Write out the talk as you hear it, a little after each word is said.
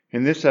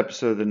In this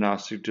episode of the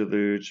Gnostic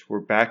Deluge, we're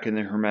back in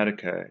the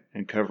Hermetica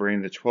and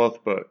covering the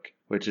 12th book,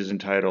 which is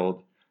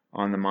entitled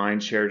On the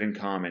Mind Shared in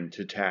Common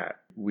to Tat.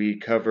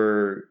 We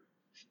cover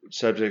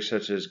subjects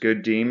such as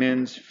good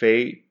demons,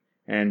 fate,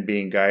 and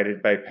being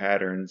guided by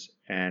patterns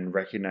and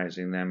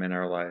recognizing them in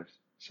our lives.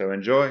 So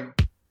enjoy!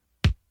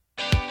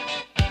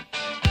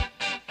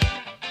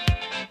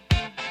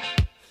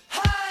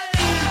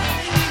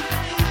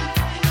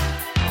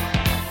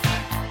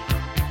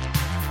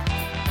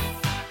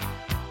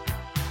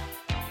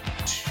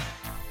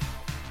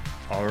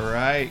 All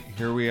right,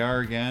 here we are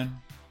again,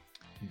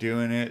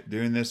 doing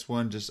this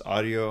one just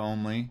audio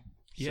only.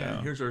 Yeah,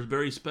 So, here's our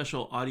very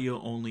special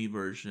audio-only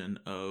version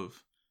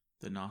of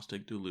the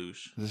Gnostic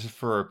Deluge. this is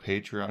for our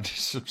Patreon to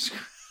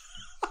subscribe.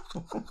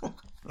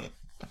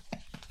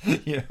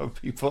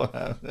 People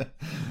have the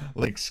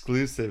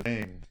exclusive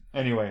thing.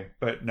 Anyway,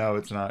 but no,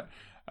 it's not.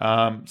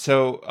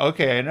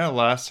 Okay, I know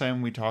last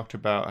time we talked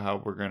about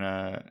how we're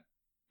gonna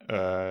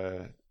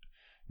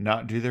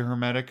not do the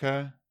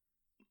Hermetica.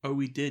 Oh,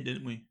 we did,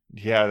 didn't we?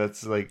 Yeah,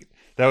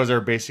 that was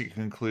our basic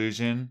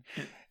conclusion,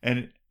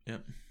 and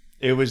Yep.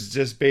 it was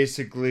just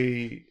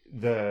basically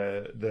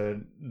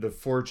the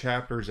 4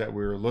 chapters that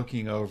we were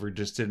looking over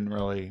just didn't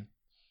really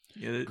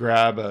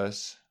grab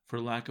us. For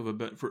lack of a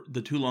better, for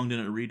the too long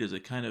didn't read as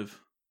it kind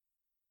of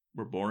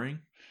were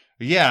boring.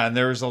 Yeah, and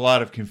there was a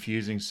lot of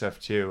confusing stuff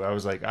too. I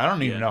was like, I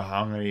don't even know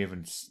how I'm going to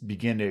even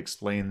begin to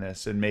explain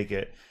this and make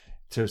it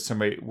to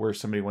somebody where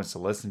somebody wants to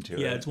listen to it.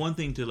 Yeah, it's one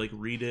thing to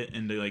read it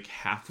and to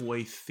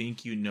halfway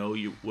think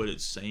what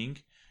it's saying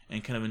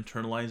and kind of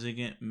internalizing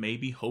it,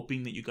 maybe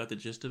hoping that you got the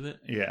gist of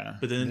it. Yeah.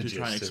 But then to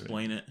try and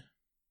explain it.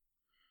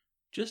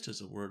 Just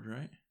as a word,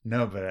 right?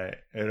 No, but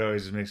it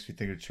always makes me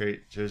think of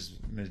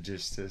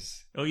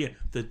Trismegistus. Oh yeah,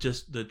 the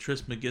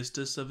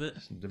Trismegistus of it.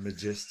 The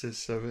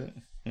Magistus of it.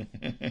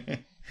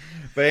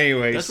 But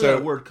anyway, that's where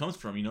that word comes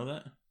from. You know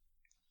that?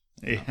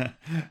 Yeah.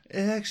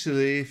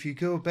 Actually, if you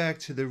go back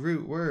to the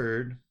root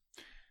word,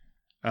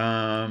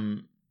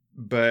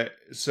 but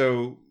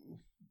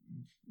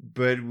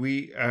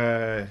we,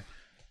 I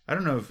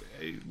don't know if.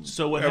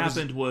 So what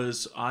happened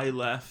was I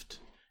left,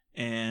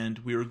 and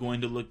we were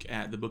going to look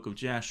at the Book of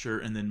Jasher,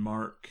 and then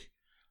Mark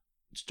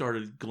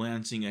started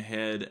glancing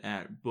ahead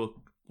at book,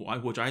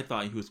 which I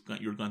thought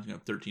you were glancing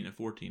at 13 and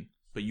 14,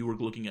 but you were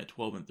looking at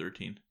 12 and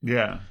 13.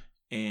 Yeah.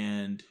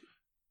 And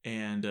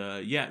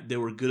they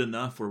were good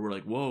enough where we're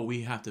like, whoa,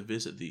 we have to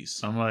visit these.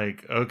 I'm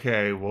like,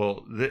 okay,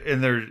 well,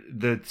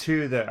 the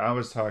 2 that I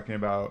was talking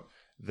about,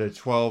 the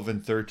 12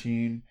 and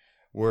 13,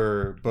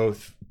 were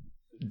both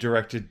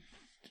directed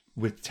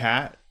with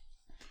Tat,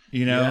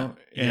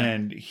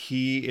 and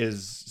he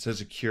is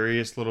such a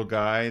curious little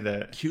guy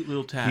that cute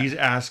little Tat. He's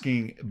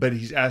asking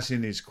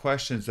these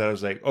questions that I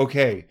was like,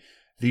 okay,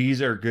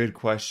 these are good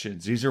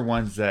questions. These are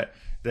ones that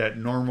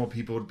normal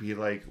people would be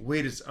like,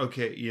 wait, it's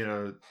okay,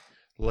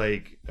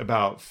 like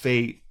about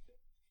fate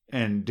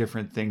and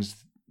different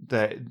things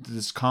that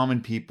this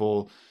common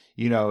people,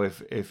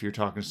 if you're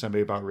talking to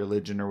somebody about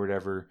religion or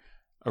whatever,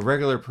 a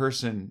regular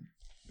person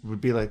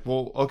would be like,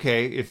 well,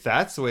 okay, if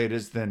that's the way it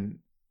is, then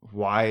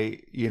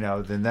why,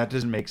 then that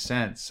doesn't make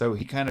sense. So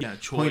he kind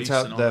of points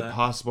out the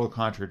possible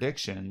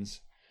contradictions.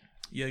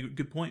 Yeah,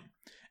 good point.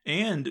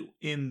 And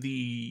in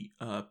the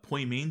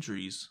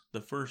Poimandres,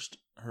 the first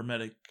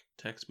Hermetic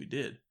text we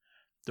did,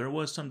 there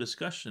was some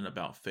discussion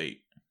about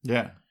fate.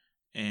 Yeah.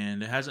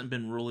 And it hasn't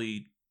been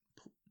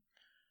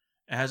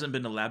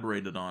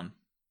elaborated on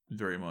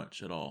very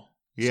much at all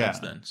since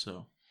then.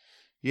 So,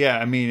 yeah,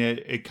 I mean,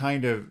 it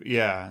kind of,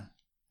 yeah.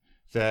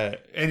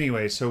 That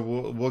anyway, so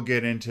we'll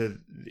get into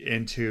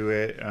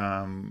it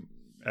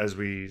as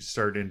we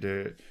start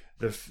into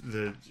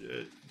the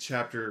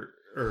chapter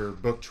or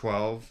book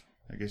 12.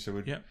 I guess it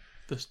would. Yeah,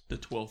 the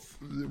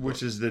 12th,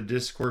 which is the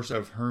discourse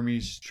of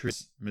Hermes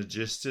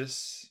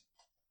Trismegistus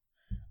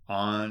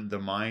on the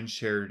mind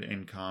shared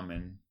in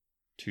common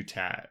to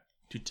Tat.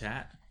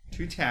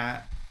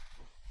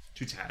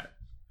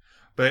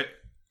 But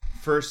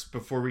first,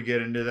 before we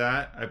get into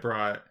that, I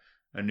brought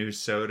a new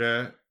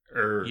soda.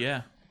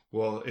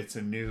 Well, it's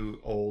a new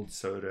old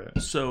soda.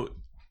 So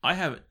I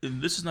have.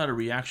 This is not a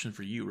reaction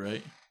for you,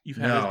 right? You've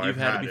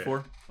had it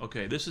before.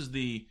 Okay, this is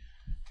the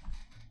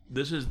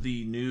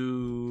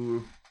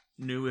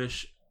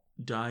newish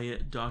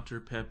Diet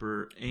Dr.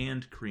 Pepper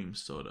and cream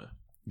soda.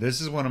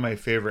 This is one of my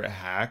favorite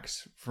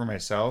hacks for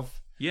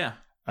myself. Yeah,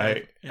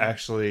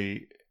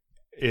 actually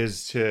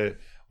is to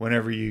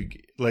whenever you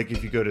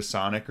if you go to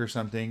Sonic or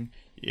something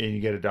and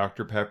you get a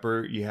Dr.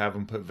 Pepper, you have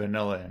them put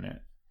vanilla in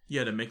it.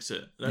 Yeah, to mix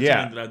it. That's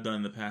something that I've done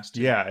in the past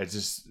too. Yeah, it's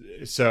just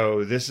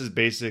so this is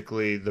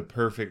basically the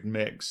perfect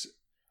mix,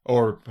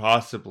 or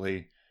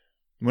possibly.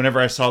 Whenever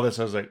I saw this,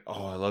 I was like,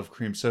 "Oh, I love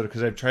cream soda,"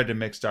 because I've tried to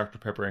mix Dr.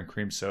 Pepper and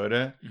cream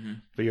soda,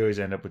 but you always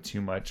end up with too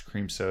much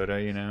cream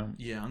soda,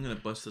 Yeah, I'm gonna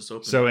bust this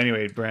open. So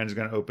anyway, Brandon's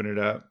gonna open it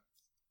up.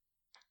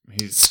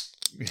 He's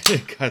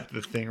got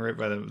the thing right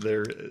by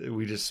there.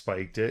 We just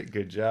spiked it.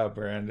 Good job,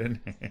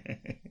 Brandon.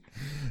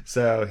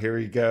 So here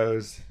he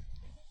goes.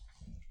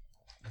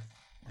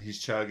 He's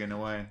chugging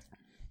away.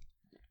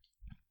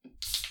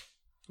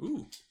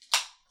 Ooh.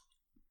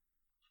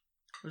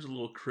 There's a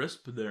little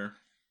crisp there.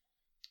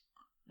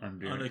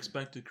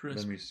 Unexpected crisp.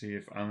 Let me see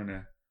if I'm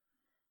gonna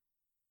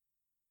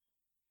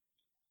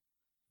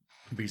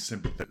be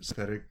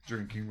sympathetic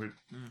drinking with.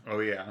 Oh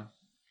yeah.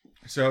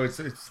 So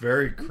it's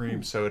very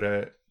cream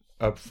soda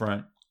up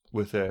front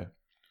with a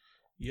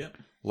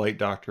light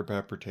Dr.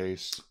 Pepper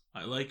taste.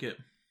 I like it.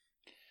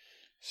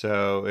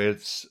 So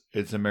it's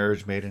a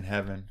marriage made in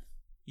heaven.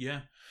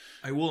 Yeah.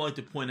 I will like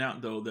to point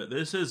out though that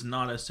this is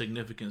not a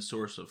significant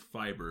source of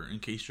fiber in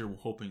case you're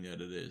hoping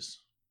that it is.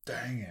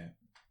 Dang it.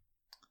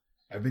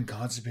 I've been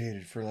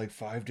constipated for like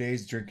 5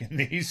 days drinking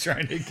these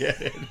trying to get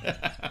it.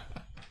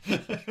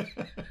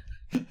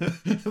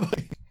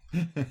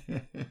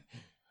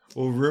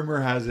 Well,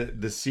 rumor has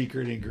it the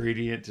secret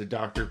ingredient to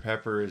Dr.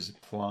 Pepper is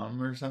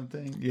plum or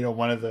something. You know,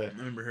 one of the... I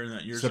remember hearing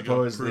that years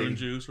ago. Prune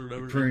juice or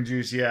whatever. Prune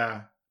juice,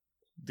 yeah.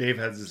 Dave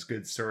has this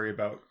good story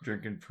about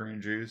drinking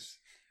prune juice.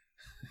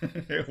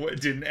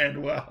 It didn't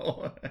end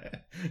well.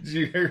 Did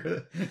you hear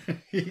that?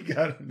 He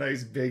got a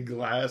nice big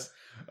glass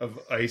of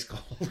ice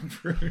cold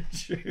prune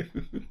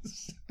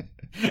juice.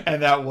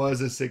 And that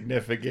was a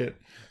significant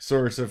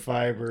source of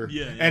fiber.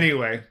 Yeah.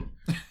 Anyway.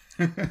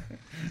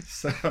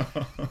 So...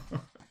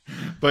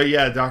 But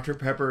yeah, Dr.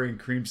 Pepper and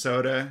cream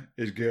soda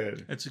is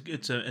good.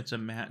 It's a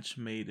match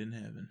made in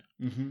heaven.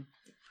 Mm-hmm.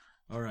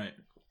 All right.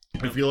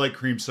 If you like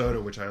cream soda,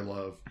 which I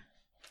love,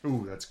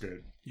 ooh, that's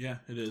good. Yeah,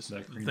 it is.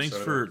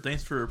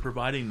 Thanks for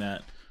providing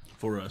that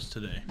for us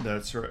today.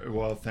 That's right.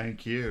 Well,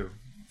 thank you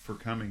for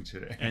coming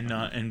today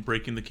and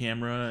breaking the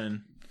camera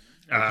and.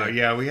 Okay.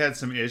 Yeah, we had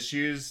some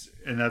issues,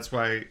 and that's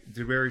why.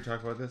 Did we already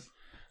talk about this?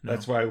 No.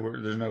 That's why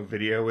there's no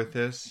video with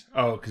this.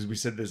 Oh, because we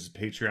said this is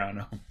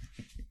Patreon.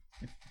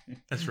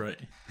 That's right.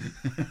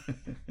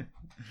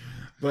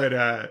 But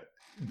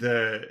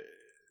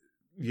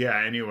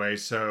anyway,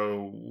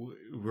 so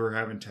we're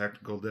having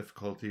technical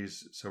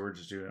difficulties, so we're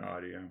just doing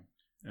audio.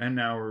 And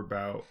now we're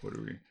about, what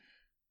are we?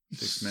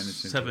 6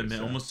 minutes into 7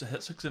 minutes, almost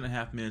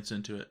 6.5 minutes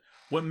into it.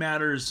 What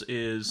matters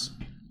is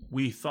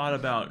we thought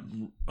about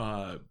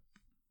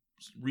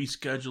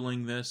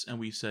rescheduling this, and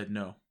we said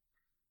no.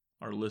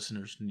 Our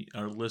listeners,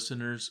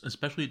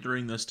 especially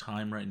during this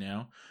time right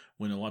now,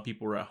 when a lot of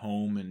people are at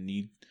home and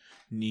need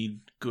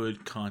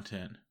good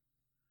content,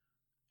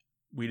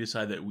 we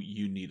decide that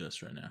you need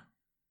us right now.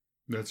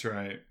 That's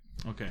right.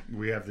 Okay.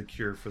 We have the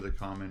cure for the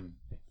common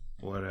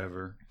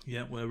whatever.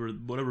 Yeah,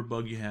 whatever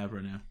bug you have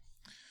right now.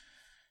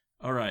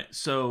 All right.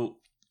 So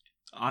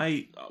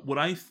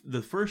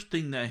the first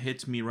thing that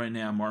hits me right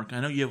now, Mark, I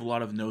know you have a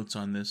lot of notes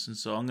on this, and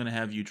so I'm going to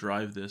have you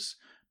drive this.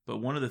 But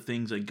one of the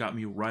things that got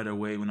me right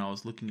away when I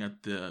was looking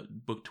at the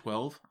book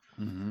 12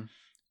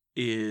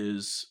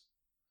 is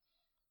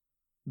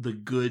the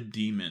good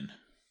demon.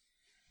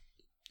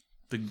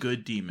 The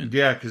good demon.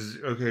 Yeah, because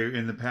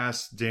in the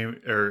past,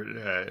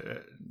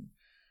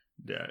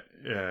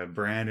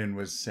 Brandon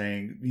was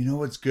saying, you know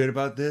what's good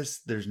about this?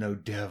 There's no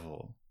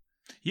devil.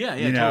 Yeah,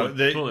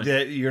 totally.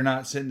 That you're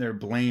not sitting there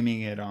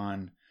blaming it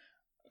on,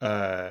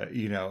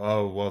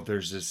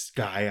 there's this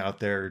guy out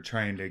there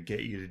trying to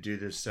get you to do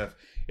this stuff.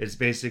 It's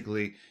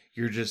basically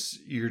you're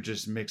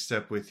just mixed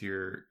up with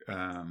your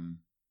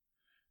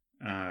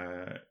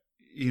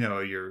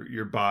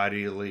your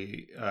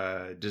bodily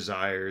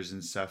desires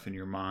and stuff in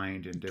your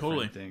mind and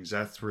different things.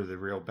 That's where the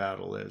real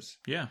battle is.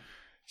 Yeah.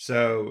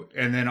 So,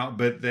 and then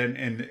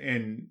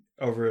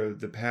over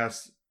the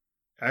past,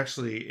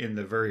 actually in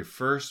the very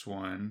first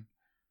one,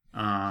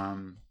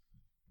 in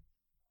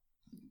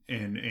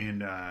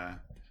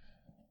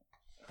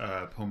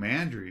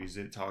Pomandries,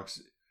 it talks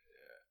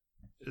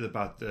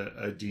about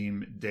the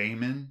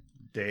daemon,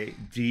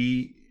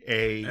 Daemon.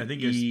 Yeah,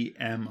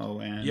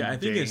 I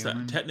think it's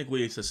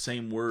technically it's the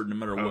same word no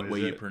matter what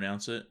way you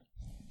pronounce it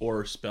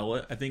or spell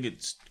it. I think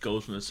it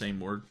goes from the same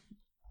word.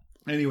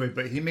 Anyway,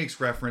 but he makes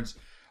reference.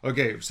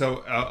 Okay,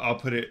 so I'll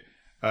put it.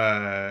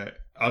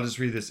 I'll just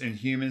read this. In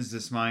humans,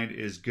 this mind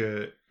is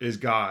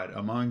God.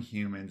 Among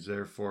humans,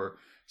 therefore,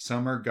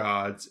 some are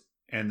gods,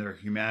 and their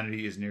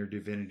humanity is near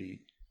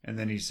divinity. And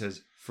then he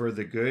says, for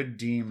the good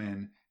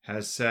demon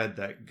has said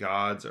that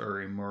gods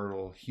are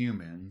immortal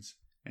humans,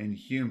 and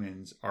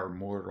humans are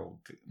mortal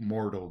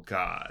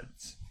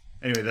gods.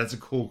 Anyway, that's a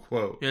cool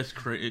quote. Yeah, it's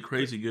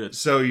crazy good.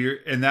 So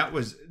that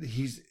was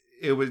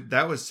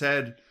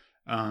said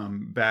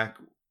back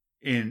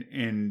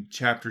in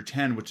chapter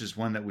 10, which is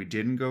one that we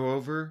didn't go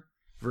over,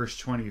 verse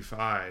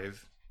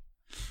 25,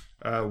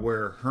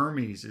 where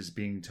Hermes is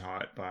being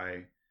taught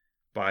by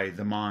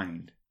the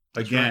mind.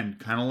 Again,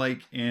 kind of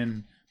like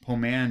in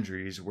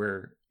Pomandries,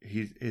 where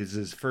he is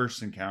his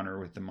first encounter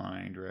with the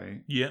mind,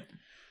 right? Yep.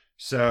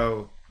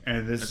 So,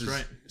 and this That's is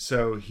right.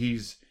 So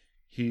he's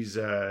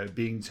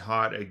being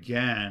taught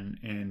again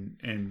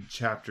in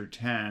chapter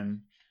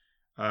 10,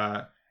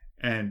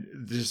 and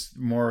just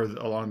more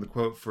along the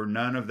quote: for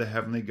none of the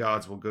heavenly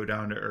gods will go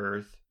down to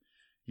earth,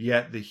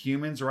 yet the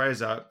humans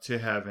rise up to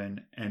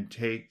heaven and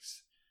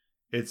takes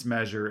its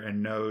measure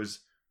and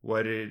knows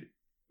what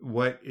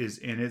is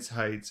in its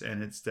heights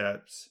and its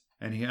depths,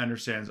 and he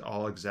understands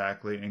all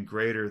exactly, and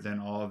greater than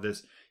all of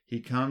this, He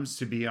comes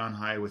to be on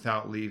high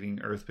without leaving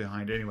earth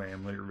behind. Anyway,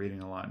 I'm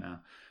reading a lot now.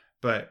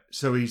 But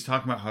so he's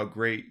talking about how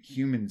great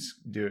humans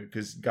do it,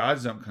 because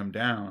gods don't come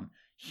down.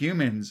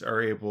 Humans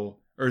are able,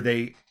 or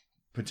they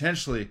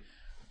potentially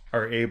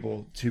are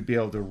able to be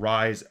able to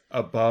rise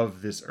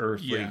above this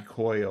earthly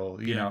coil,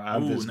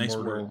 out of this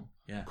mortal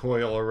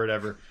coil or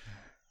whatever.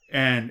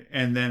 And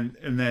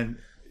then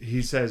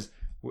he says,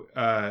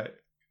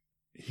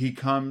 he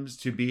comes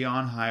to be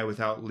on high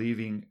without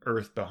leaving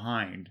earth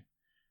behind.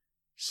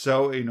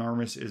 So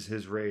enormous is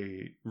his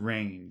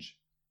range.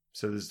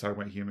 So this is talking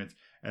about humans.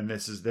 And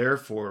this is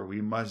therefore we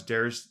must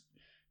dare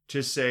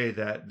to say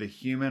that the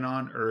human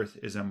on earth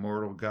is a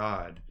mortal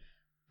God,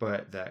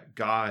 but that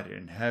God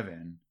in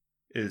heaven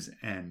is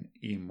an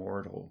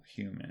immortal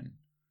human.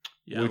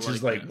 Yeah, which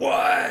is like,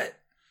 what?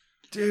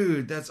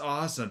 Dude, that's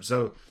awesome.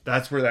 So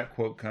that's where that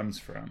quote comes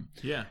from.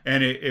 Yeah.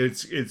 And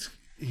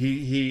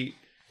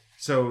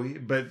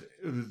but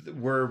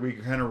where we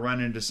kind of run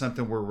into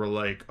something where we're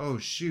like, oh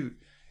shoot,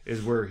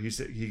 is where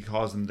he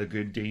calls him the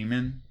good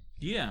demon.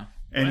 Yeah.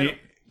 And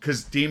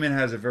because demon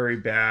has a very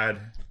bad,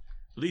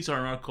 at least in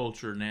our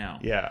culture now.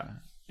 Yeah.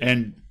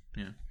 And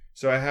yeah.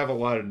 So I have a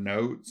lot of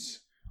notes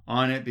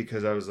on it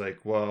because I was like,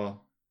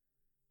 well,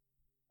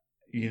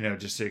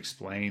 just to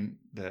explain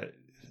that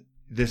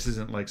this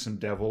isn't like some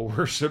devil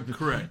worship.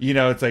 Correct.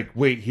 It's like,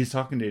 wait, he's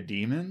talking to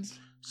demons?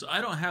 So I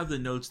don't have the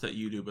notes that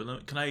you do,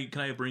 but can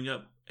I bring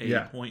up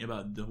a point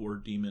about the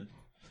word demon?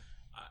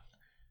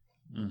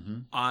 Mm-hmm.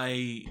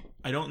 I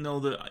don't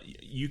know that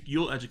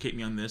you'll educate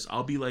me on this.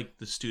 I'll be like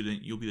the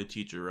student, you'll be the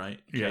teacher,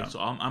 right? Okay, yeah. So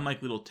I'm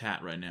like little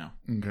Tat right now.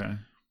 Okay.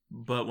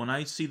 But when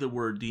I see the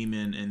word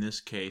demon in this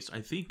case,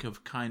 I think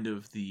of kind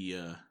of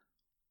the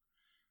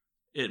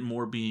it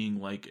more being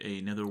like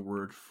another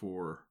word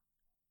for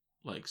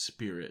like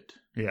spirit.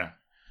 Yeah.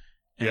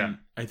 And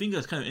I think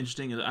that's kind of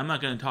interesting. I'm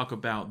not going to talk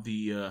about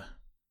the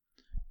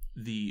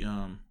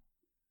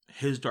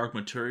His Dark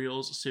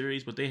Materials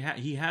series, but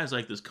he has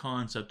like this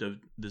concept of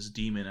this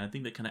demon. I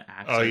think that kind of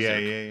acts. Oh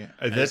yeah.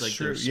 That's like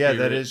true. Yeah,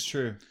 that is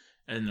true.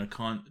 And the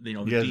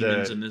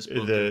demons in this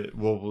book.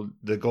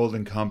 The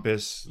Golden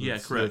Compass. Yeah,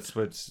 correct. That's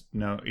what's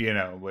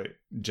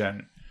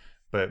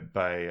but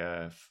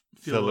by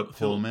Philip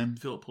Pullman.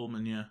 Philip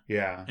Pullman, yeah.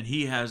 Yeah. And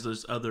he has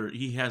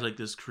like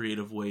this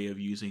creative way of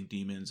using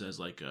demons as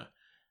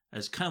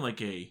kind of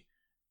like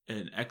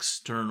an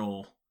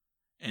external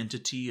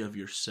entity of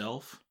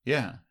yourself.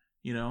 Yeah.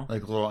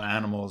 Like little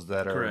animals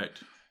that are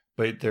correct,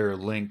 but they're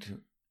linked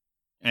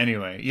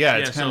anyway. Yeah,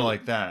 it's kind of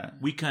like that.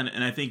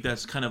 And I think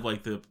that's kind of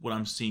like what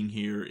I'm seeing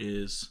here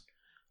is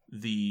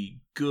the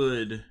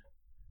good,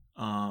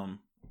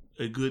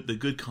 the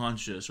good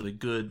conscious or the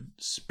good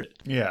spirit.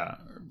 Yeah,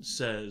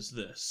 says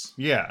this.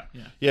 Yeah,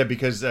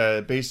 because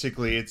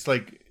basically it's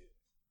like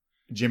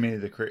Jimmy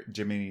the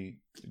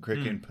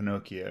Cricket in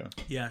Pinocchio.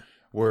 Yeah,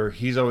 where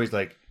he's always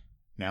like,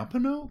 now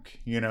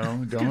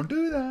Pinocchio, don't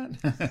do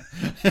that.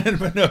 And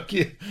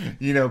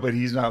Pinocchio, but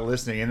he's not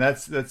listening. And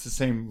that's the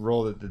same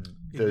role that the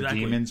exactly.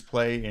 demons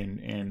play in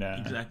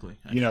exactly.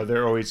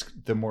 They're always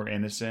the more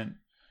innocent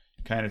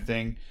kind of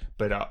thing.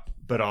 But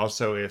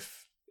also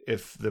if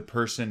the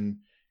person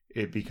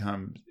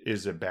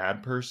is a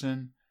bad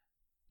person,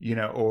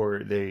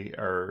 or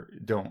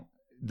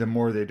the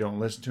more they don't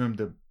listen to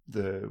him,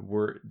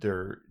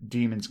 their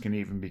demons can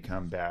even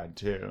become bad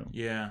too.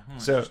 Yeah.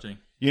 So, interesting.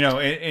 In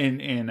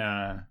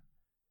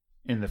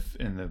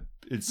the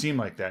it seemed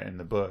like that in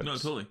the books. No,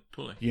 totally.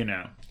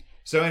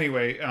 So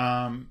anyway,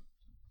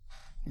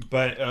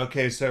 but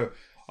okay, so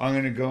I'm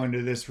gonna go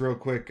into this real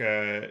quick.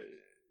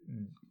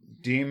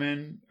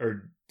 Demon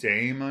or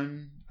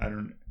daemon,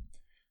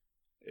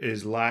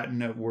 is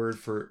Latin word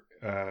for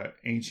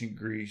ancient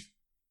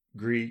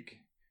Greek,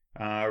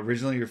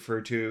 originally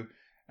referred to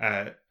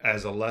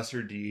as a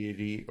lesser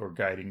deity or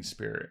guiding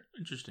spirit.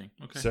 Interesting.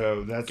 Okay.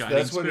 So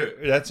that's what it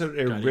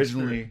originally.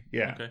 Spirit.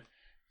 Yeah. Okay.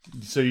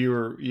 So you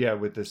were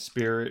with the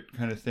spirit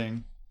kind of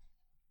thing.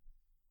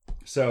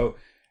 So,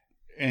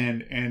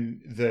 and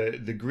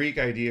the Greek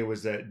idea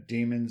was that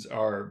demons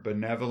are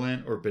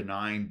benevolent or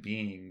benign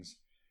beings.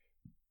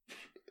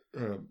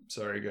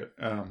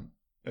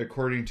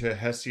 According to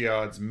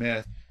Hesiod's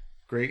myth,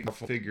 great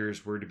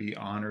figures were to be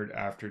honored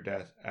after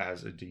death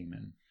as a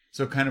demon.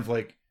 So kind of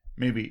like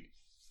maybe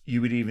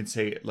you would even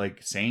say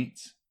like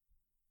saints.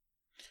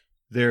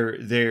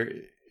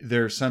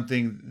 They're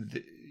something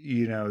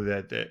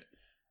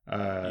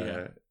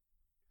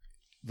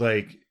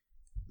like,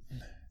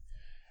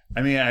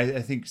 I mean,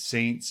 I think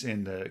saints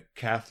in the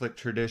Catholic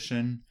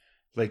tradition,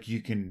 like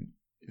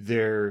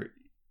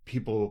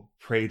people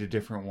pray to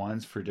different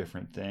ones for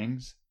different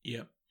things.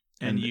 Yep.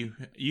 And you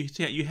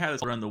have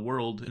this around the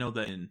world.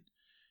 That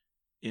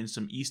in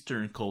some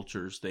Eastern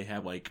cultures they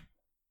have like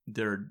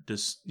their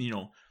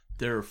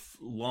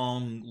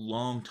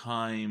long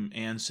time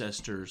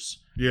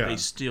ancestors. Yeah. They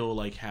still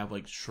like have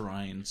like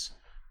shrines.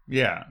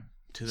 Yeah.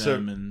 To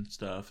them and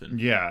stuff. And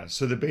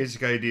so the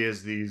basic idea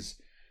is these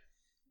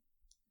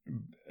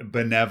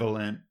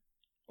benevolent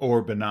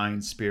or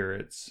benign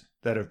spirits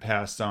that have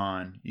passed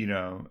on,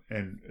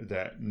 and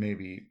that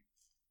maybe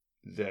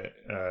that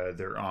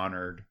they're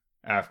honored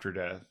after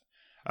death.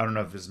 I don't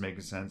know if this is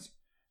making sense,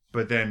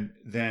 but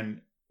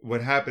then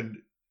what happened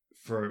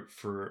from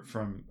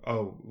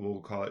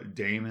we'll call it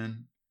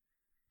daemon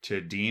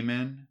to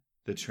demon,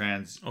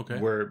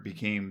 where it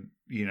became,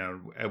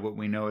 what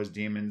we know as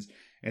demons.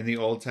 In the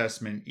Old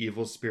Testament,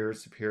 evil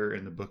spirits appear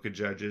in the Book of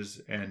Judges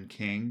and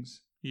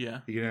Kings. Yeah.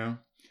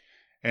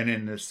 And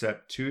in the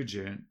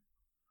Septuagint,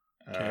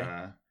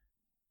 Okay.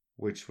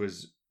 which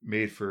was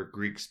made for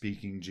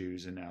Greek-speaking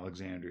Jews in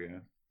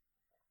Alexandria,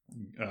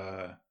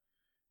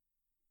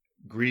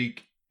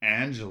 Greek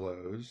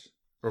angelos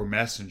or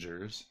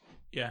messengers.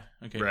 Yeah.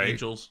 Okay. Right?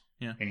 Angels.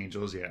 Yeah.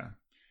 Angels, yeah,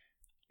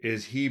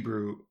 is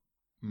Hebrew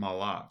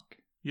malak.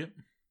 Yep.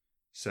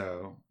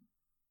 So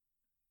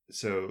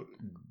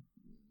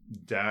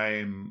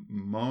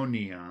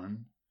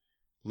daimonion,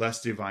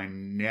 less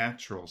divine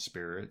natural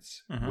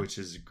spirits, which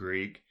is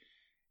Greek,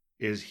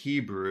 is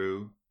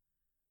Hebrew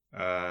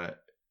shadim.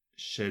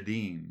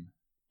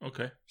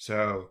 Okay.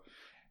 So,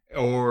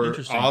 or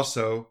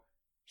also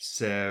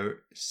seraphim,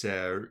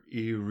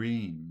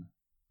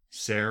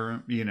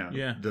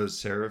 those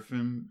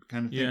seraphim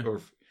kind of thing, Yeah.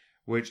 or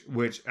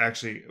which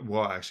actually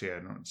I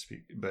don't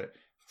speak, but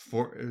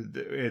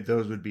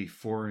those would be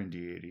foreign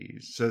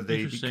deities. So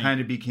they kind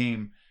of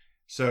became,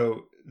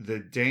 so the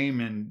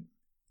daemon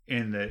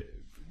in the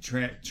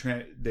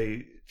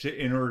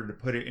in order to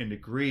put it into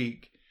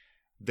Greek,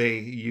 they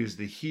used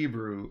the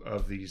Hebrew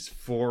of these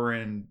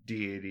foreign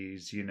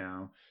deities,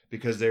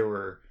 because they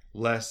were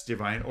less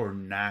divine or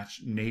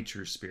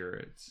nature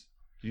spirits.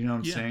 You know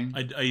what I'm saying?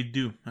 I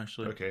do,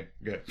 actually. Okay,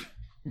 good.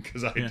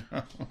 Because I don't.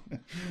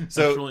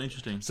 So that's really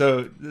interesting.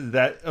 So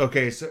that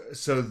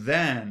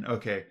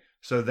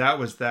so that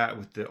was that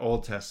with the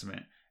Old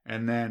Testament,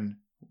 and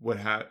then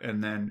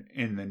and then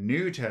in the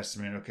New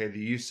Testament, the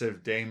use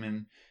of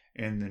daemon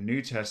in the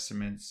New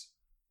Testament's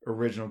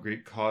original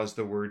Greek caused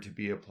the word to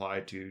be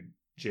applied to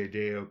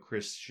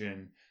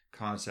Judeo-Christian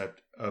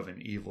concept of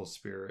an evil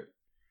spirit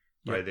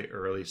by the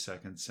early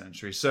 2nd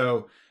century.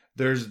 So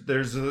there's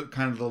a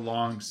kind of the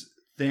long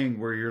thing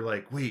where you're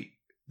like, wait,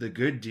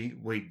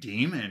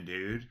 demon,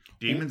 dude.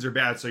 Demons are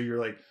bad. So you're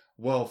like,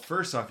 well,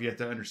 first off, you have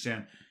to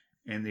understand,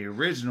 in the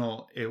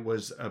original, it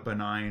was a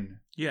benign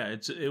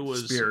it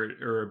was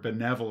spirit or a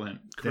benevolent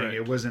thing.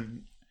 It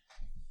wasn't.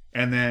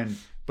 And then,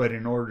 but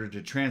in order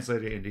to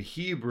translate it into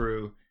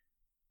Hebrew,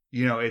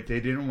 they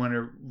didn't want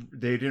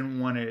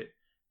it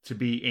to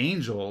be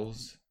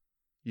angels,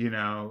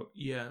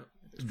 Yeah.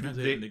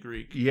 Translated into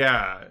Greek.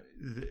 Yeah,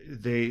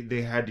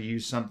 they had to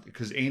use something,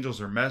 because angels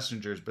are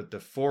messengers, but the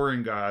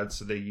foreign gods,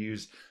 so they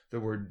use the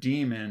word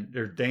demon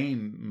or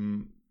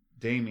daemon,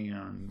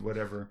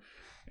 whatever,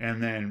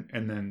 and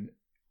then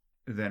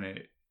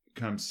it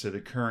comes to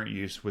the current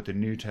use with the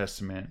New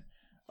Testament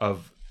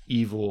of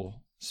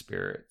evil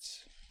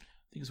spirits.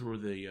 Things were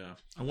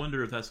I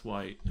wonder if that's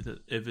why,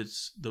 if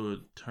it's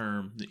the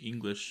term, the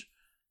English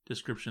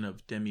description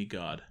of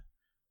demigod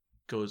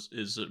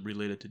is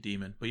related to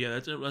demon. But yeah,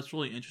 that's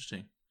really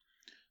interesting.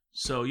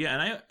 So yeah,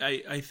 and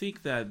I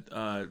think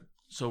that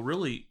so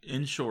really,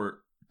 in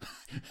short,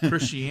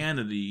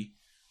 Christianity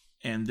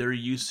and their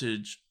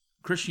usage,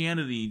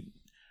 Christianity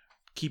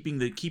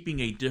keeping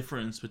a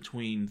difference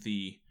between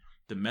the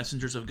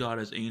messengers of God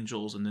as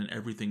angels, and then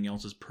everything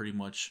else is pretty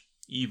much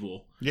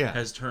evil,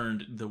 has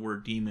turned the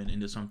word demon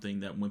into something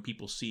that when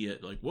people see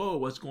it, like, whoa,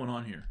 what's going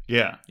on here?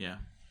 Yeah,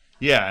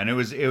 and it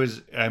was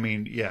I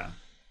mean, yeah.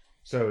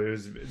 So it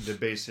was the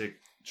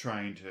basic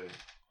trying to.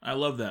 I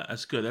love that.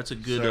 That's good. That's a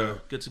good.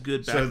 Gets a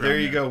good background. So there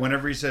you go.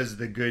 Whenever he says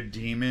the good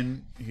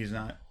demon, he's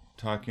not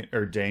talking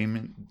or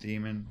demon.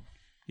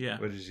 Yeah.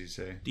 What does he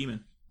say?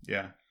 Demon.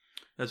 Yeah.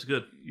 That's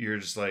good. You're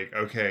just like,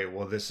 okay,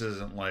 well, this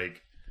isn't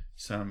like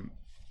some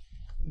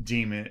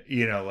demon,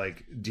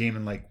 like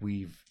demon like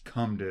we've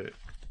come to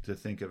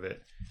think of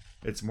it.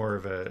 It's more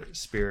of a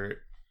spirit,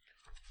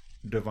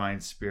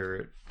 divine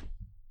spirit.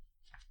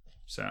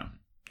 So.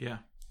 Yeah.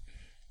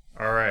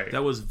 All right.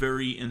 That was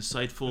very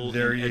insightful.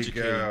 There and you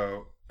educating.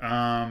 go.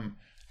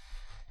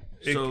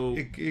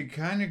 It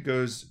kind of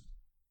goes.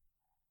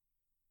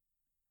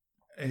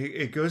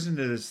 It goes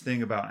into this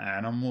thing about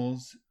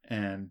animals,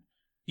 and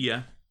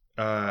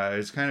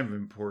it's kind of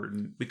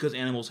important because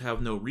animals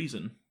have no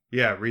reason.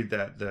 Yeah, read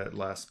that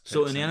last.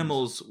 So in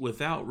animals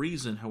without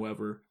reason,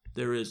 however,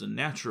 there is a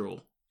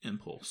natural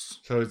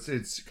impulse. So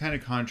it's kind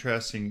of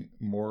contrasting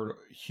more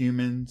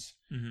humans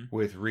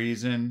with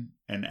reason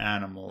and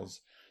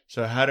animals.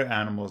 So how do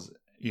animals,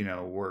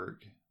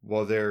 work?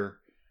 Well, they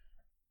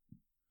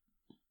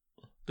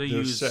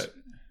use.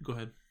 Go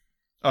ahead.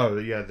 Oh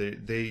yeah,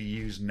 they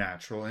use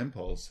natural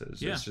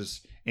impulses. Yeah. It's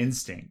just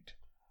instinct.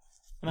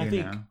 And I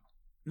think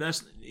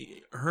that's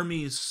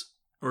Hermes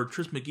or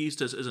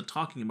Trismegistus isn't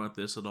talking about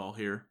this at all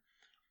here,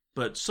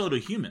 but so do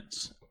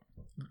humans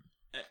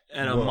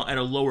at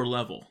a lower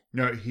level.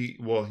 No,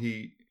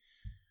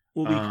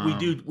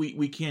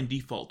 we can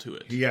default to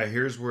it. Yeah,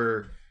 here's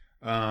where.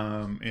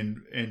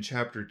 In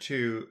chapter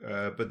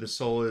 2, but the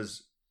soul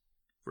is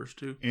verse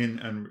 2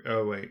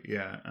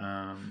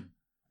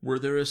 where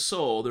there is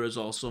soul, there is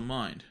also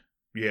mind.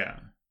 Yeah.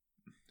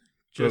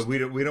 Just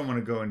But we don't want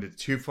to go into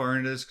too far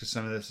into this because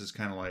some of this is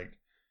kind of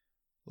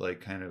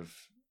like kind of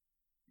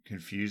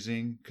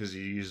confusing because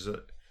you use it.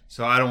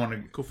 So I don't want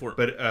to go for it.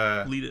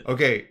 But lead it.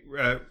 okay,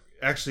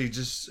 actually,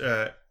 just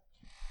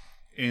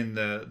in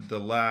the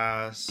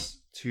last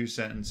two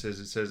sentences,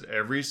 it says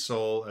every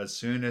soul, as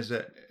soon as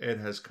it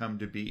has come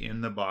to be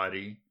in the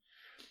body.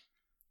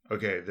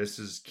 Okay, this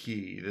is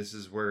key. This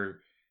is where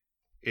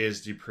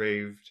is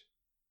depraved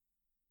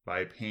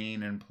by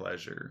pain and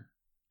pleasure.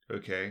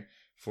 Okay,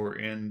 for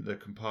in the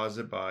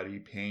composite body,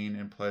 pain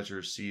and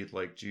pleasure seethe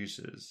like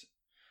juices.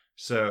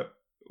 So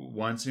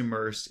once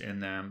immersed in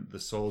them, the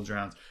soul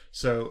drowns.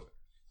 So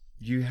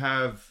you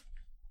have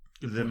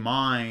the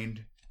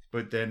mind,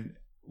 but then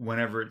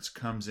whenever it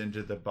comes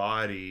into the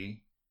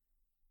body,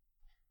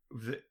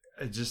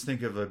 just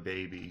think of a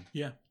baby.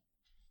 Yeah.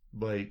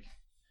 Like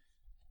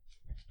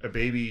a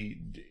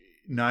baby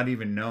not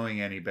even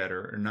knowing any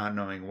better or not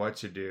knowing what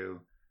to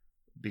do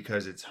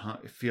because it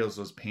feels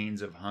those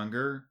pains of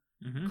hunger,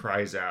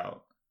 cries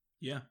out.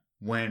 Yeah.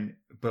 When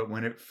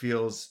it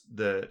feels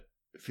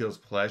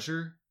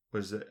pleasure,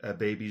 was a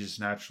baby just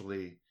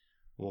naturally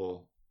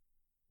will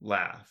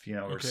laugh,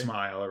 or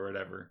smile or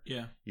whatever.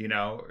 Yeah.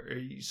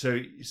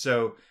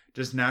 So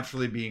just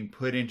naturally being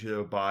put into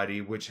a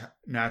body which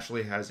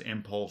naturally has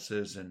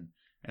impulses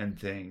and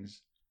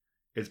things.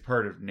 It's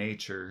part of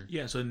nature.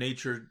 Yeah, so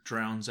nature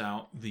drowns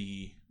out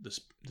the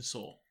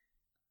soul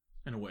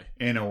in a way.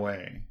 In a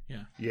way.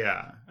 Yeah.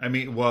 Yeah. I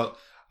mean, well,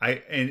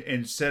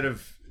 instead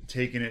of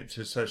taking it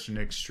to such an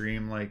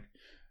extreme, like,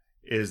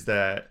 is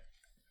that,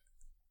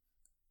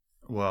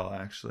 well,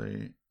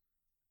 actually,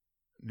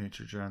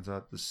 nature drowns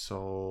out the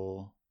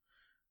soul.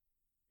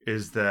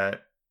 Is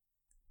that,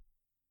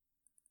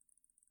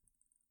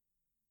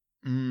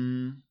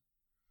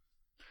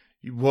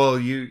 well,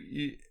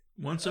 you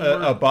once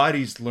a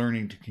body's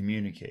learning to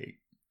communicate.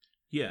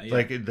 Yeah.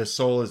 Like the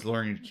soul is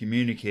learning to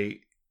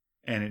communicate,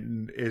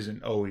 and it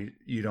isn't always,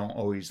 you don't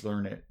always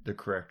learn it the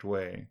correct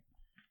way.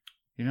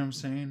 You know what I'm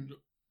saying?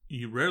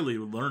 You rarely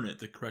learn it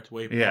the correct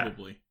way,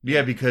 probably.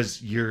 Yeah,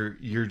 because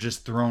you're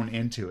just thrown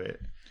into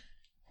it.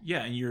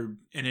 Yeah, and you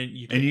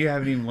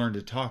haven't even learned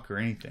to talk or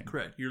anything.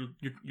 Correct.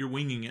 You're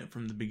winging it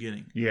from the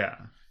beginning. Yeah.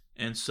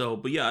 And so,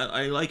 but yeah,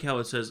 I like how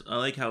it says. I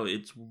like how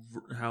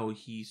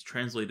he's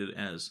translated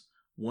as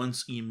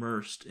once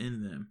immersed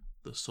in them,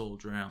 the soul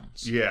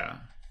drowns. Yeah.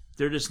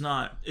 They're just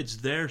not. It's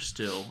there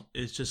still.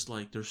 It's just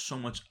like there's so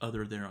much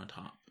other there on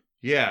top.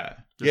 Yeah.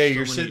 There's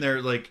you're sitting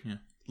there like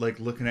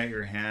looking at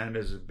your hand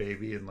as a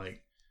baby and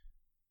like,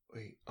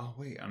 wait,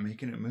 I'm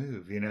making it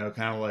move.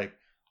 Kind of like,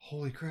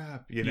 holy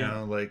crap.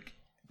 Like.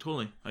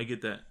 Totally, I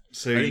get that.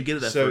 So I didn't get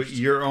it at so first.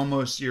 you're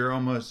almost.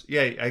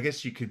 Yeah, I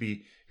guess you could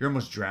be. You're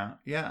almost drowned.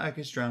 Yeah, I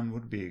guess drowned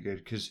would be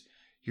good because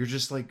you're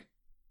just like,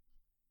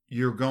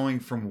 you're going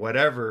from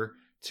whatever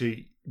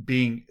to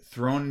being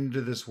thrown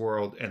into this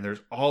world, and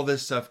there's all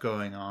this stuff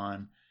going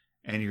on,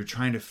 and you're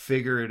trying to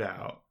figure it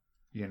out.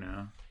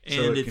 And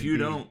so if you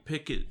don't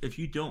pick it, if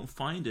you don't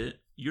find it,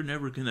 you're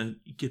never gonna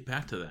get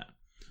back to that.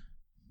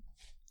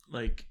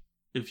 Like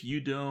if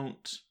you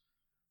don't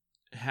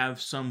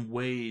have some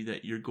way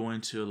that you're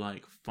going to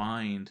like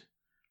find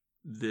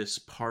this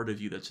part of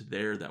you that's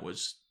there that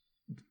was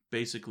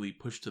basically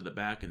pushed to the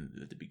back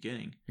at the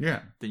beginning,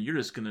 then you're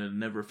just gonna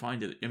never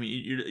find it. I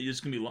mean, you're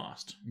just gonna be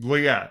lost. Well,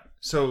 yeah.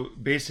 So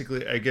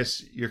basically, I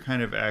guess you're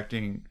kind of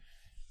acting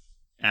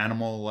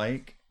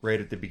animal-like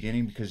right at the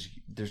beginning because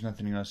there's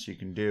nothing else you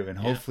can do, and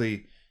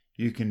hopefully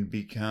you can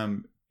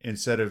become,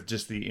 instead of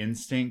just the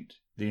instinct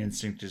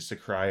is to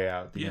cry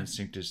out, the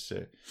instinct is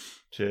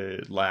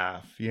to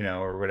laugh,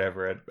 or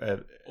whatever,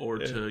 or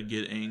to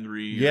get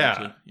angry.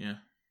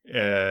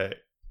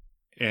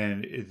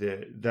 And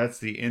that's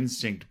the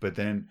instinct, but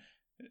then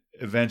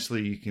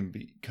eventually you can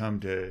come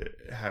to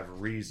have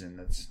reason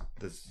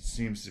that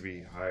seems to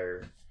be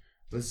higher.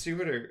 Let's see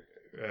what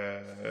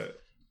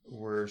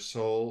where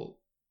soul.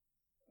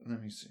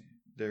 Let me see.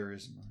 There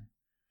is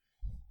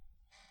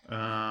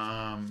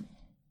mine.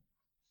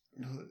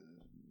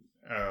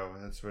 Oh,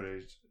 that's what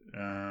it is.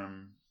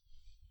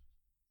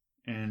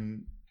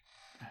 And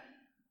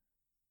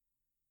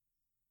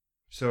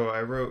so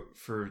I wrote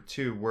for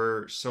 2,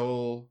 where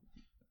soul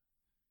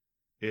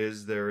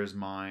is, there is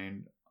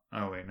mind.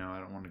 Oh, wait, no, I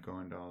don't want to go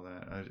into all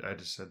that. I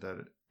just said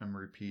that. I'm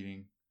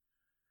repeating.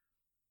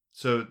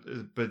 So,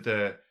 but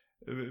the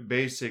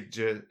basic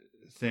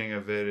thing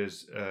of it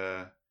is,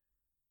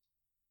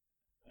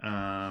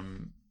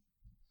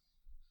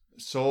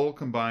 soul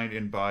combined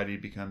in body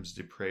becomes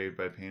depraved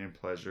by pain and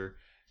pleasure.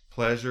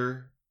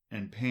 Pleasure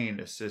and pain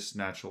assist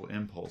natural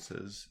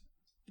impulses.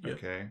 Yep.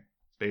 Okay,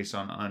 based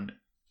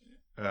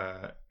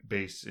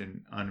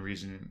in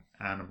unreasoning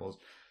animals.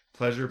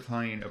 Pleasure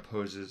plane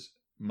opposes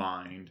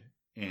mind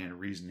and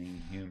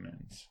reasoning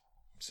humans.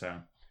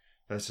 So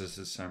that's just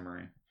a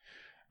summary.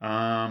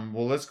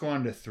 Well, let's go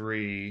on to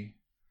 3.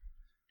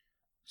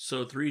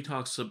 So 3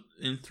 talks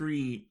in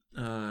 3.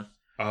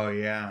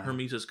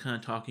 Hermes is kind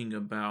of talking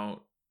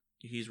about.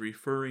 He's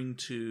referring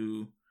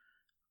to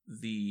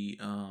the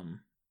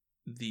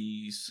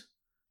these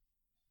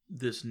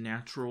these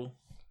natural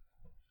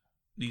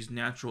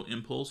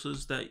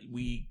impulses that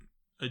we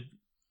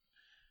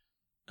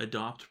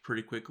adopt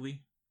pretty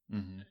quickly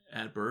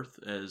at birth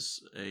as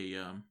a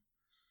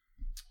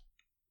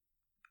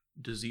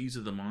disease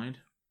of the mind,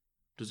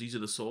 disease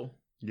of the soul.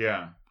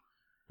 Yeah.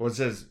 Well, it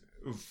says,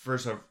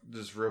 first off,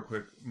 just real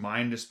quick,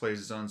 mind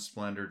displays its own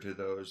splendor to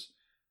those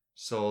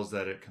souls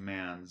that it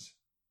commands.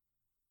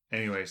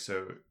 Anyway,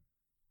 so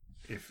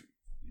if,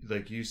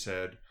 like you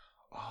said,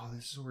 oh,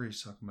 this is where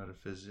he's talking about a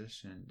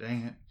physician.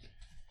 Dang it.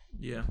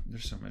 Yeah.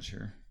 There's so much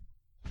here.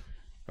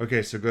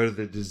 Okay, so go to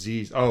the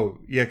disease. Oh,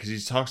 yeah, because he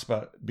talks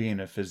about being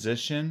a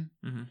physician.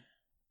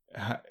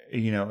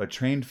 You know, a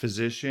trained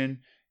physician,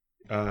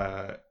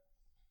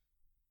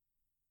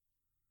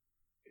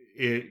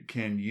 it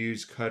can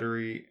use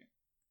cautery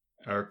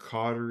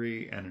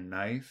and a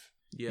knife.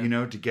 Yeah. You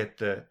know, to get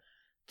to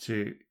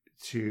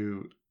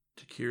cure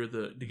to get rid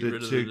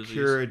of the disease.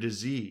 Cure a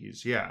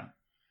disease. Yeah.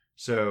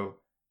 So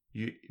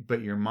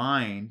but your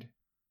mind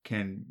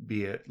can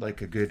be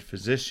like a good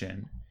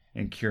physician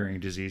in curing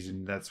disease,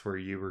 and that's where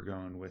you were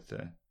going with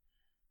the.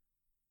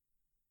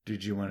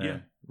 Did you want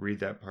to read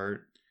that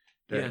part?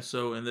 Yeah.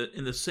 So in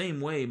the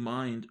same way,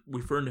 mind,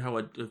 referring to how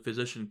a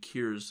physician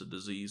cures the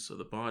disease of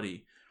the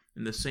body,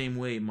 in the same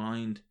way,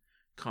 mind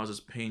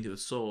causes pain to the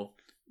soul,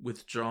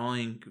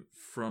 withdrawing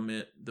from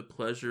it the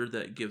pleasure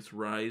that gives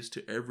rise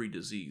to every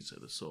disease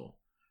of the soul.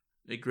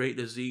 A great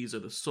disease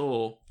of the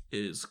soul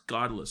is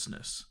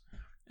godlessness,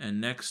 and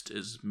next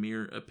is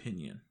mere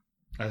opinion.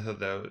 I thought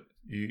that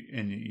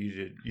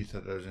you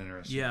thought that was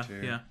interesting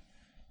too. Yeah.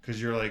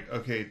 Because you're like,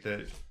 okay,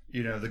 the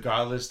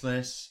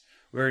godlessness.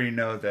 We already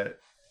know that,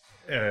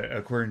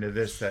 according to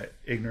this, that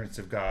ignorance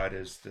of God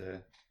is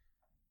the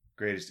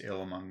greatest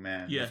ill among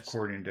men. Yes.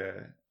 According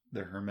to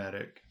the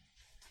Hermetic.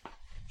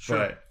 Sure.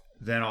 But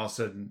then all of a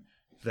sudden,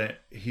 that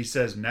he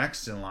says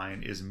next in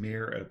line is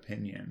mere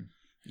opinion.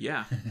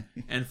 Yeah,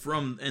 and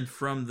from them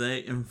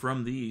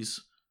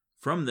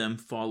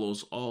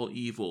follows all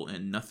evil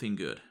and nothing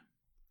good.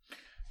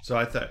 So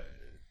I thought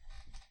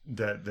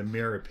that the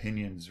mere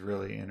opinion is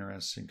really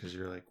interesting, because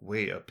you're like,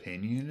 wait,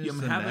 opinion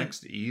is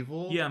next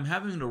evil? Yeah, I'm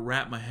having to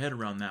wrap my head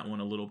around that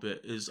one a little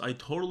bit.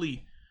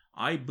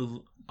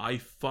 I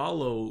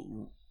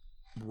follow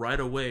right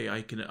away.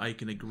 I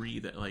can agree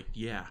that, like,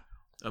 yeah,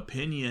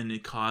 opinion,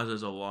 it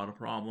causes a lot of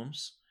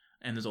problems,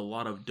 and there's a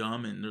lot of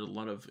dumb and there's a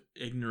lot of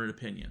ignorant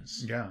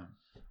opinions. Yeah.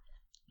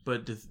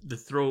 But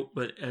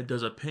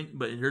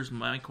here's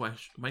my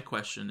question. My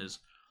question is,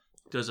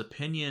 is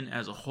opinion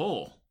as a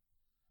whole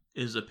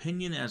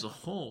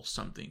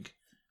something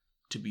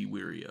to be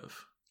weary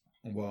of?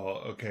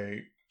 Well,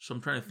 okay. So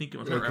I'm trying to think.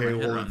 Let's work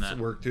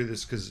through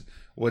this, because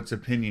what's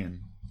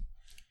opinion?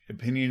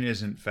 Opinion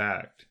isn't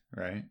fact,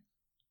 right?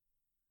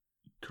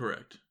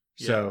 Correct.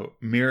 Yeah. So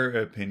mere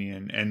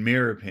opinion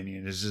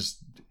is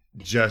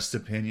just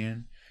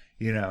opinion.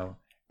 You know,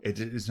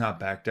 it's not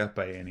backed up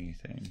by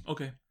anything.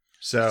 Okay.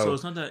 So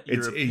it's not that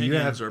your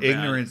opinions are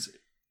ignorance. bad.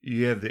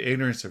 You have the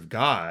ignorance of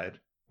God,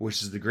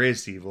 which is the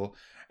greatest evil,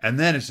 and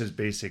then it's just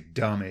basic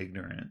dumb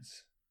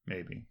ignorance.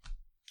 Maybe.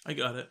 I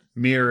got it.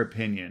 Mere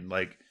opinion,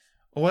 like,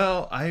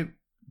 well,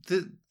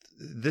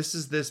 this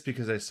is this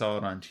because I saw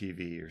it on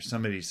TV, or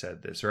somebody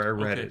said this, or I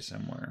read it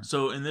somewhere.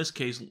 So in this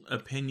case,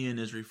 opinion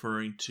is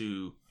referring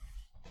to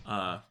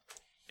a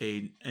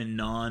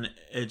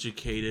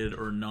non-educated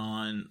or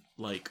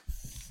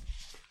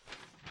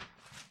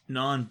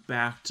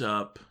non-backed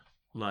up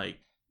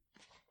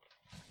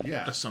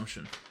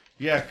assumption.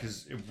 Yeah,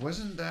 because it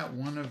wasn't that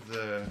one of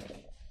the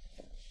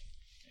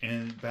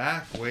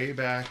way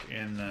back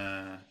in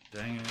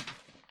dang it.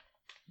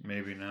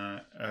 Maybe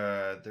not.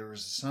 There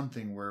was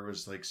something where it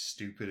was like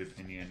stupid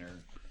opinion or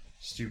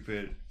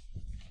stupid.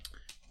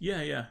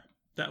 Yeah.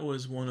 That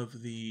was one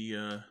of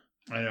the.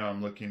 I know.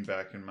 I'm looking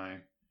back in my.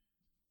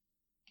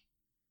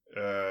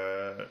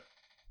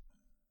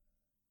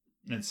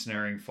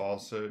 Ensnaring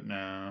falsehood.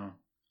 No.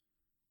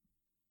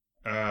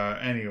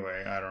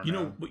 Anyway, I don't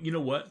know. You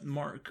know what,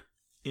 Mark?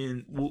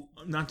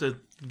 Not to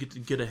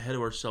get ahead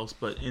of ourselves,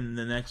 but in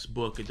the next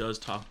book, it does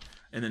talk.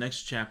 In the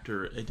next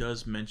chapter, it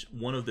does mention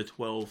one of the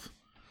 12.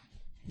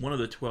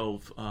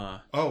 Oh,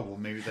 well,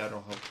 maybe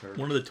that'll help her.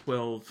 One of the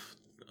 12.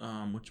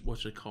 What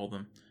should I call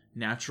them?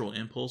 Natural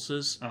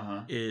impulses.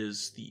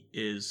 Is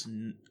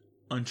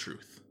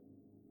untruth.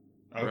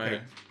 Okay.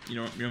 Right? You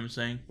know what I'm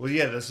saying? Well,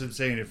 yeah, that's what I'm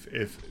saying.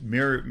 If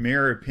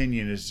mere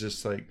opinion is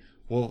just like,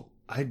 well,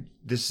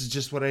 this is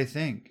just what I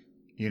think.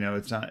 You know,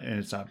 it's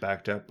not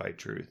backed up by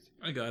truth.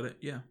 I got it.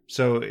 Yeah.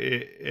 So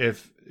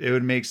if it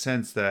would make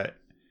sense that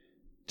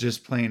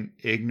just plain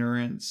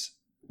ignorance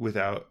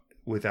without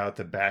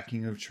the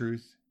backing of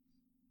truth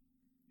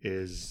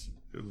is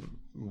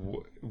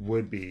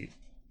the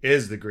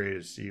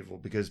greatest evil,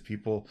 because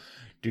people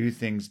do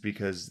things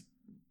because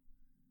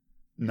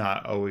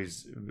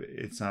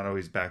it's not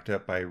always backed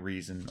up by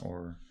reason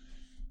or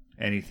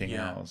anything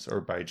else,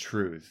 or by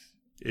truth.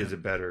 Is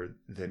it better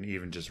than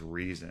even just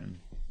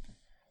reason?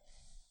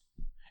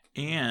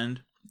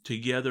 And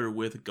together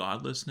with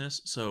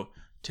godlessness, so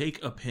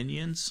take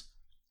opinions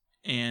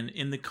And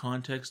in the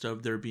context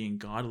of there being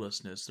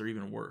godlessness, they're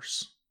even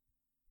worse.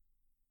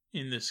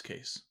 In this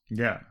case.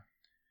 Yeah.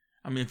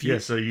 I mean, if you... Yeah,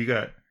 so you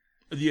got...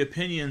 The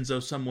opinions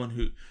of someone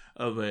who...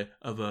 Of a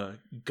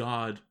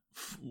God...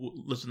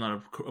 This is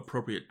not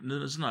appropriate...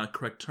 This is not a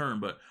correct term,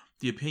 but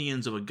the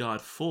opinions of a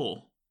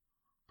God-full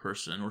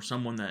person, or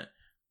someone that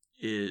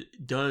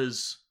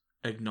does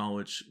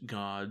acknowledge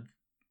God,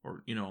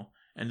 or, you know,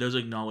 and does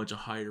acknowledge a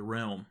higher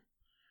realm,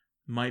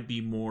 might be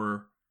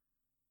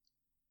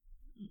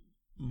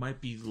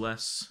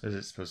less... Is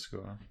it supposed to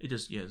go on? It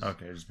just, yes.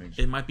 Okay, just make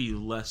sure. It might be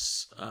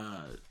less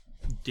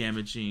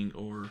damaging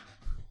or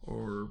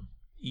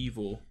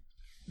evil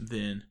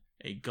than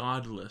a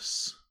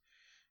godless.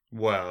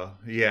 Well,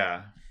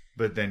 yeah,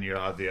 but then you'll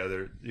have the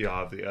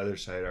other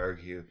side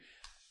argue.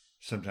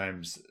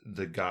 Sometimes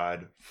the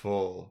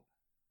God-full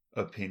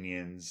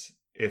opinions,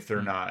 if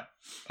they're not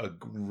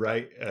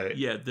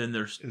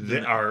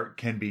then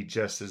can be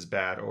just as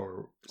bad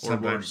or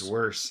sometimes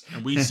worse.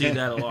 And we see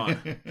that a lot.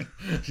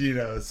 You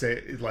know,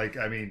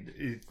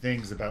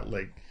 things about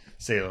like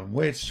Salem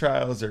witch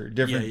trials or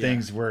different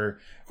things where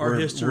our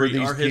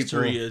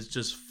history is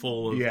just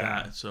full of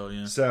that. So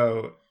yeah.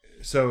 So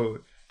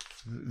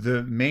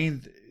the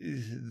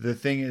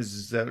thing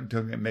is that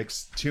don't get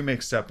too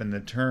mixed up in the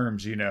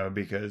terms, you know,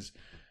 because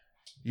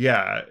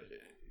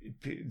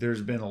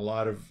there's been a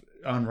lot of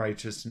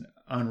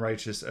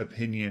unrighteous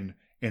opinion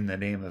in the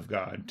name of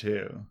God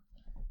too,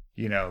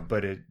 you know,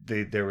 but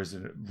there was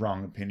a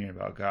wrong opinion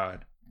about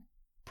God.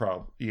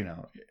 You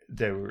know,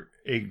 they were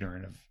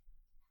ignorant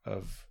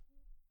of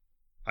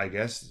I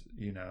guess,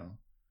 you know,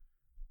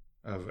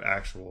 of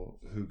actual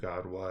who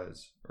God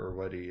was or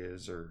what he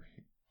is or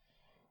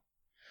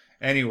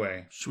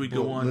anyway. Should we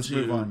go on? Let's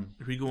move on.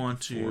 If we go on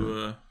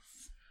to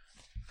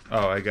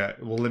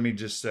let me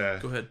just go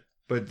ahead.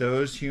 But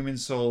those human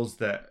souls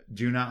that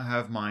do not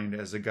have mind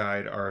as a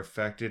guide are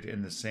affected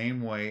in the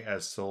same way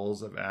as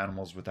souls of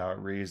animals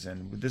without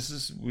reason. This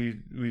is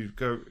we've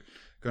gone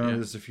over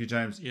this a few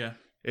times. Yeah.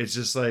 It's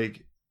just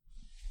like,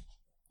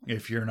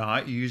 if you're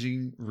not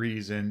using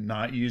reason,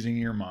 not using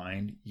your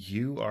mind,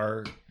 you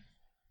are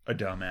a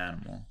dumb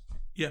animal.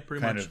 Yeah,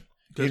 pretty much.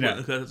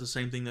 Because that's the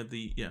same thing that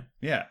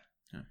Yeah.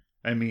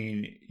 I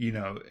mean, you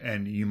know,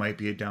 and you might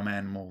be a dumb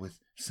animal with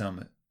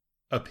some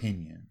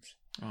opinions.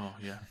 Oh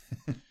yeah.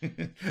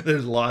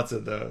 There's lots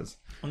of those.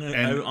 I'm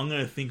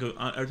gonna think of,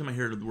 every time I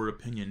hear the word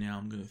opinion now,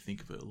 I'm gonna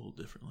think of it a little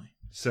differently.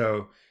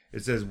 So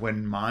it says,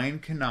 when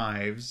mind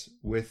connives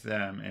with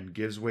them and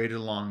gives way to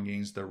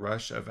longings, the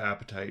rush of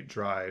appetite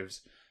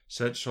drives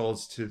such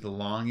souls to the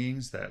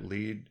longings that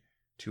lead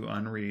to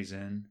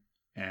unreason,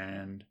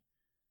 and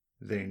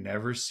they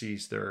never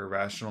cease their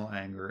irrational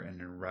anger and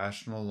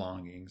irrational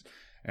longings,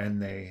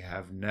 and they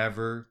have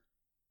never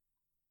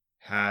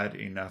had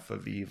enough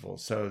of evil.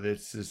 So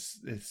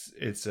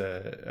it's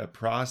a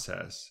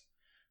process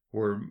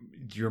where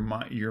your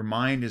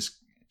mind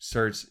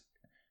starts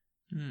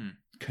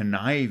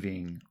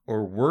conniving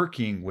or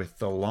working with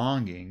the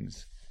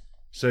longings.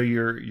 So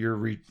you're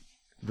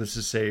let's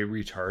just say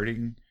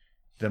retarding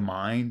the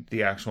mind,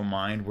 the actual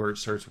mind, where it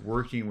starts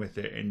working with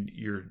it, and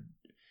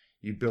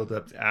you build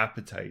up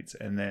appetites,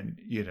 and then,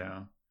 you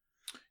know,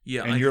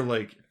 and you're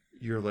like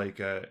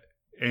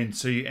and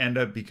so you end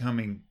up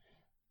becoming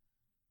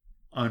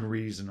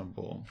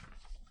unreasonable,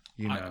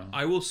 you know.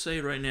 I will say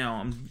right now,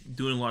 I'm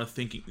doing a lot of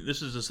thinking.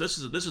 This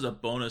is a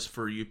bonus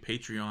for you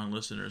Patreon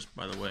listeners,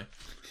 by the way.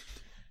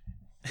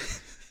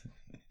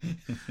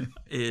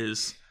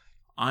 Is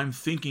I'm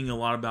thinking a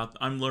lot about.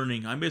 I'm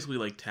basically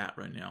like Tat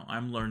right now.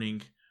 I'm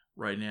learning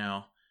right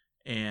now,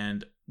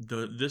 and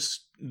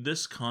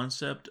this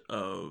concept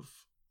of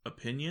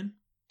opinion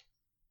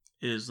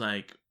is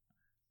like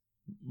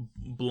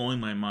blowing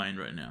my mind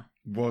right now.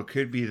 Well, it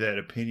could be that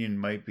opinion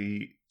might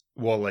be,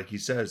 well, like he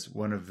says,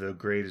 one of the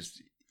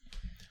greatest.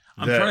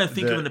 I'm trying to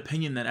think of an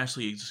opinion that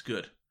actually is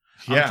good.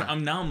 Yeah.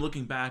 I'm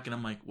looking back and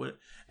I'm like, what?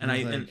 And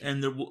I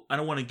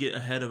don't want to get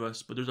ahead of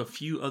us, but there's a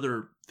few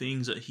other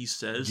things that he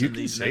says. You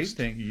can say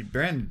things,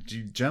 Brandon.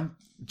 You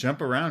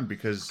jump around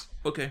because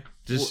okay.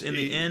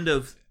 The end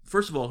of,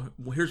 first of all,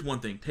 here's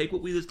one thing. Take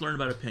what we just learned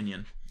about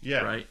opinion.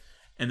 Yeah. Right.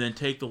 And then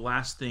take the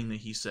last thing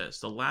that he says.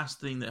 The last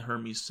thing that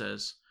Hermes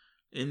says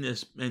in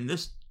this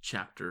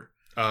chapter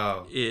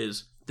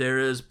is, there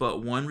is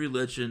but one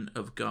religion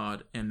of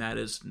God, and that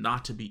is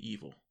not to be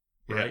evil.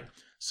 Right. Yeah.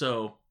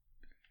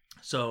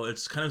 So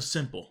it's kind of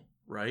simple,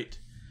 right?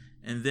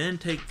 And then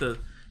take the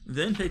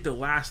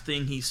last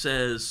thing he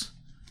says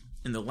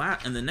in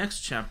the next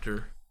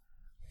chapter,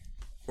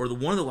 or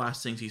one of the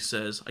last things he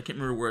says. I can't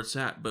remember where it's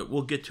at, but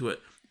we'll get to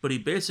it. But he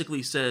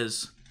basically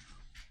says,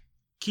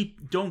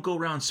 don't go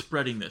around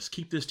spreading this.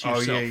 Keep this to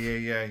yourself. Oh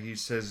yeah. He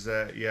says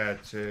that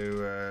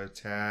to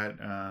Tat.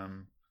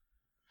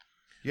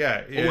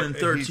 In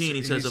 13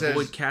 he says,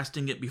 avoid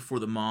casting it before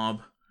the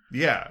mob.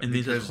 Yeah, and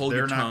he says, hold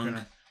your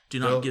tongue. Do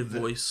not give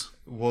voice.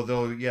 Well,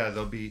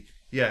 they'll be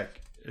a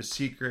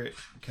secret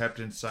kept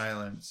in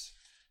silence.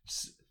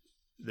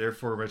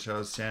 Therefore, my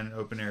child stand in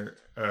open air.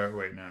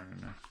 Wait, no.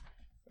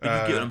 You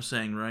get what I'm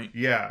saying, right?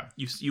 Yeah.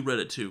 You read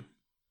it too.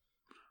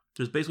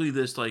 there's basically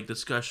this like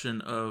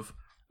discussion of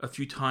a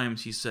few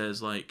times he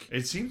says like,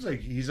 it seems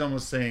like he's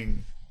almost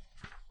saying,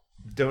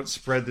 don't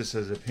spread this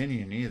as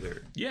opinion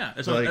either. yeah,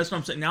 that's, Like, that's what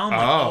I'm saying. Now I'm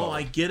like, oh.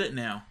 I get it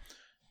now.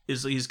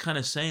 Is he's kind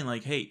of saying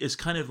like, hey, it's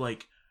kind of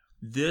like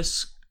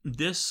this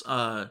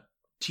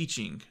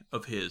teaching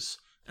of his,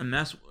 and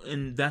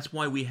that's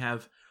why we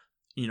have,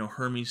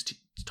 Hermes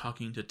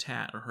talking to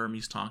Tat, or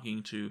Hermes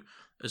talking to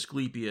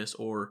Asclepius,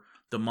 or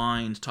the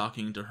mind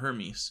talking to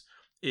Hermes.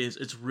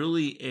 It's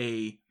really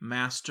a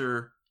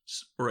master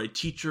or a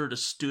teacher to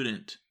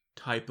student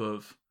type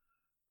of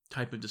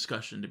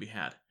discussion to be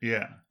had.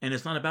 Yeah. And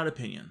it's not about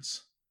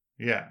opinions.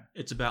 Yeah.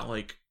 It's about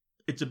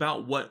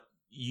what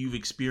you've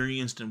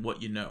experienced and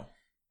what you know.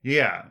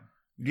 Yeah.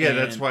 Yeah,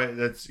 And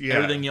that's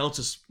everything else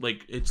is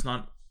like, it's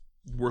not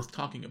worth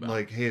talking about.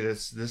 Like, hey,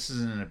 this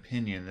isn't an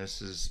opinion.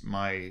 This is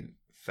my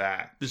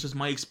fact. This is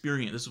my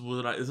experience. This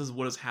is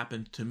what has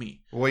happened to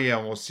me. Well, yeah,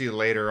 we'll see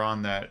later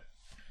on that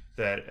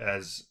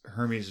as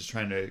Hermes is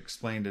trying to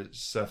explain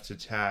stuff to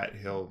Tat,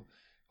 he'll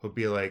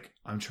be like,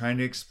 I'm trying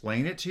to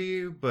explain it to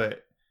you,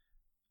 but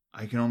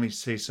I can only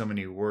say so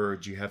many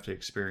words. You have to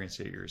experience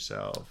it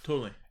yourself.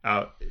 Totally.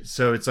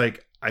 So it's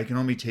like, I can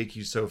only take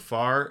you so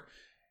far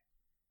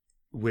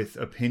with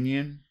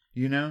opinion,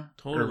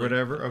 Totally. or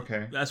whatever.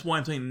 Okay. That's why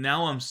I'm saying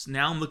now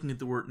I'm looking at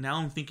the word. Now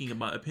I'm thinking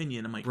about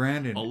opinion. I'm like,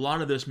 Brandon, a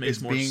lot of this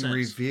makes more sense. It's being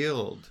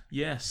revealed.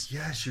 Yes.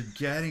 Yes, you're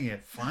getting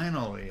it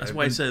finally. That's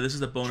why I said this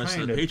is a bonus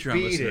to the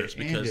Patreon listeners,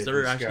 because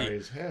they're actually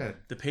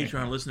the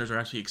Patreon listeners are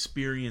actually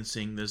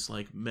experiencing this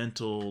like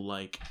mental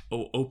like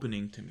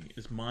opening to me.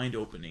 It's mind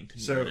opening to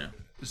me right now.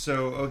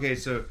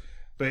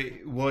 But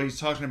he's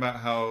talking about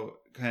how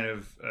kind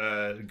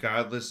of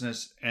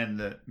godlessness and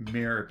the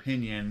mere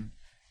opinion,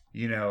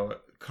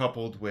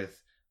 coupled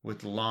with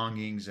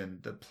longings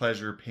and the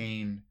pleasure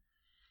pain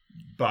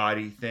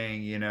body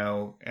thing,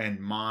 and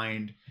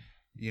mind,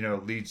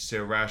 leads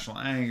to rational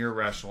anger,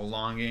 rational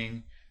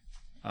longing,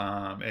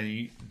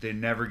 and they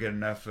never get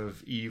enough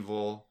of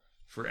evil.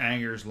 For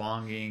anger's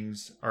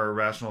longings are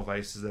irrational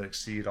vices that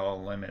exceed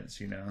all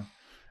limits,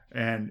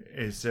 and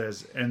it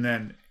says, and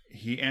then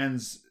he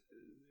ends,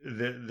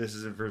 this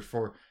is in verse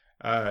 4,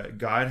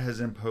 God has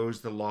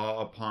imposed the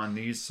law upon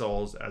these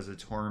souls as a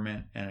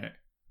torment and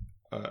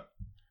a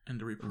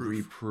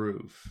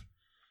reproof.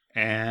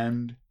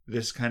 And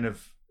this kind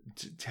of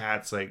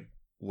Tat's like,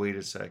 wait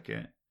a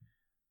second,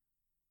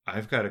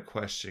 I've got a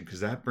question,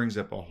 because that brings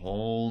up a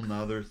whole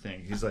nother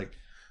thing. He's like,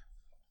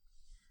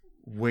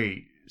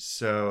 wait,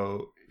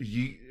 so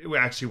you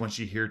actually, once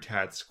you hear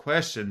Tat's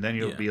question, then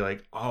you'll be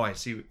like, oh, I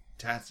see.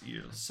 Tat's,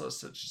 you're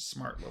such a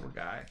smart little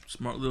guy.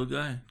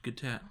 Good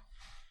Tat.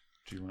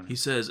 Do He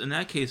says, in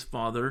that case,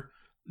 Father,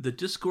 the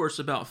discourse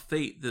about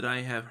fate that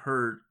I have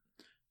heard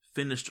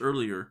finished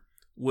earlier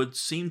would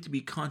seem to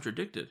be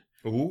contradicted.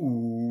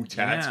 Ooh,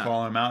 Tat's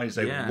calling him out. He's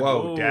like,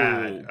 whoa,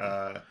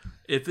 Dad.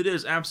 If it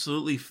is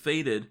absolutely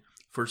fated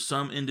for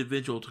some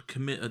individual to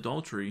commit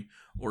adultery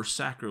or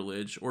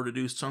sacrilege or to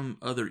do some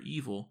other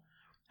evil,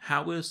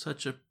 how is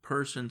such a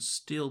person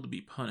still to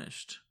be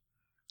punished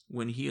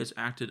when he has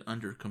acted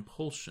under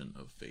compulsion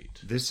of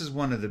fate? This is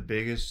one of the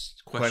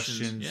biggest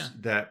questions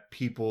that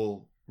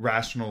people,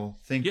 rational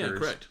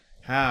thinkers,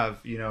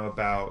 have,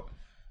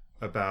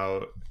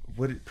 about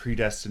what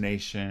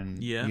predestination,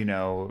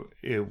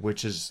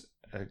 which is,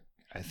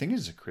 I think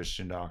is a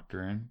Christian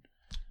doctrine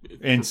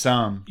in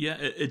some. Yeah,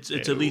 it's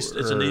at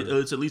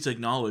least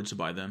acknowledged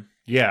by them.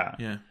 Yeah.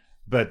 Yeah.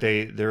 But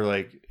they're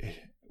like,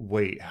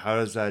 wait, how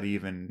does that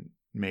even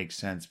make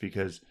sense?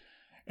 Because,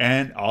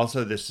 and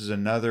also this is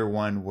another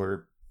one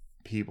where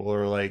people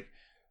are like,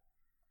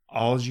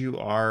 all you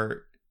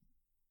are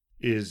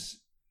is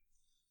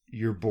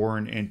you're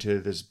born into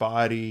this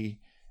body,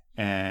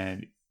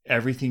 and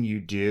everything you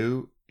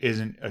do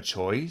isn't a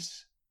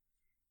choice.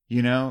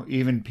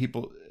 Even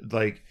people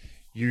like,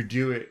 you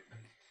do it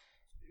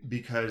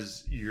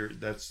because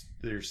that's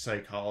their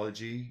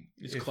psychology.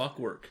 It's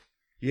clockwork.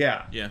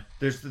 Yeah. Yeah.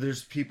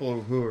 There's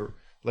people who are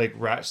like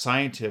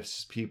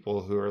scientists,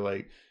 people who are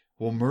like,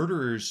 well,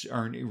 murderers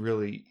aren't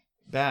really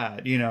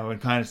bad,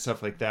 and kind of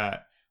stuff like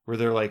that, where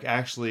they're like,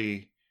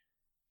 actually,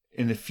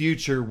 in the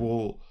future,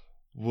 we'll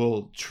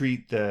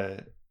treat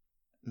the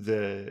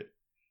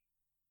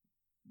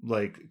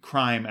like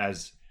crime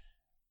as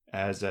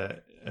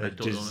a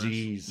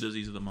disease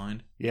of the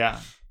mind.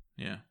 Yeah.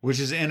 Yeah. Which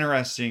is an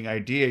interesting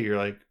idea. You're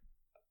like,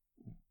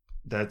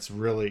 that's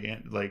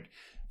really like,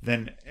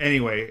 then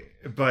anyway,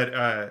 but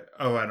I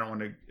don't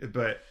want to,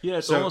 but yeah,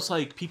 it's almost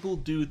like people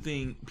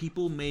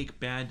make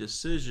bad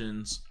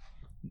decisions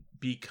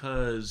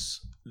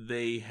because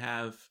they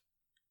have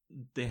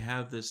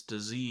this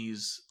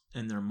disease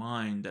in their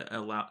mind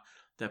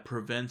that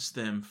prevents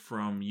them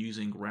from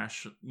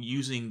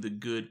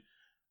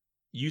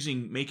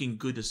making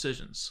good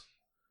decisions.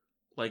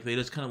 Like they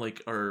just kind of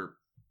like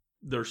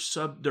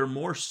they're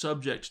more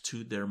subject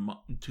to their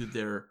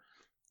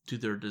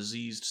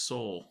diseased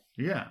soul,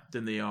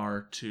 than they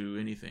are to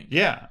anything.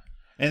 Yeah,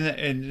 and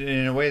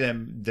in a way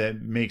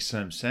that makes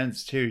some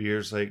sense too. You're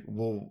just like,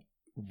 well,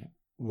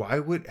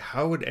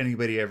 how would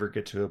anybody ever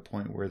get to a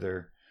point where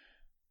they're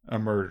a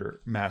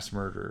mass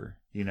murderer,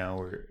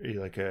 or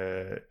like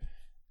a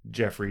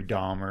Jeffrey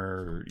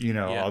Dahmer,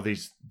 or, all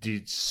these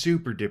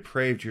super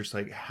depraved. You're just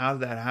like, how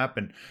did that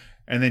happen?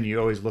 And then you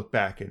always look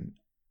back and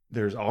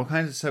there's all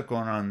kinds of stuff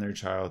going on in their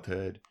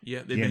childhood.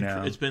 Yeah,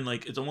 it's been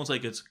like, it's almost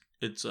like it's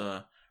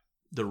the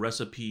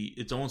recipe.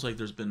 It's almost like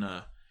there's been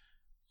a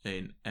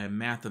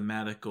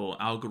mathematical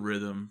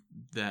algorithm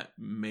that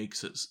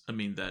makes it. I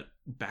mean, that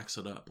backs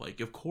it up. Like,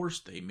 of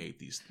course they made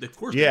these. Of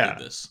course they did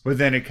this. But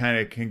then it kind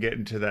of can get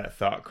into that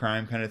thought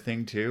crime kind of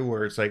thing too,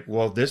 where it's like,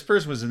 well, this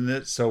person was in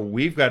this, so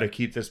we've got to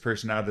keep this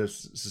person out of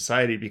this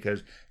society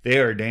because they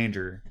are a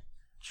danger.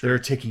 Sure. They're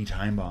a ticking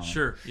time bomb.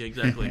 Sure. Yeah.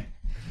 Exactly.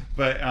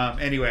 But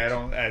anyway, I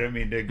don't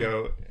mean to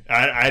go.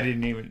 I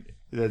didn't even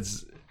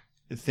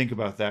think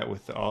about that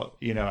with all.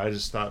 I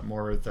just thought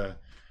more of the.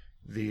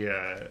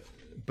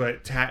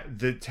 But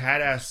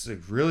Tad asks a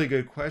really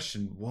good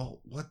question.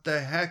 Well, what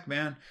the heck,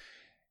 man?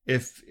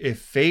 If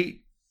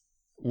fate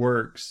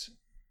works,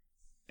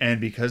 and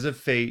because of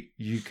fate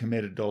you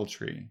commit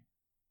adultery,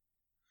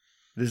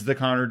 this is the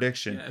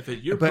contradiction. Yeah, if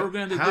you're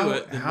programmed to do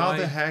it, then how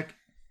the heck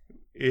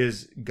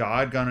is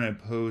God going to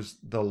impose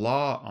the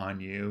law on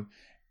you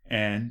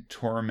and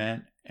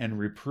torment and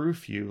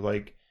reproof you?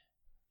 Like,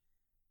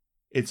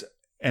 this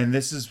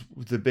is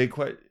the big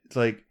question.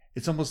 Like,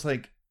 it's almost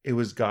like it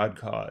was God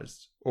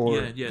caused,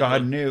 or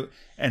God knew.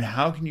 And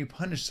how can you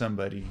punish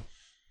somebody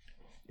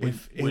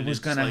if it was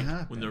going to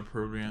happen when they're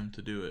programmed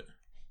to do it?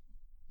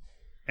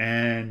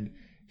 And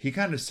he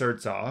kind of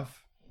starts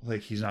off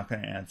like he's not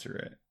going to answer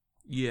it.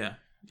 Yeah.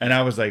 And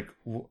I was like,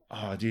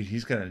 oh, dude,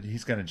 he's gonna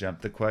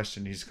jump the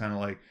question. He's kind of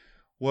like,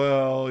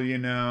 well,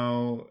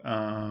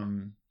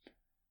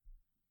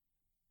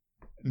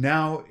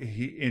 now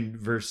in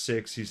verse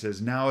 6 he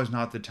says, now is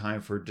not the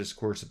time for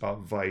discourse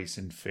about vice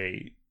and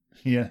fate.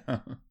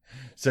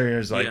 So he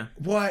was like,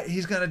 what?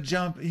 He's gonna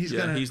jump. He's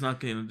not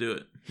gonna do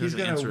it. He's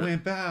gonna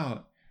wimp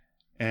out.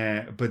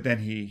 But then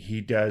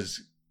he does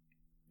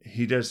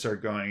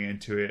start going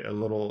into it a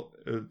little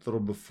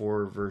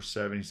before verse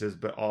 7. He says,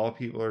 but all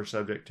people are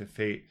subject to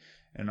fate,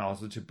 and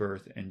also to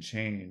birth and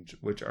change,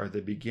 which are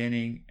the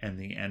beginning and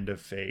the end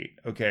of fate.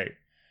 Okay.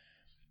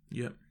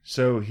 Yep.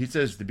 So he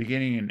says the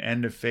beginning and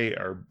end of fate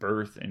are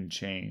birth and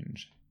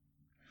change.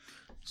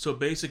 So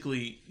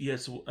basically,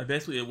 yes.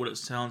 Basically, what it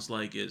sounds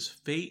like is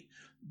fate.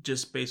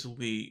 Just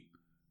basically,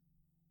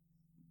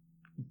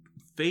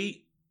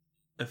 fate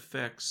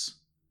affects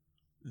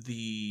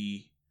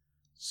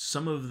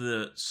some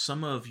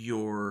of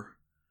your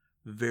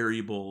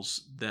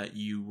variables that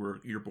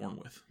you're born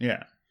with.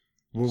 Yeah.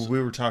 Well,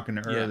 we were talking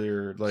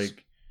earlier,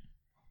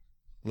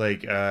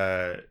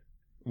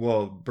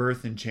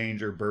 birth and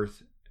change, or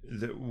birth.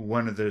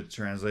 One of the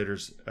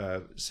translators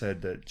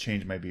said that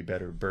change might be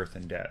better, birth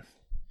and death.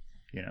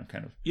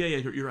 Kind of. Yeah,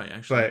 you're right,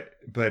 actually.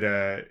 But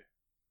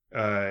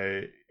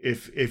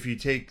if you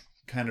take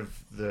kind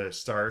of the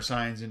star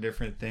signs and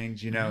different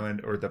things,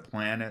 and or the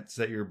planets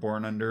that you're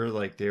born under,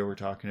 like they were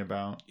talking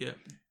about. Yeah.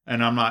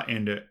 And I'm not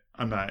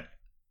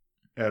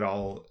at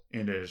all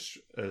into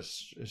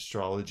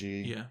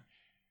astrology. Yeah.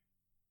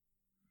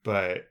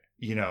 But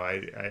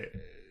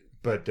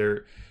but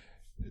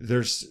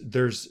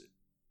there's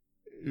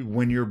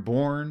when you're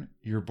born,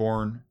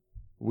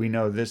 we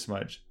know this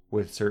much,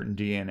 with certain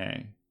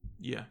DNA.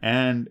 Yeah.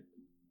 And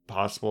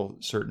possible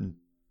certain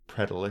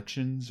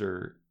predilections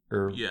or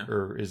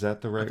is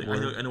that the right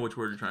word? I know which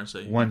word you're trying to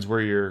say. Ones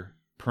where you're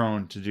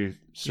prone to do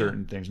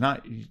certain things.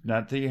 Not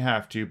that you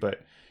have to,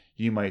 but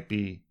you might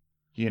be,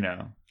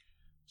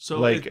 So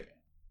like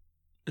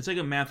it's like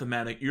a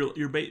mathematic.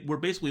 We're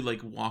basically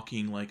like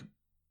walking like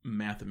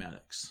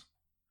mathematics.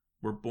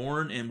 We're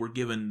born and we're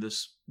given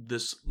this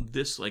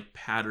like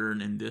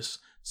pattern and this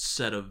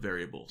set of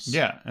variables.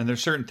 Yeah, and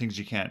there's certain things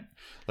you can't,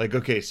 like,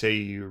 okay,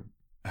 say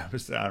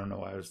I don't know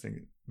why I was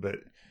thinking, but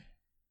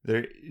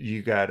there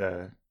you got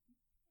a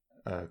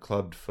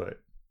clubbed foot.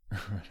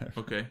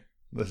 Okay.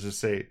 Let's just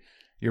say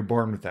you're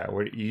born with that.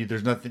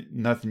 There's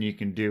nothing you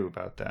can do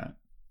about that.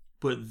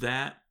 But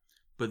that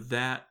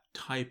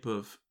type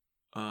of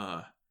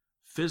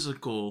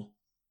physical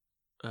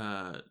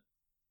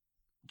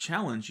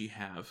challenge you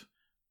have,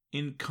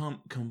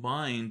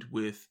 combined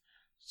with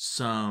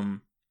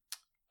some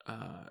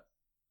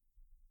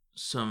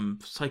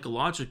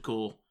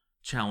psychological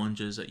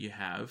challenges that you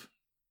have,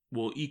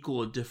 will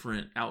equal a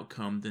different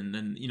outcome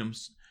than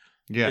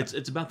Yeah,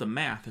 it's about the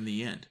math in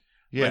the end.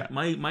 Yeah.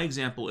 Like my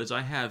example is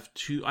I have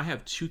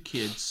two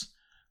kids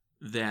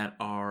that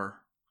are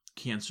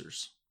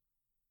cancers.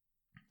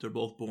 They're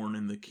both born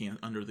in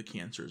under the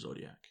Cancer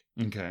zodiac.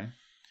 Okay.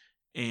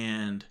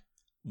 And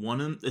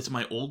it's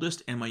my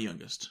oldest and my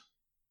youngest.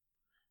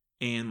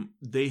 And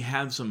they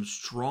have some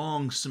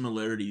strong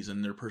similarities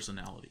in their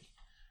personality.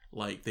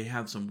 Like, they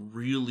have some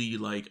really,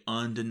 like,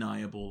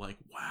 undeniable, like,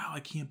 wow, I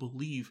can't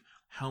believe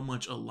how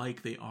much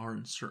alike they are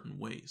in certain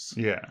ways.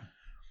 Yeah.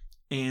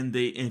 And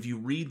if you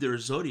read their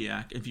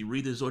zodiac, if you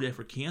read the zodiac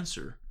for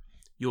Cancer,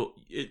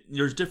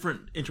 there's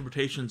different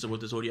interpretations of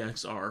what the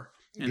zodiacs are.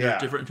 And there are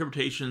different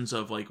interpretations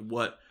of like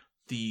what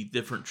the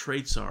different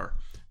traits are.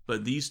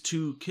 But these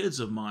two kids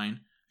of mine,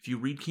 if you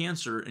read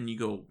Cancer and you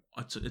go,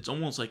 it's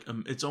almost like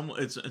it's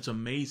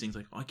amazing. It's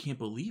like, oh, I can't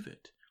believe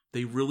it.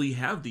 They really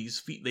have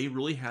these they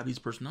really have these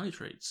personality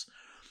traits.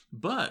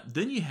 But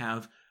then you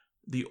have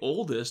the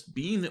oldest,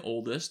 being the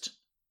oldest,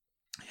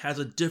 has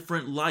a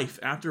different life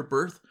after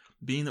birth.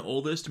 Being the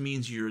oldest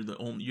means you're the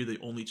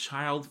only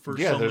child for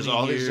so many years. Yeah, there's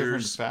all these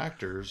different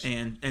factors.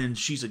 And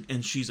she's a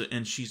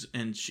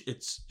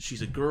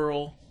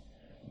girl.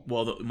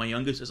 Well, my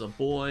youngest is a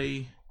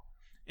boy,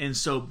 and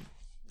so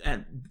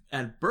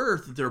at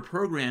birth they're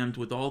programmed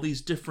with all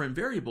these different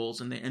variables,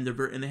 and they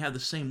have the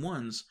same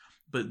ones,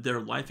 but their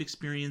life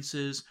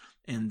experiences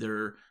and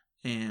there's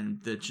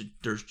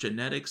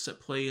genetics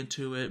that play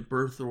into it,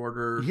 birth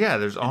order,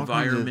 there's all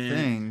environment, kinds of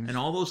things, and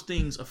all those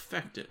things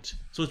affect it.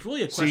 So it's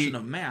really a question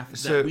of math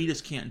that we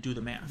just can't do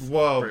the math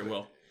very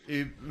well.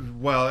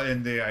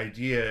 And the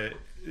idea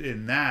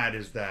in that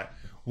is that,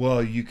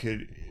 you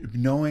could,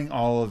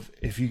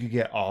 if you could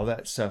get all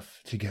that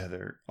stuff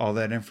together, all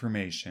that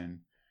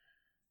information,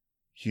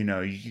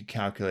 you could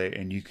calculate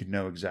and you could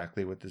know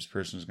exactly what this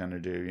person's going to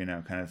do,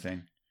 kind of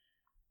thing.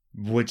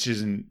 Which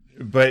isn't,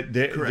 but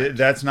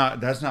that's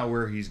not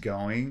where he's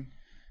going.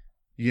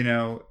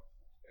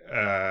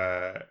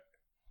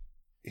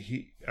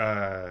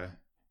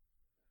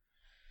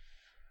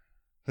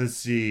 Let's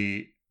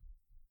see.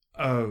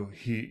 Oh,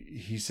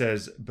 he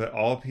says, but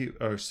all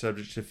people are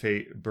subject to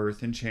fate,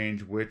 birth and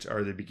change, which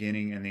are the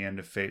beginning and the end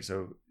of fate.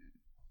 So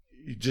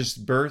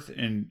just birth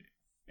and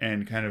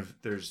kind of,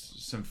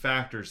 there's some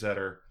factors that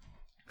are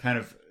kind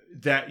of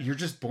that you're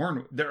just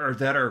born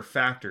that are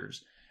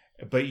factors.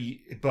 But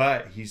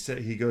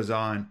he goes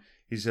on,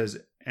 he says,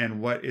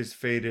 and what is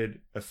fated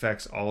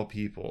affects all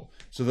people.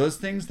 So those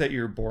things that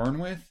you're born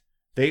with,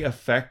 they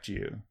affect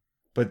you,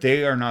 but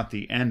they are not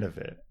the end of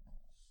it.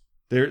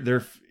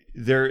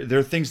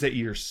 They're things that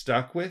you're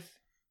stuck with.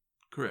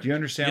 Correct. Do you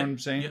understand what I'm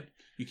saying? Yep.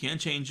 You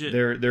can't change it.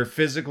 They're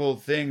physical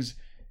things,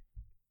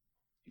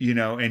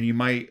 and you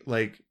might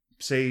like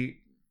say,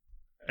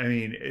 I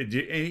mean,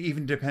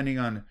 even depending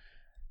on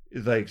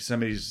like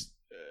somebody's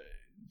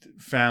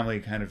family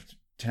kind of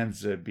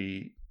tends to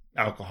be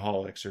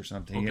alcoholics or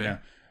something, okay.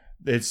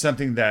 It's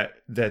something that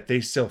they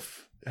still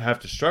have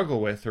to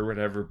struggle with or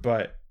whatever,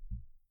 but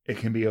it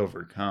can be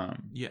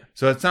overcome. Yeah.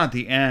 So it's not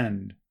the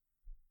end.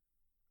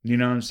 You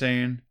know what I'm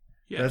saying?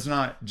 Yeah. That's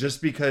not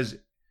just because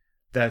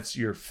that's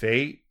your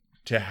fate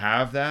to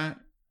have that.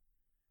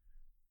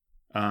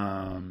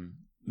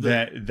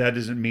 That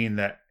doesn't mean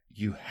that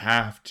you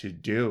have to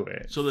do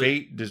it. So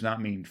fate does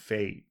not mean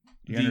fate.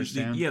 You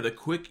understand? The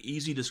quick,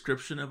 easy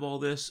description of all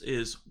this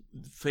is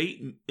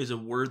fate is a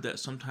word that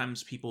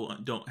sometimes people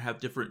don't have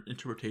different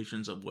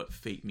interpretations of what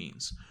fate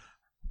means.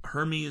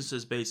 Hermes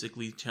is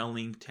basically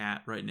telling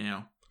Tat right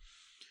now,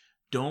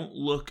 don't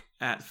look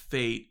at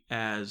fate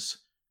as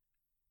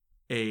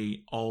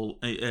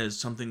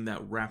something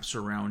that wraps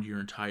around your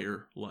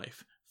entire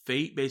life.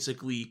 Fate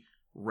basically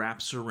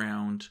wraps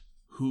around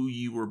who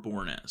you were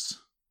born as.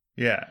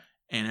 Yeah.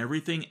 And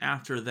everything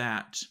after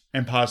that,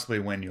 and possibly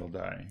when you'll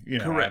die.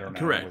 Correct. I don't know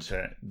correct.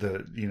 What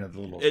the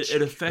little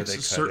it affects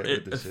a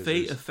certain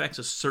fate affects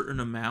a certain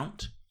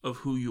amount of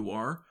who you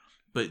are,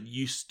 but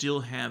you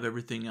still have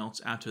everything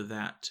else after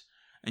that,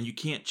 and you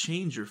can't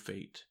change your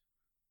fate,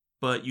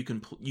 but you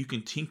can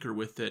tinker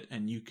with it,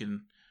 and you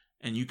can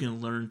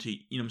learn to,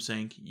 what I'm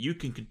saying, you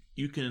can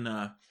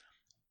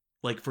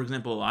like, for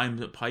example,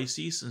 I'm a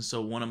Pisces, and so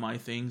one of my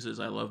things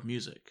is I love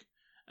music.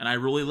 And I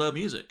really love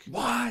music.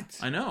 What?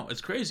 I know,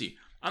 it's crazy.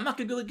 I'm not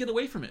going to be able to get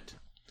away from it.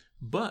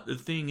 But the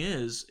thing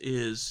is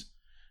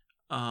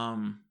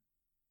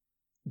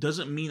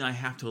doesn't mean I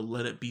have to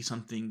let it be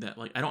something that,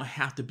 like, I don't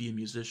have to be a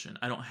musician.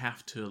 I don't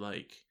have to,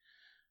 like,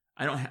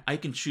 I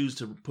can choose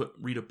to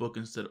read a book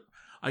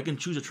I can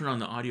choose to turn on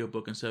the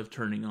audiobook instead of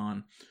turning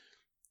on,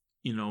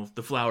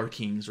 the Flower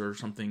Kings or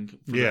something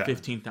for the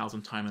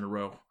 15,000th time in a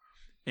row.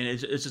 And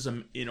it's just,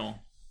 I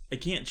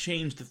can't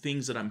change the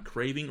things that I'm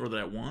craving or that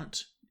I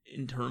want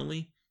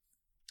internally,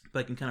 but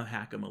I can kind of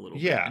hack them a little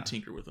bit and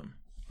tinker with them.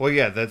 Well,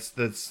 that's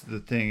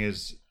the thing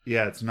is,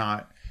 it's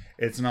not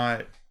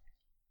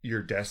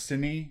your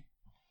destiny.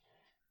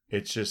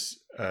 It's just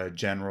a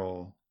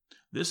general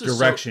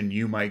direction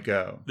you might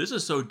go. This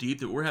is so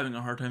deep that we're having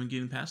a hard time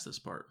getting past this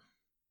part.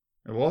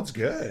 Well, it's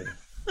good.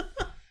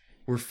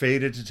 We're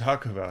fated to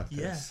talk about this.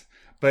 Yeah.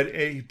 But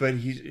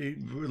he,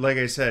 like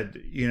I said,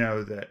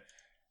 that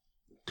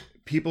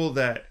people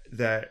that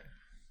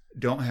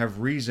don't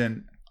have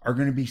reason are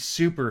going to be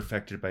super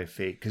affected by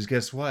fate, because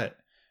guess what?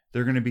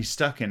 They're going to be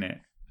stuck in it.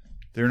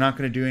 They're not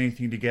going to do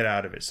anything to get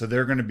out of it. So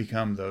they're going to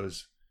become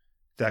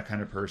that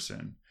kind of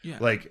person. Yeah.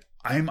 Like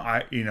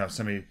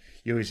somebody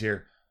you always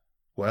hear,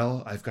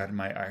 well, I've got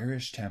my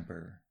Irish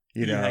temper.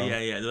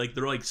 Yeah.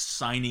 They're like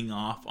signing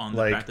off on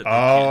the fact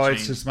that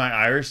it's just my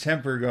Irish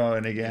temper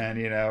going again,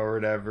 or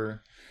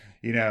whatever,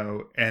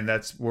 and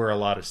that's where a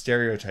lot of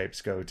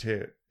stereotypes go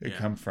too. They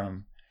come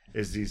from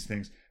is these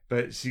things.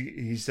 But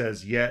he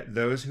says, yet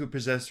those who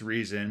possess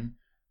reason,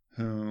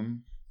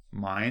 whom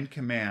mind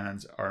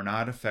commands are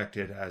not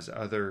affected as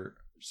others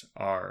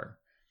are.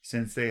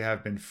 Since they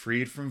have been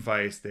freed from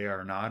vice, they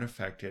are not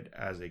affected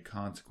as a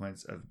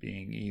consequence of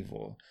being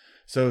evil.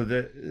 So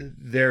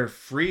they're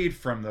freed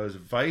from those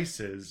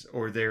vices,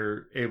 or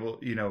they're able,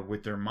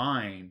 with their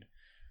mind,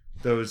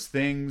 those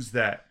things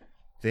that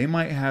they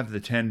might have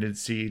the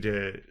tendency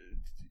to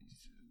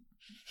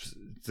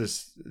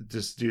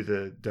just do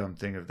the dumb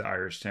thing of the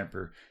Irish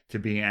temper, to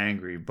be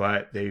angry,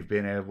 but they've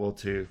been able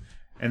to,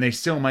 and they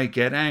still might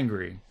get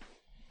angry,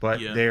 but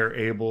they're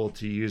able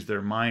to use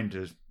their mind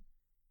to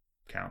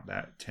count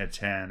that to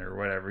 10 or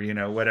whatever,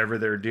 whatever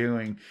they're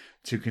doing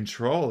to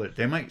control it.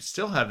 They might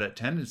still have that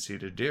tendency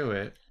to do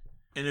it.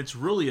 And I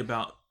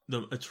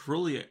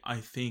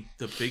think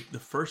the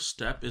first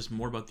step is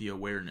more about the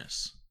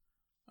awareness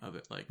of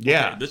it. Like,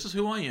 okay, this is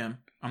who I am.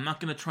 I'm not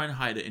going to try and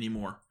hide it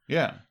anymore.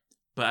 Yeah.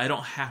 But I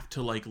don't have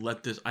to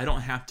I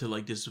don't have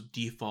to just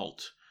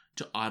default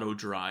to auto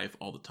drive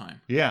all the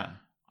time. Yeah.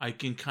 I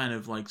can kind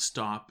of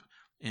stop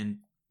and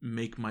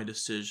make my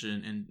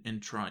decision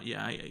and try.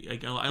 Yeah, I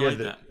like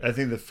that. I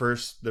think the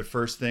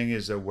first thing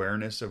is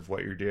awareness of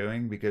what you're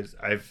doing, because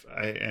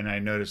I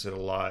notice it a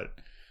lot.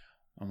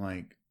 I'm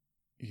like,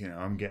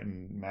 I'm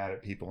getting mad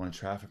at people in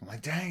traffic. I'm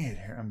like, dang it,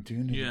 I'm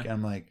doing it again.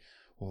 I'm like,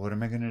 well, what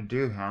am I gonna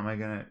do? How am I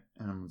gonna?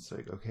 And I'm just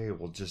like, okay,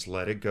 well, just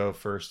let it go.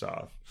 First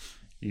off,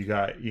 you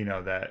got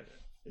that.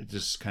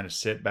 Just kind of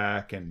sit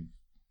back and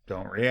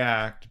don't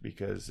react,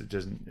 because it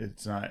doesn't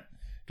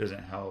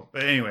help.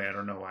 But anyway, I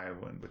don't know why I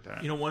went with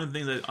that. One of the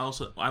things that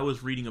I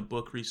was reading a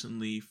book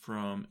recently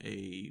from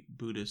a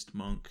Buddhist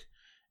monk,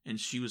 and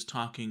she was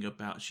talking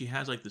about, she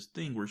has this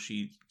thing where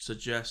she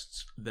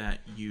suggests that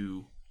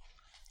you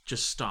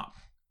just stop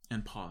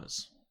and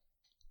pause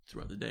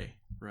throughout the day,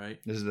 right?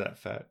 This is that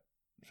Fat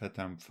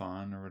Tam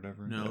Fan or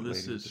whatever. No, that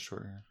this lady is with the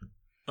short hair.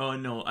 Oh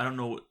no, I don't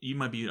know. You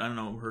might be. I don't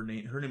know her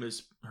name. Her name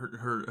is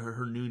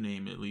her new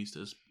name, at least,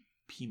 is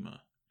Pema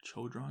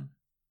Chodron.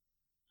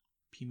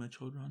 Pema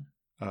Chodron.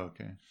 Oh,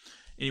 okay.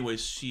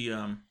 Anyways, she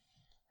one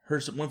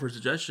of her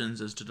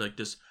suggestions is to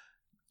just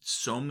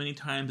so many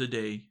times a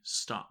day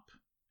stop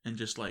and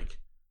just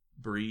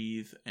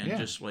breathe and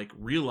just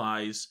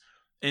realize.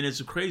 And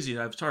it's crazy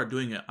that I've started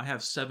doing it. I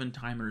have 7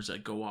 timers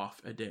that go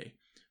off a day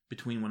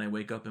between when I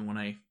wake up and when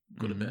I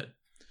go to bed.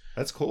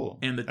 That's cool.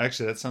 And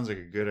actually, that sounds like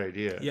a good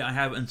idea. Yeah, I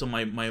have. And so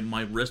my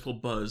wrist will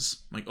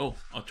buzz. I'm like, oh,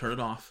 I'll turn it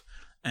off.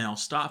 And I'll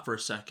stop for a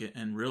second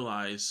and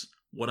realize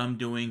what I'm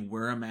doing,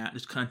 where I'm at.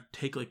 Just kind of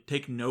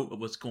take note of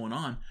what's going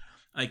on.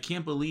 I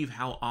can't believe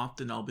how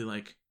often I'll be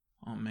like,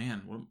 oh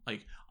man,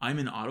 I'm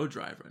in auto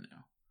drive right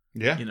now.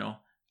 Yeah.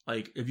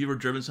 If you ever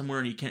driven somewhere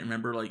and you can't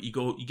remember,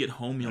 you get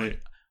home, you're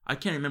like, I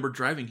can't remember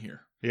driving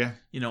here. Yeah.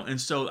 And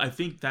so I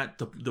think that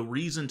the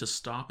reason to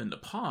stop and to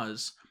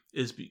pause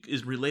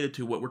is related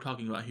to what we're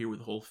talking about here with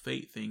the whole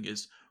fate thing.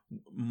 Is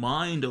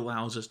mind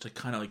allows us to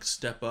kind of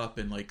step up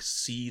and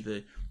see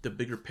the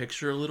bigger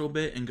picture a little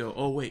bit and go,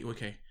 oh wait,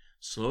 okay,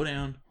 slow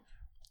down,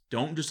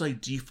 don't just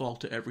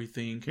default to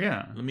everything.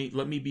 Yeah,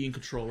 let me be in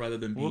control rather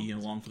than be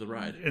along for the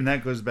ride. And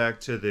that goes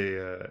back to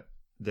the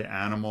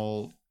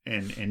animal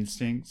and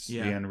instincts,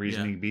 the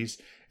unreasoning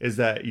beast, is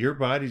that your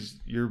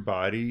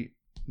body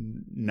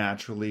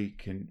naturally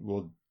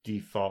will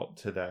default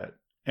to that.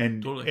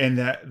 And totally. And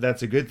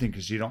that's a good thing,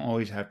 because you don't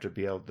always have to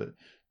be able to.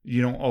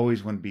 You don't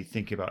always want to be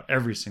thinking about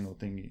every single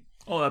thing.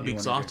 That'd be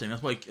exhausting.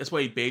 That's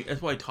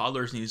why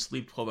toddlers need to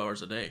sleep 12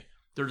 hours a day.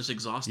 They're just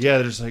exhausted. Yeah,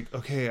 they're just like,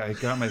 okay, I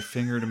got my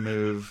finger to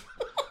move.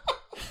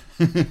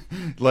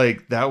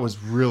 That was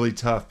really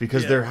tough,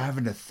 because they're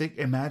having to think.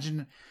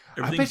 Imagine.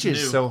 I bet you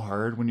it's so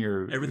hard when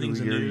you're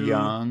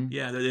young.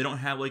 Yeah, they don't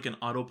have an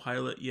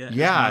autopilot yet.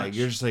 Yeah,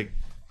 you're just like,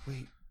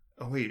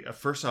 wait.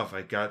 First off,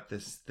 I got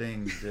this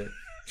thing that.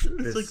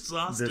 It's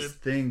exhausted.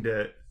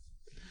 This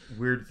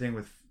weird thing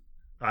with,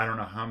 I don't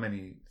know how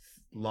many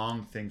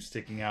long things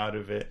sticking out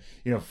of it,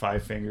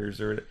 5 fingers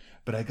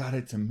but I got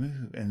it to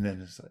move, and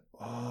then it's like,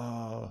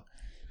 oh,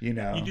 You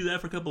do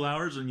that for a couple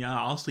hours, and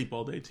I'll sleep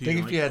all day too.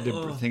 Think if you had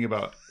to think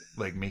about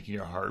making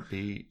your heart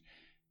beat,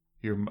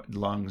 your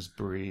lungs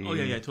breathe. Oh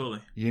yeah,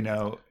 totally.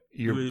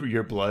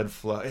 Your blood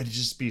flow. It'd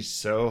just be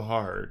so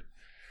hard.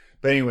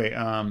 But anyway,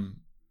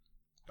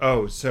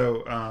 that's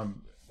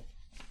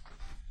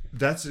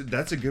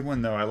a good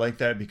one though. I like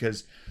that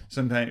because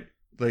sometimes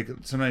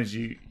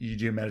you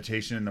do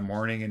meditation in the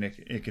morning and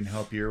it can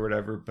help you or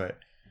whatever, but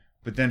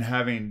then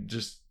having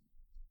just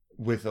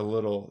with a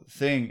little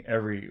thing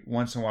every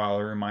once in a while,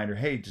 a reminder,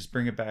 hey, just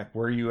bring it back.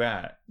 Where are you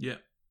at? Yeah.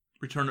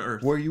 Return to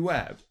earth. Where you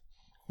at?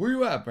 Where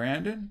you at,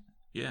 Brandon?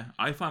 Yeah.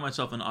 I find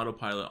myself in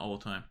autopilot all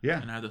the time. Yeah.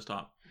 And I have to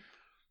stop.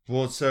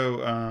 Well,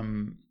 so,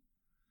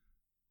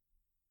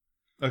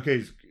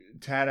 okay.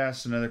 Tad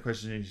asks another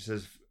question and he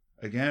says,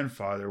 again,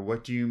 Father,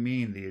 what do you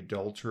mean the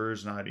adulterer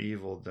is not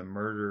evil, the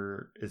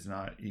murderer is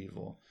not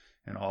evil,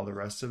 and all the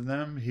rest of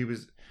them?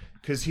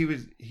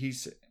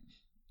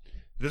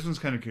 This one's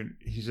kind of good.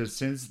 He says,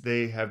 since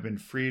they have been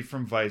freed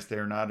from vice, they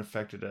are not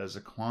affected as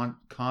a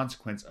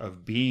consequence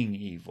of being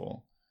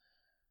evil.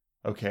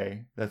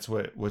 Okay, that's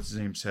what's his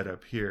name said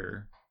up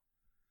here.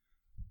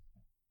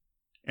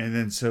 And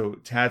then so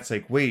Tad's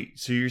like, wait,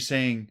 so you're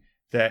saying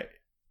that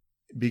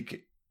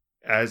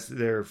as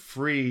they're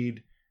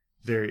freed,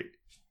 they're,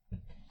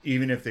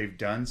 even if they've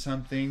done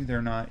something,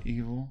 they're not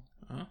evil?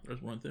 Oh,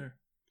 there's one there.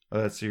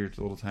 Oh, that's your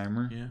little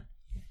timer? Yeah.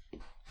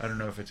 I don't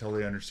know if I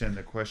totally understand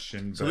the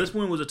question. So this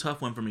one was a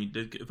tough one for me,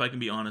 if I can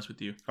be honest with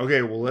you.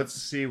 Okay, well, let's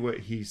see what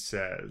he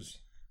says.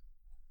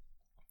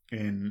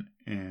 And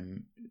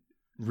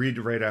read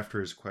right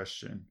after his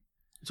question.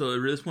 So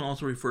this one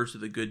also refers to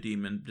the good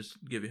demon, just to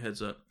give you a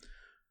heads up.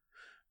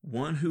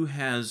 One who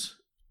has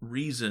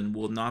reason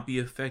will not be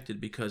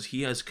affected because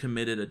he has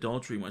committed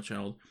adultery, my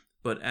child,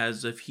 but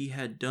as if he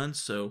had done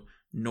so,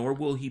 nor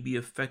will he be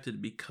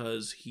affected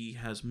because he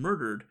has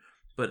murdered,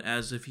 but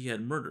as if he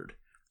had murdered.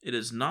 It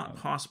is not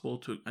possible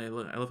to... I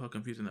love how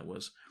confusing that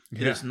was.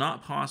 It is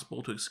not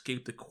possible to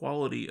escape the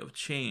quality of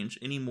change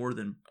any more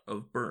than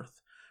of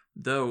birth,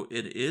 though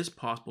it is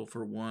possible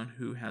for one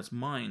who has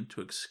mind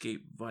to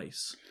escape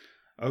vice.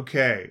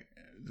 Okay,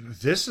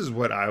 this is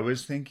what I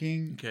was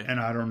thinking, okay. And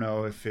I don't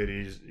know if it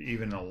is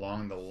even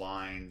along the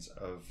lines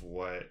of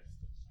what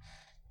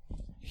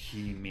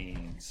he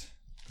means,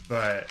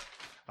 but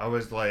I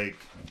was like,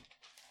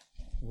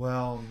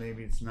 well,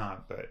 maybe it's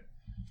not, but...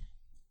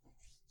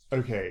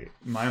 Okay,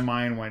 my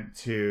mind went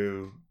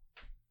to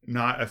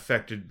not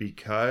affected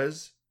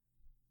because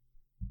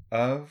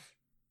of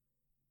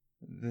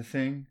the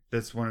thing.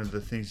 That's one of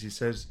the things he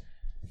says.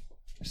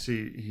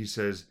 See, he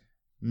says,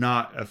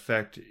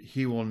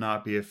 he will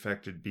not be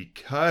affected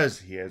because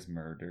he has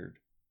murdered.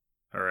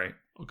 All right?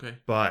 Okay.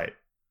 But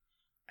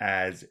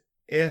as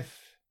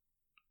if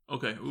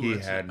he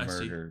had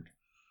murdered.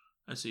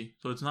 I see.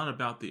 So it's not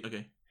about the...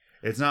 Okay.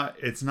 It's not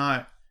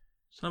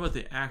about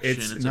the action.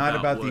 It's not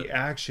about the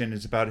action.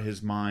 It's about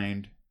his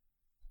mind.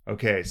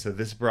 Okay, so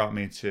this brought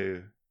me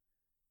to...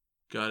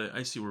 Got it.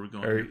 I see where we're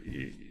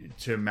going.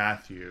 To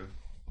Matthew.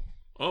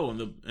 Oh, in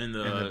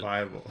the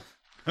Bible.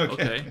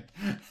 Okay.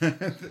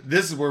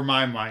 This is where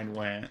my mind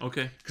went.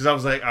 Okay. Because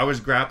I was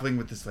grappling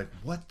with this, like,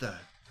 what the...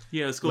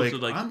 Yeah, let's go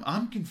to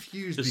I'm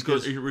confused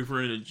because... You're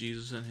referring to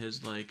Jesus and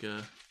his,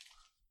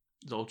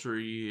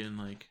 adultery and,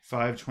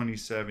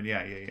 5:27.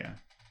 Yeah.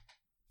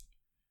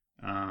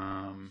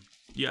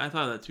 Yeah, I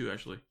thought of that too,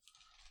 actually.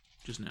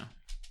 Just now.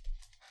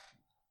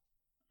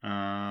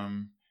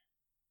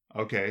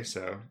 Okay,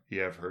 so you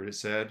have heard it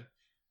said.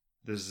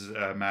 This is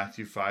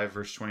Matthew 5,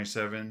 verse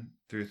 27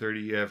 through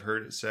 30. You have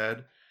heard it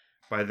said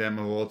by them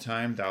of old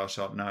time, thou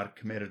shalt not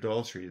commit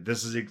adultery.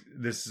 This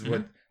is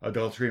what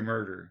adultery and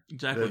murder.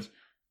 Exactly.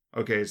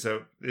 Okay,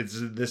 so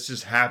this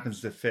just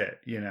happens to fit,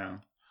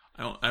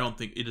 I don't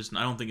think it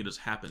just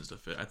happens to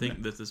fit. I think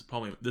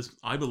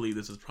I believe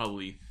this is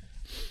probably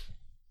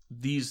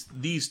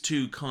these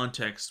two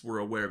contexts were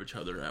aware of each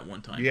other at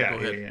one time. Yeah,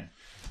 yeah.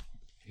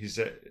 He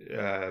said,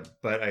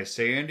 but I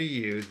say unto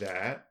you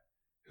that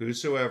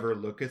whosoever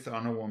looketh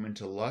on a woman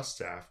to lust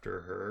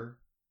after her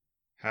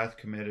hath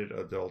committed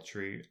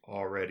adultery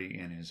already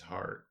in his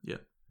heart. Yeah.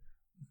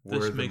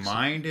 Where the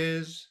mind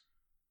is,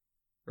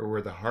 or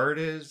where the heart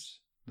is,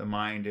 the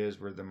mind is.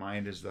 Where the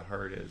mind is, the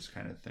heart is,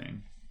 kind of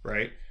thing.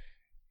 Right?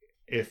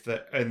 If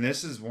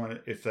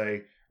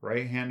thy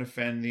right hand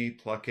offend thee,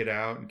 pluck it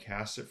out and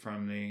cast it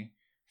from thee,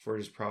 for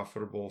it is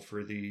profitable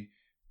for thee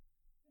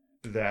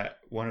that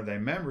one of thy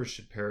members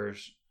should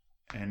perish,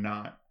 and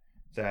not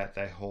that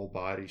thy whole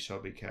body shall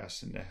be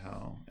cast into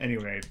hell.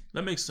 Anyway.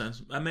 That makes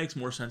sense. That makes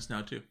more sense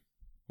now too.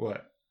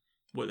 What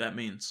that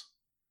means.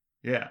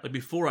 Yeah.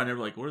 Before I never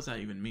what does that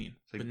even mean?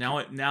 But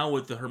now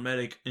with the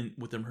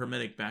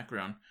hermetic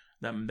background,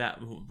 that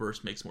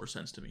verse makes more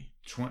sense to me.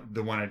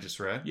 The one I just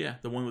read? Yeah,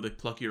 the one with the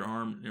pluck your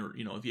arm, or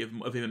if you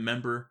have a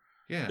member,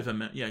 get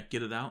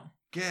it out.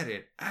 Get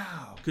it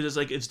out. Because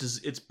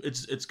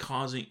it's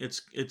causing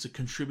it's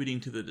contributing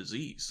to the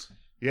disease.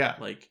 Yeah.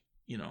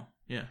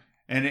 Yeah.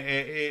 And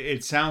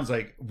it sounds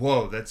like,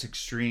 whoa, that's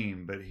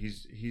extreme, but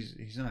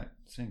he's not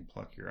saying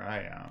pluck your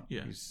eye out.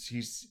 Yeah.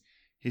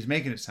 He's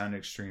making it sound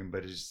extreme,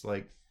 but it's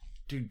like,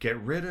 dude, get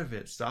rid of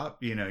it.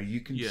 Stop. You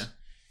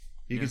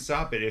can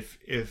stop it if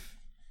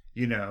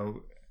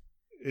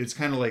it's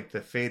kind of like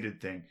the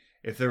faded thing.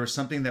 If there was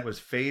something that was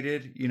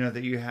faded,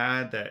 that you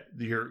had, that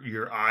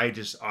your eye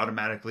just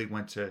automatically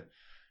went to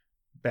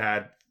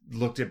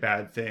looked at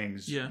bad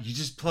things. Yeah. You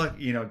just pluck,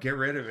 get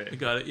rid of it. I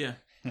got it. Yeah.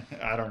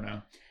 I don't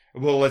know.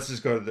 Well, let's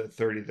just go to the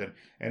 30 then.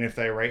 And if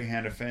thy right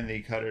hand offend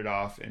thee, cut it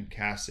off and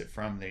cast it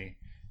from thee.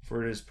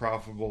 For it is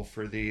profitable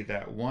for thee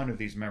that one of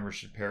these members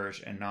should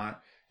perish, and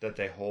not that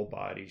thy whole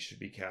body should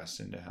be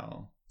cast into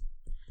hell.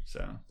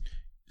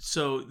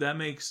 So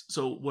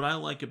what I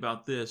like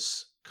about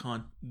this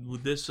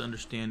with this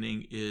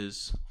understanding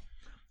is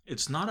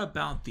it's not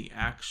about the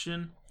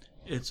action,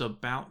 it's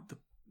about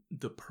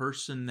the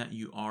person that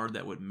you are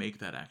that would make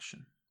that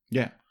action.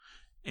 Yeah.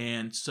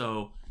 And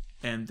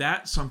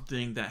that's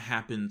something that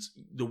happens.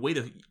 The way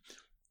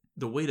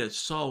to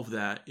solve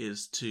that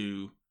is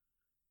to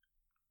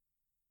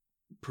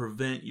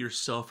prevent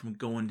yourself from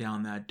going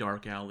down that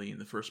dark alley in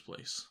the first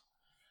place,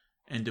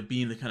 and to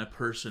being the kind of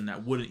person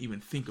that wouldn't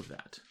even think of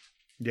that.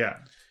 Yeah.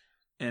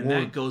 And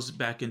Well, that goes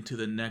back into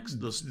the next,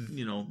 what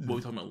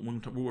we're talking about,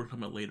 what we're talking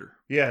about later.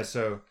 Yeah,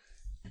 so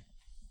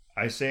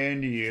I say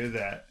unto you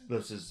that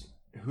this is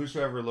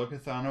whosoever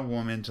looketh on a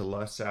woman to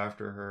lust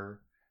after her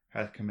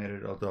hath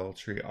committed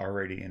adultery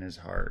already in his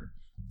heart.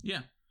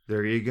 Yeah.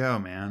 There you go,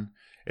 man.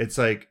 It's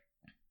like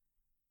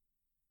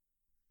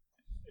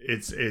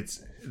that's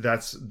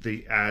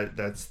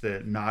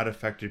the not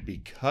affected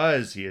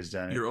because he has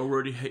done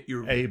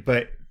it.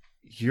 But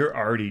you're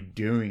already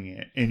doing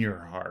it in your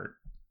heart.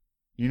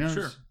 You know?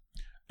 Sure.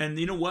 And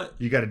you know what?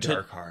 You got a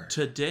dark heart.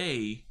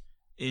 Today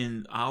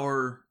in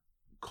our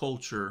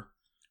culture,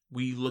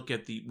 we look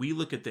at the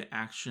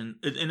action,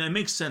 and it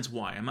makes sense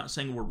why. I'm not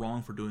saying we're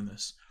wrong for doing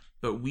this,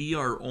 but we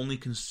are only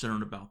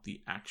concerned about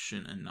the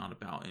action and not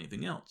about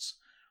anything else.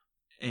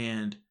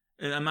 And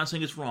I'm not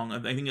saying it's wrong.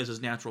 I think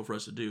it's natural for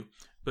us to do.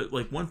 But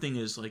like one thing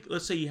is like,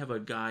 let's say you have a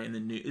guy in the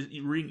news,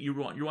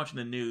 you're watching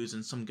the news,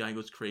 and some guy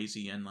goes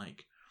crazy and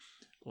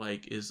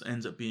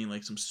ends up being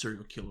like some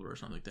serial killer or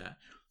something like that.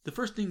 The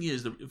first thing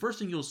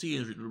you'll see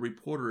is the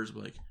reporters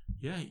like,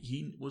 yeah,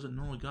 he was a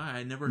normal guy.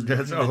 I never.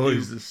 That's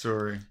always the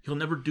story. He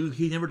never did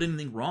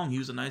anything wrong. He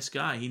was a nice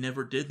guy. He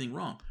never did anything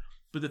wrong.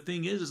 But the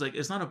thing is like,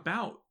 it's not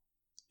about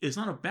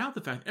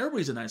the fact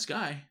everybody's a nice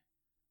guy.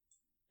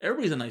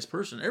 Everybody's a nice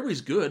person.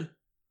 Everybody's good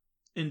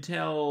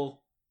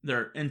until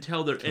they're in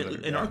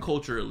our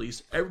culture, at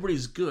least,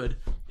 everybody's good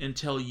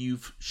until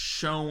you've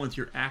shown with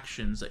your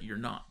actions that you're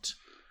not.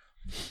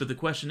 But the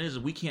question is,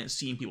 we can't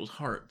see in people's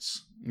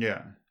hearts.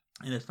 Yeah.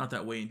 And it's not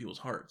that way in people's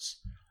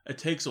hearts. It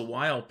takes a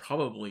while,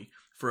 probably,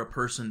 for a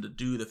person to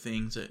do the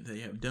things that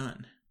they have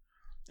done,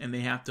 and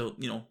they have to.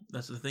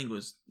 That's the thing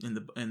was in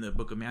the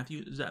book of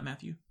Matthew. Is that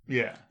Matthew?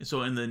 Yeah.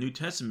 So in the New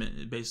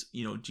Testament,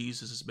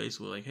 Jesus is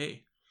basically like,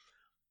 hey,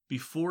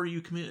 before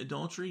you commit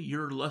adultery,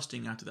 you're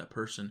lusting after that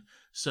person,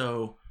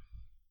 so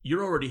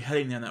you're already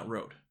heading down that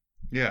road.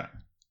 Yeah.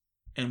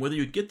 And whether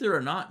you get there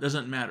or not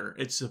doesn't matter.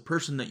 It's the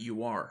person that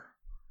you are,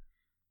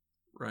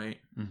 right?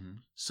 Mm-hmm.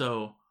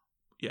 So,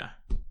 yeah.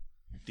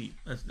 Deep.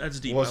 That's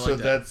deep. Well, I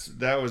like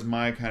that was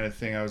my kind of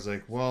thing. I was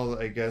like, well,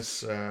 I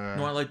guess.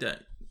 No, I like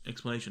that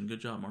explanation.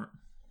 Good job, Mark.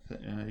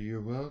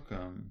 You're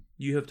welcome.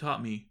 You have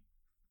taught me,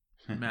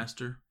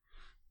 Master.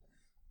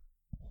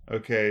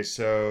 Okay,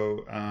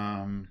 so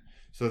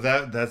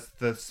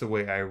that's the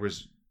way I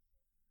was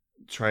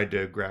tried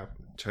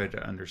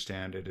to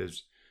understand it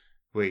is,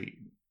 wait,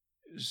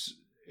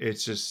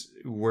 it's just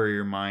where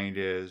your mind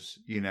is,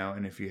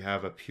 and if you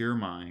have a pure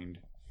mind,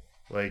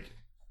 like,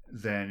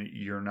 then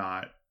you're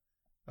not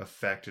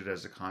affected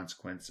as a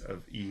consequence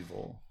of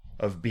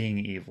being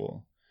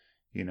evil.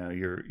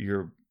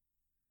 You're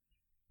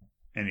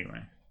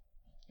anyway.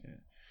 Yeah.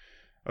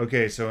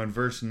 Okay, so in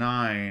verse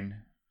 9,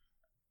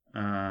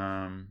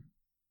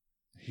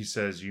 he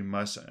says, you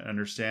must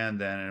understand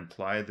then and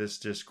apply this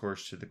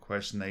discourse to the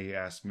question that you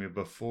asked me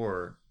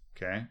before.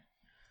 Okay.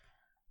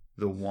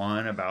 The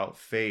one about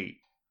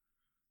fate.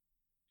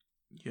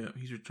 Yeah,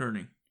 he's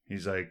returning.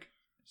 He's like,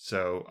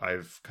 so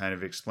I've kind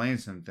of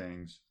explained some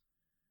things.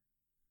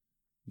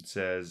 It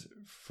says,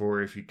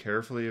 for if you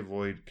carefully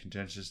avoid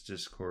contentious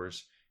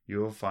discourse, you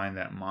will find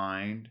that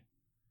mind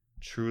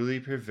truly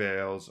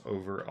prevails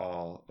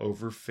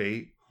over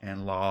fate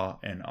and law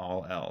and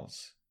all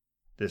else.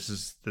 This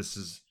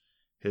is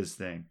his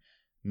thing.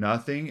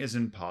 Nothing is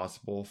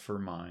impossible for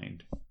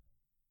mind,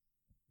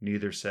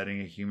 neither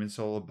setting a human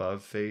soul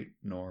above fate,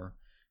 nor,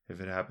 if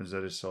it happens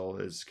that a soul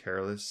is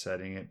careless,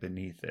 setting it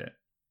beneath it.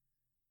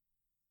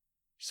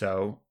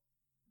 So,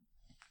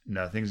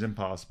 nothing's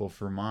impossible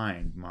for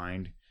mind.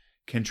 Mind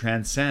can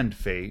transcend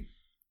fate,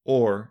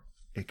 or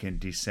it can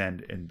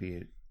descend and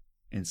be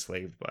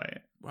enslaved by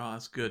it. Wow,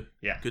 that's good.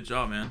 Yeah. Good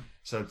job, man.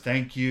 So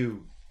thank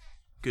you,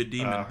 Good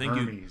demon.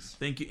 Hermes.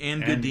 Thank you.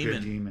 And good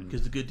demon.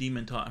 Because the good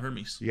demon taught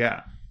Hermes.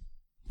 Yeah.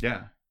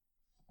 Yeah.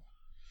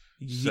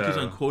 He keeps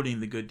on quoting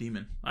the good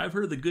demon. I've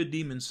heard the good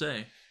demon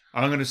say.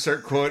 I'm going to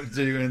start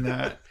doing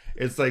that.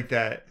 It's like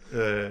that.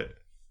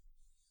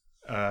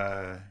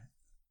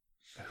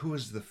 Who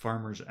was the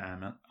Farmer's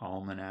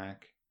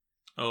Almanac?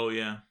 Oh,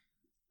 yeah.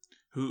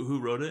 Who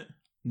wrote it?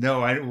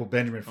 No,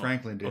 Benjamin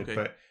Franklin did. Okay.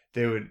 But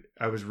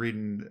I was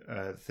reading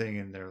a thing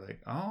and they're like,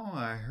 oh,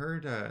 I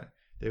heard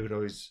they would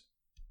always,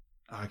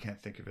 I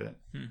can't think of it.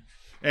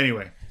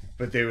 Anyway,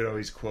 but they would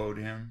always quote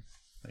him.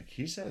 Like,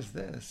 he says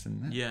this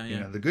and that.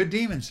 Yeah. The good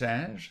demon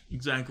says.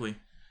 Exactly.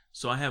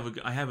 So I have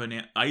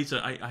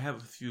a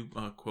few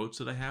quotes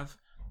that I have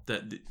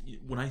that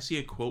when I see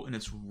a quote and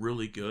it's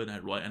really good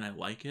and I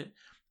like it,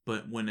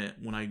 but when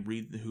I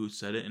read who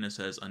said it and it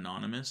says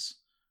anonymous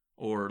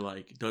or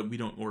like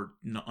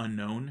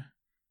unknown,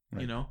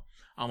 right.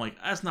 I'm like,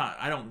 that's not,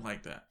 I don't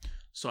like that.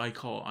 So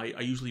I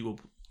usually will,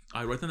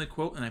 I write down the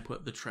quote and I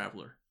put the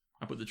Traveler.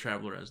 I put the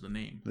Traveler as the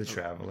name. The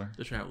Traveler.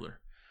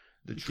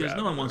 Because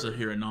no one wants to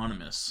hear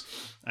anonymous.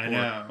 I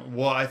know.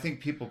 Well, I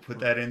think people put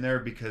that in there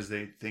because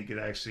they think it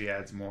actually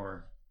adds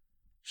more.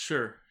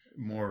 Sure.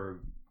 More,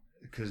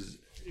 because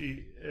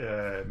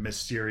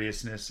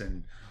mysteriousness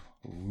and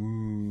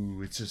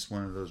it's just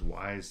one of those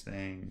wise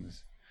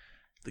things.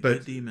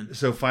 Good demon.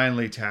 So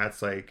finally,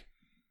 Tat's like,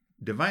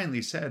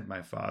 Divinely said,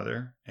 my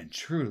father, and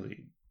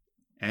truly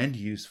and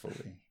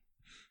usefully.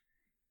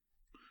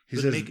 He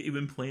Does says, it make it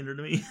even plainer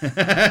to me?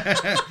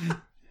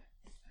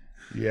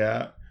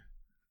 yeah.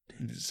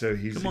 So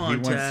Come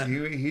on, Tat.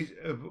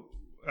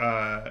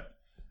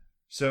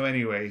 So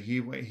anyway,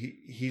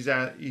 he's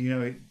at,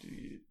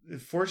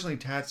 fortunately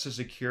Tat's just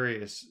a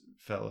curious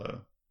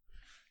fellow.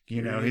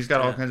 He's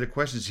got all kinds of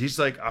questions. He's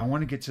like, I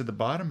want to get to the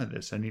bottom of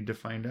this. I need to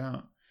find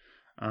out.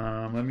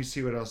 Let me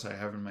see what else I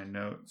have in my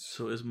notes.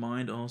 So is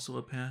mind also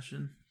a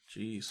passion?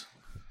 Jeez.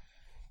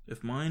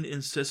 If mind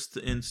insists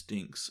the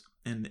instincts,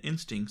 and the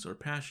instincts are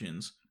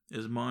passions,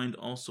 is mind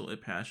also a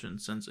passion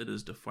since it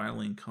is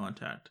defiling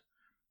contact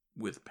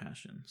with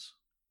passions?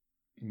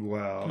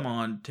 Well, come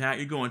on, Tat,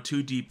 you're going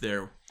too deep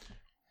there.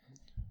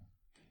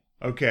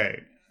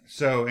 Okay.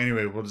 So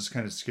anyway, we'll just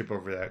kind of skip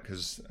over that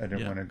because I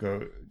didn't want to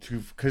go too,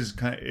 because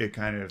it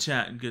kind of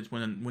Tat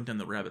went down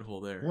the rabbit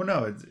hole there. Well,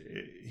 no,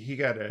 he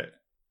got an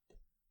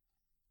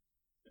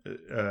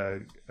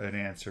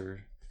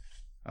answer,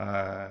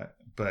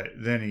 but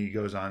then he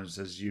goes on and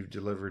says, "You've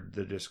delivered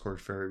the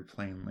discourse very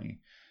plainly."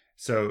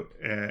 So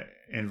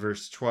in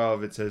verse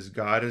 12, it says,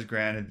 "God has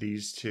granted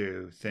these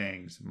two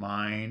things,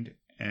 mind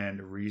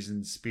and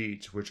reasoned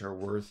speech, which are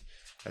worth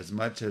as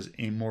much as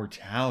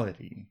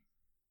immortality."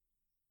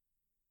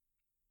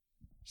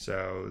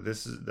 So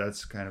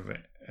that's kind of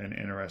an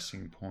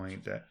interesting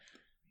point, that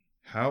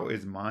how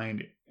is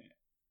mind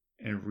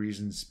and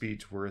reasoned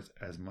speech worth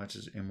as much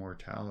as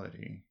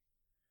immortality?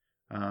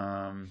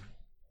 And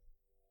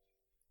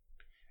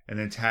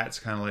then Tat's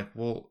kind of like,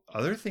 well,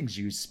 other things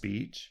use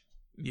speech.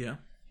 Yeah.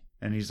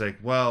 And he's like,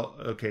 well,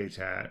 okay,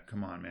 Tat,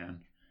 come on,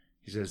 man.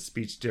 He says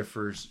speech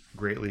differs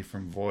greatly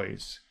from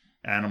voice.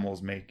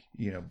 Animals make,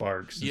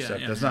 barks and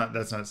stuff.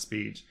 That's not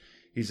speech.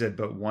 He said,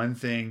 but one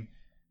thing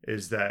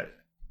is that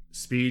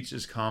speech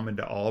is common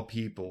to all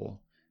people,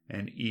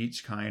 and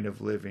each kind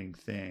of living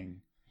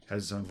thing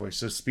has its own voice.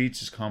 So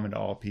speech is common to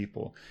all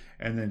people.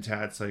 And then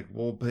Tat's like,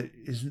 well, but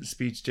isn't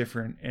speech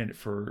different and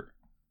for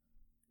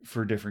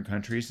different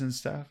countries and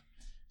stuff?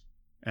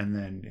 And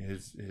then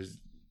his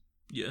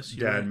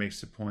dad right.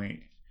 makes the point.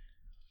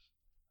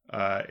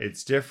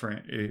 It's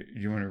different.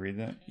 You want to read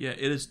that? Yeah,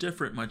 it is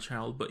different, my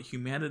child, but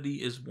humanity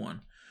is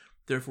one.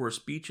 Therefore,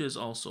 speech is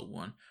also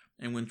one.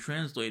 And when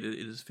translated,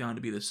 it is found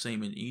to be the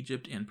same in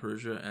Egypt and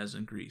Persia as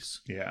in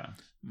Greece. Yeah.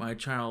 My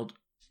child,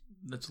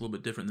 that's a little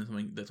bit different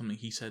than something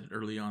he said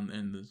early on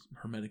in the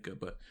Hermetica,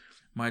 but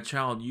my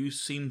child, you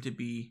seem to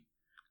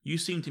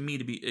me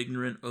to be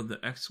ignorant of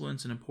the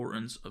excellence and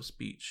importance of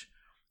speech.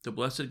 The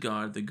blessed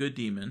God, the good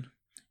demon,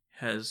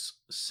 has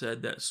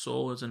said that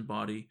soul is in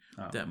body,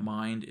 that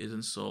mind is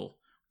in soul,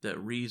 that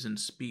reason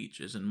speech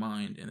is in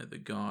mind, and that the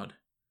God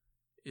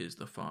is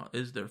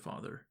their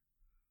father.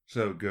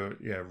 So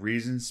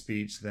reason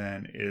speech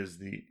then is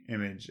the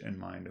image and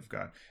mind of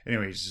God.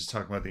 Anyway, he's just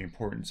talking about the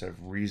importance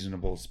of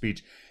reasonable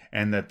speech,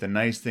 and that the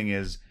nice thing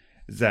is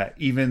that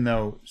even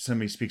though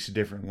somebody speaks a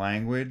different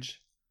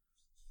language,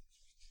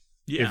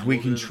 if we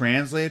can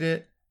translate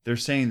it, they're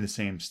saying the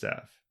same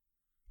stuff.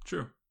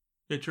 True.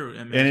 It's true.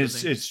 And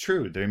it's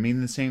true. They mean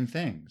the same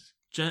things.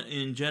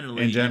 In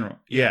general.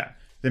 Yeah.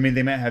 I mean,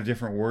 they might have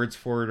different words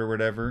for it or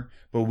whatever,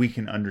 but we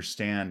can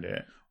understand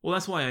it. Well,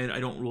 that's why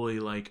I don't really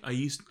like. I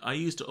used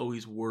to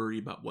always worry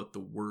about what the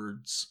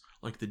words,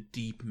 like the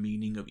deep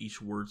meaning of each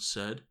word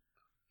said,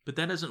 but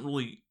that doesn't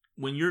really.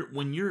 When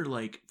you're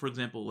like, for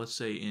example, let's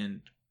say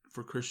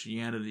for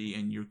Christianity,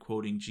 and you're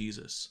quoting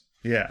Jesus.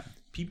 Yeah.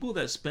 People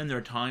that spend their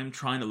time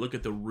trying to look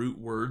at the root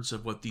words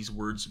of what these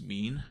words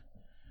mean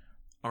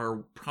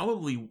are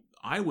probably,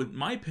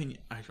 my opinion.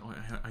 I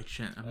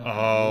shan't.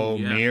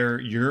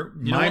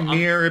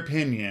 Mere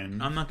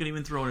opinion. I'm not going to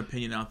even throw an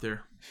opinion out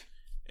there.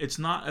 It's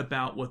not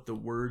about what the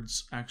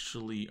words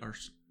actually are,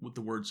 what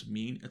the words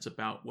mean. It's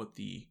about what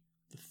the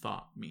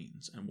thought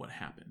means and what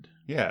happened.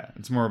 Yeah,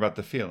 it's more about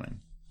the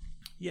feeling.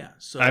 Yeah,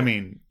 so I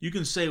mean, you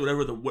can say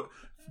whatever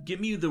give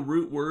me the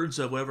root words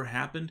of whatever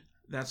happened.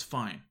 That's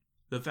fine.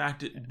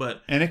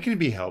 And it can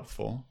be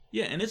helpful.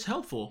 Yeah, and it's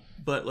helpful,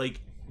 but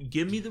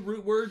give me the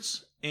root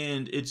words,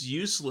 and it's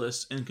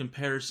useless in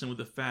comparison with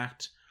the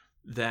fact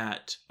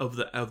that of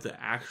the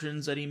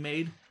actions that he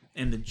made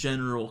and the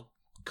general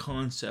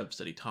concepts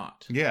that he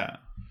taught. Yeah.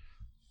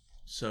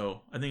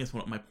 So I think that's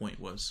what my point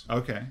was.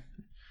 Okay.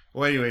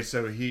 Well, anyway,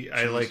 so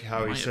I like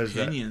how he says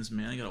that. Opinions,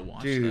 man. I gotta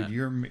watch Dude, that.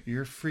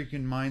 your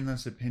freaking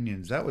mindless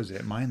opinions. That was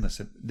it. Mindless.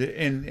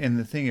 And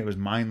the thing, it was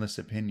mindless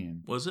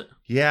opinion. Was it?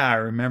 Yeah, I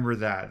remember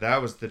that.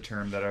 That was the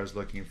term that I was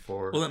looking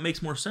for. Well, that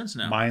makes more sense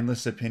now.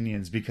 Mindless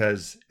opinions,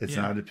 because it's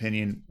not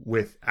opinion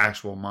with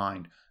actual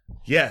mind.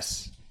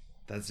 Yes,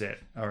 that's it.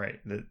 All right.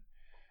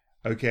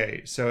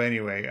 Okay. So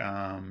anyway,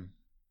 and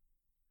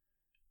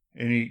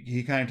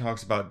he kind of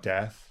talks about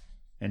death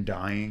and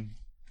dying.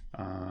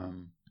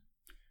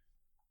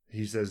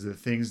 He says the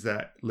things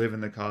that live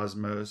in the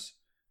cosmos,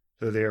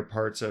 though they are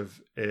parts of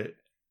it,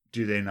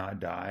 do they not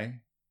die?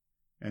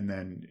 And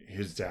then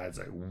his dad's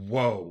like,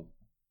 whoa,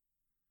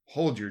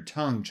 hold your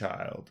tongue,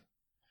 child.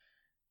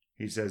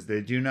 He says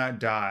they do not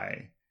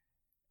die,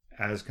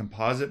 As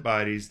composite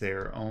bodies, they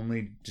are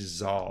only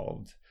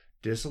dissolved.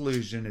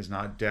 Dissolution is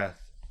not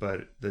death,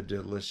 but the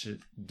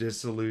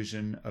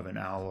dissolution of an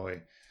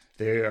alloy.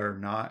 They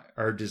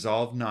are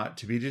dissolved not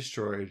to be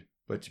destroyed,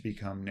 but to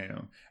become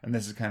new. And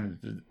this is kind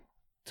of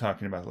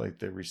talking about like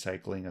the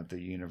recycling of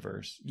the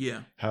universe.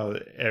 Yeah. How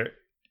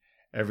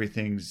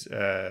everything's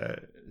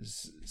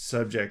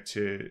subject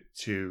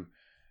to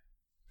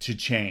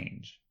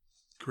change.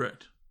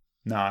 Correct.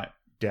 Not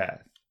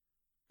death.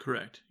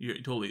 Correct. You're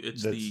totally.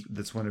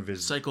 That's one of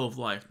his cycle of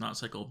life, not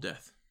cycle of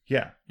death.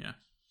 Yeah. Yeah.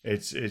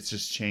 It's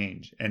just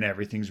change, and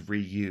everything's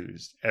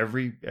reused.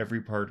 Every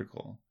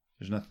particle.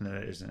 There's nothing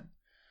that isn't.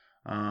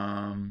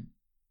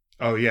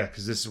 Oh yeah,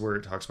 because this is where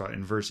it talks about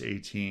in verse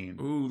 18.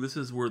 Ooh, this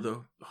is where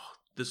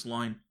this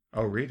line.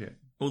 Oh, read it.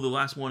 Oh, the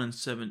last one in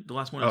 7. The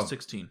last one in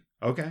 16.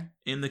 Okay.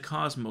 In the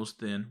cosmos,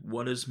 then,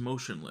 what is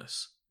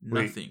motionless?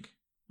 Nothing,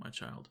 my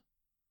child.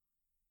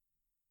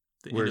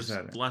 Where's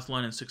that? The last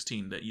line in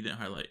 16 that you didn't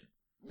highlight.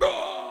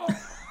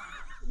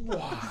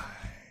 Why?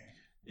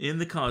 In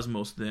the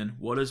cosmos, then,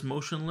 what is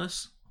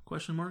motionless? ?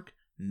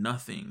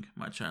 Nothing,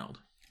 my child.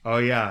 Oh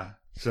yeah.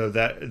 So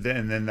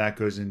then that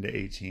goes into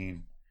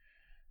 18,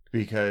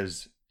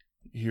 because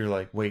you're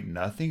like, wait,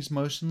 nothing's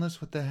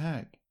motionless? What the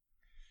heck?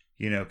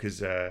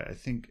 Because I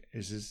think,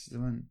 is this the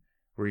one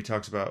where he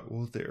talks about,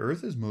 well, the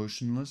earth is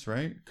motionless,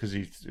 right? Because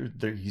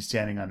he's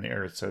standing on the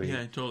earth, so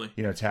yeah, totally.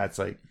 Tat's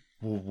like,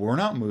 well, we're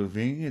not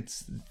moving,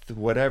 it's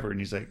whatever, and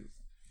he's like,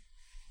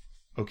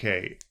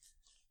 okay,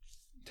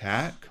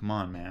 Tat, come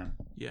on, man.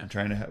 Yeah, I'm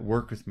trying to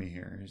work with me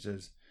here. He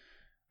says,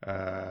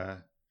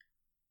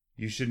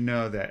 you should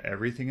know that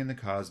everything in the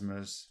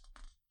cosmos,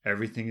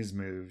 everything is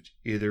moved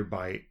either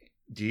by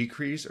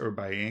decrease or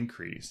by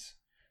increase.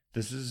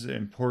 This is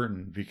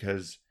important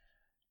because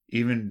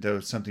even though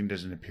something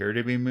doesn't appear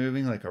to be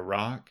moving, like a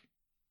rock,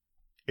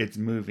 it's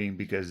moving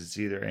because it's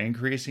either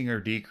increasing or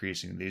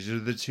decreasing. These are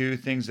the two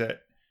things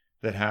that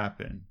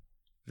happen.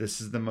 This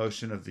is the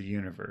motion of the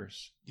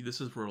universe. This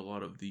is where a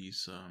lot of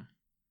these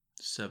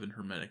 7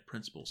 hermetic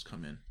principles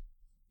come in.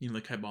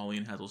 Like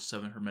Kybalion has those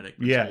 7 hermetic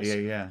principles.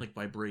 Yeah. Like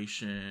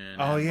vibration.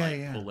 Oh, and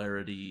yeah.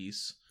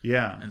 polarities.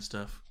 Yeah. And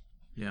stuff.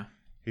 Yeah.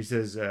 He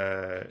says,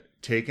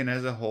 taken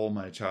as a whole,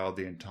 my child,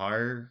 the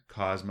entire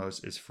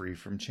cosmos is free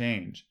from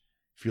change.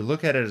 If you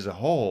look at it as a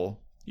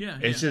whole,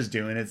 it's just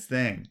doing its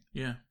thing.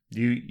 Yeah.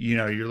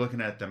 You're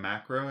looking at the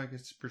macro, I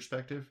guess,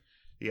 perspective.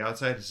 The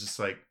outside is just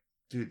like,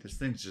 dude, this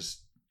thing's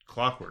just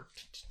clockwork.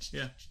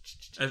 Yeah.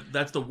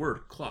 That's the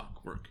word,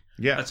 clockwork.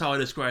 Yeah. That's how I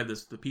describe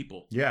this to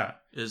people. Yeah.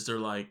 Is they're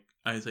like,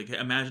 I was like, hey,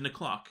 imagine a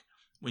clock.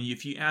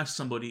 If you ask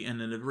somebody and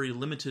in a very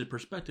limited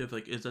perspective,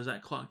 like, does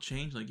that clock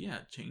change? Like, yeah,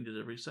 it changes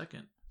every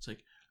second. It's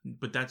like,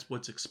 but that's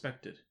what's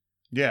expected.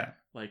 Yeah.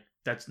 Like,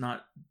 that's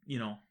not,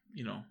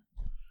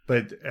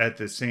 But at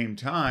the same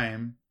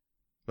time,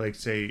 like,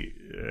 say,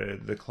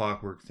 the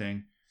clockwork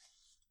thing.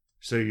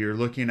 So you're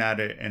looking at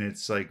it and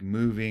it's like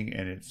moving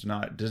and it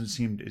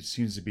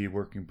seems to be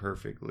working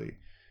perfectly.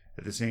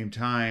 At the same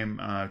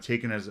time,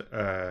 taken as,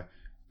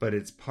 but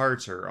its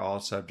parts are all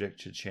subject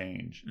to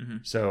change. Mm-hmm.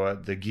 So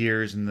the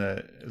gears and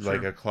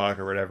like a clock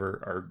or whatever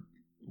are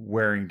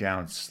wearing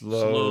down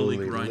slowly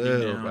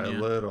little by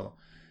little.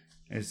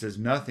 And it says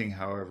nothing,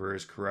 however,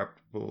 is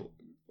corruptible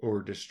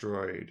or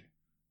destroyed.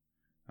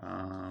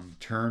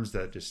 Terms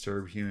that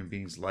disturb human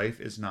beings. Life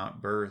is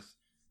not birth,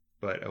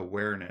 but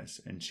awareness,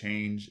 and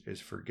change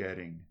is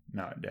forgetting,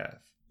 not death.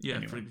 Yeah,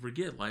 anyway.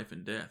 Forget life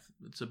and death.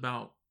 It's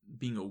about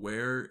being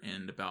aware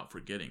and about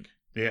forgetting.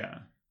 Yeah.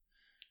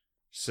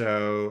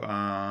 So,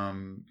 I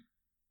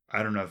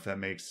don't know if that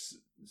makes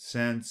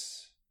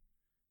sense,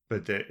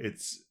 but that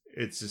it's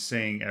just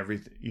saying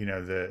everything,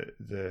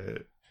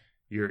 the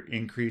you're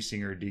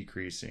increasing or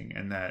decreasing,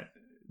 and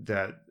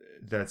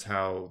that's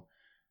how,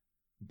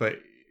 but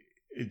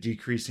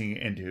decreasing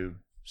into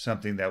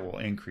something that will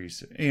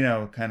increase,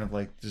 kind of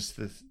like just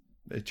this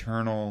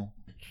eternal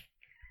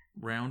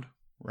round.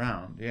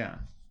 Yeah.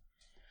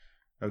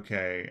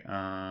 Okay.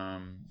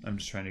 I'm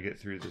just trying to get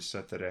through the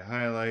stuff that I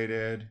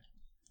highlighted.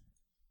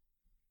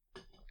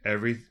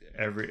 Every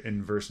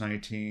in verse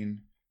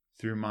 19,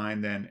 through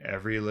mine then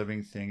every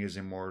living thing is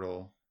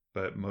immortal,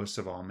 but most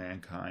of all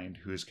mankind,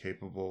 who is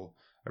capable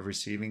of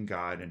receiving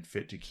God and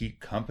fit to keep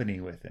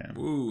company with him.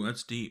 Ooh,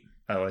 that's deep.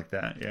 I like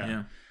that.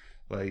 Yeah.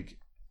 Like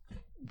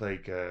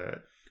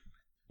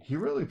he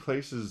really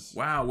places.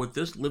 Wow, with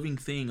this living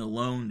thing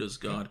alone does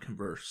God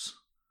converse.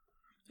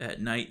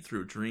 At night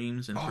through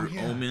dreams and through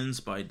omens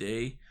by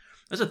day.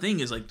 That's the thing,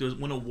 is like,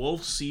 when a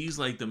wolf sees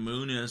like the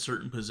moon in a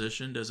certain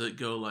position, does it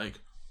go like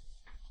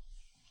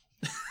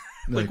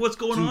like what's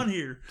going on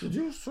here? Did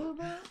you see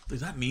that?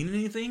 Does that mean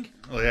anything?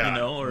 Oh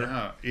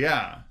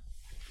yeah.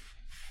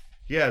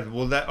 Yeah.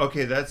 Well,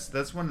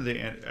 that's one of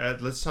the.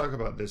 Let's talk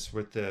about this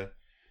with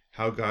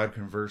how God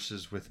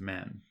converses with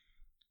men.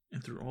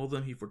 And through all of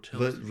them, he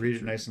foretells. Let's read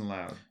it nice and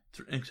loud.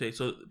 Okay,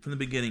 so from the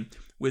beginning,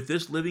 with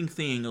this living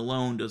thing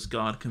alone does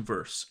God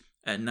converse.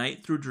 At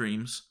night through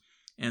dreams,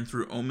 and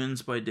through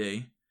omens by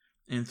day,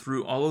 and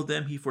through all of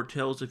them he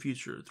foretells the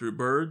future. Through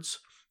birds,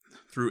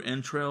 through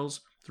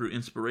entrails, through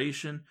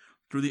inspiration,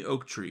 through the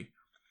oak tree,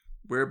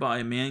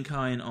 whereby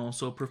mankind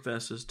also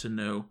professes to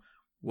know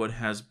what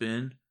has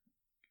been,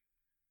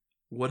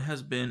 what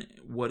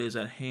is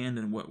at hand,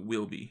 and what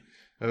will be.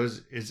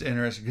 It's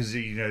interesting because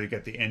you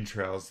got the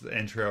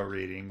entrail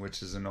reading,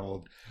 which is an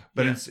old,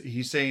 but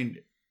he's saying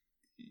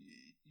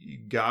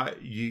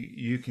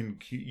you can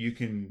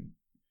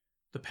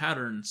the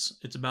patterns.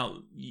 It's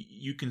about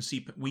you can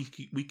see we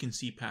can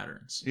see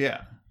patterns.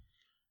 Yeah,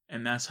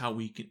 and that's how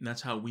we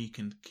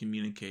can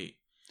communicate.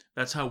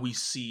 That's how we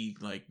see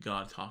like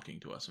God talking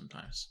to us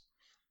sometimes.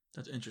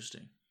 That's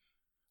interesting.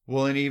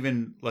 Well, and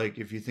even like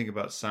if you think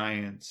about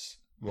science,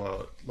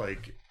 well,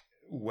 like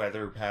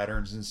weather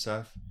patterns and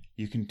stuff,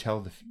 you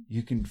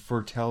can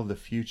foretell the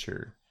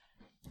future.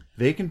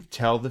 They can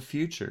tell the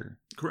future.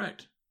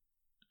 Correct.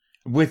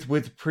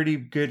 With pretty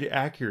good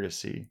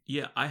accuracy.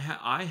 Yeah, I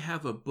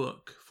have a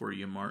book for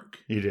you, Mark.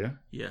 You do?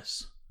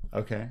 Yes.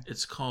 Okay.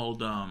 It's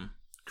called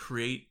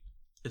Creating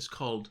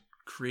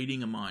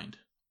a Mind,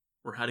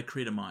 or How to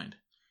Create a Mind,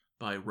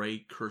 by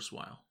Ray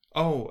Kurzweil.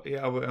 Oh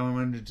yeah, I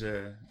wanted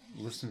to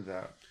listen to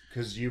that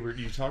because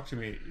you talked to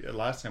me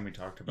last time we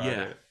talked about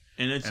it.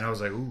 And I was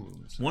like,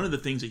 ooh. One of the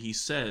things that he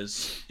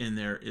says in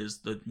there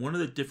is that one of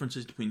the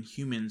differences between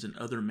humans and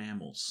other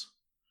mammals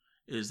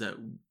is that,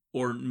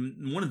 or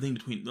one of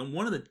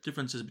the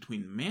differences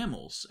between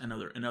mammals and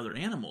other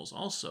animals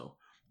also,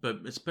 but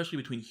especially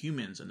between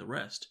humans and the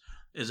rest,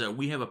 is that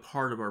we have a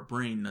part of our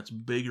brain that's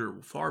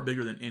bigger, far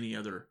bigger than any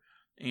other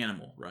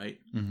animal, right?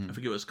 Mm-hmm. I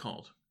forget what it's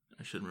called.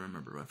 I should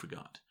remember, but I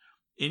forgot.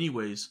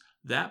 Anyways,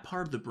 that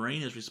part of the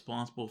brain is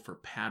responsible for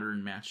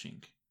pattern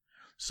matching.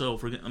 So,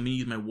 let me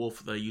use my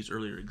wolf that I used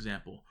earlier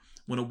example.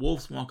 When a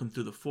wolf's walking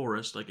through the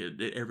forest, like it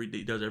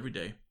does every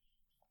day,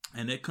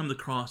 and it comes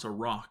across a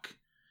rock,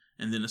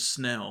 and then a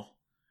snail,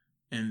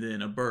 and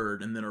then a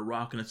bird, and then a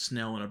rock and a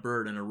snail and a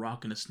bird, and a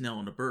rock and a snail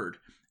and a bird,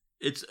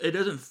 it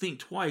doesn't think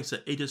twice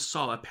that it just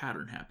saw a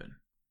pattern happen.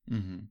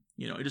 Mm-hmm.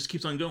 It just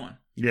keeps on going.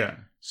 Yeah.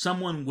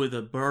 Someone with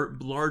a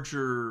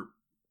larger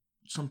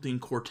something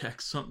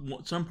cortex,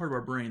 some part of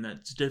our brain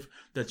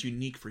that's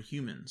unique for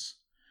humans,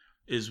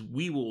 is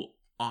we will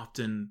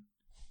often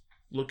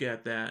look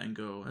at that and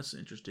go, that's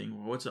interesting.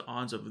 Well, what's the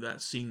odds of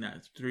seeing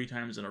that 3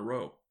 times in a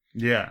row?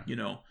 Yeah.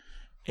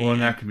 Well,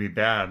 and that can be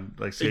bad.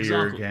 Like, say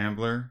you're a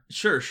gambler.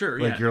 Sure.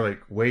 Like, you're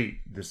like,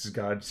 wait, this is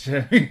God.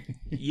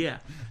 Yeah.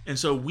 And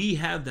so we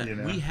have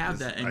that. We have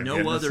that, and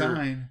no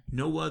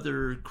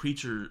other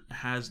creatures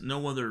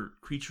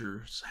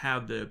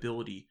have the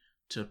ability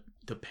to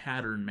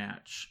pattern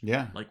match.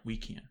 Yeah. Like we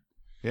can.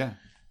 Yeah.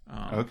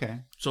 Okay.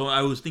 So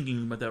I was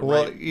thinking about that.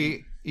 Well,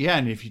 right? Yeah,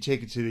 and if you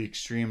take it to the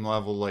extreme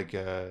level,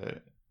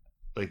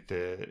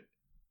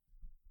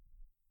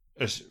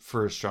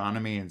 for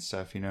astronomy and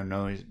stuff,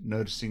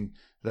 noticing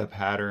the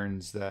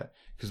patterns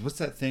because what's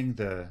that thing?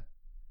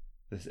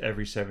 This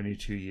every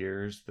 72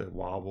 years, the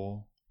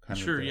wobble kind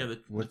of. Sure. Yeah.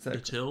 What's that? The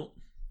tilt.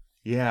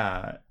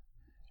 Yeah.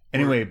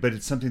 Anyway, but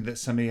it's something that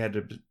somebody had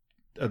to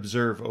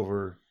observe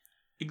over.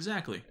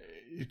 Exactly.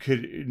 You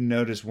could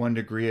notice 1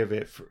 degree of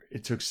it.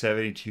 It took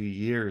 72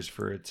 years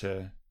for it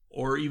to.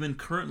 Or even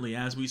currently,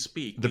 as we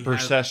speak, the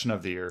precession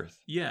of the Earth.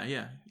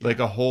 Yeah. Like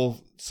a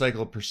whole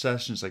cycle of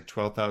precession is like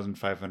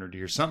 12,500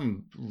 years,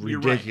 something ridiculous. You're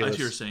right. That's what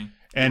you're saying.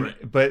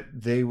 But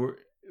they were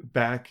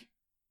back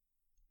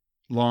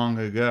long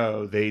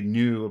ago. They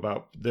knew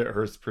about the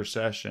Earth's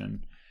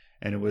precession,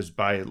 and it was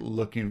by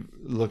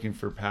looking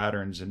for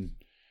patterns. And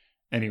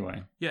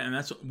anyway, yeah, and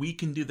that's what we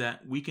can do.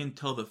 That we can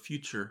tell the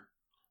future.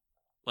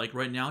 Like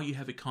right now, you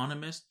have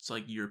economists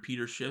like your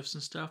Peter Schiffs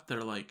and stuff that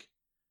are like,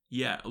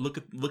 yeah, look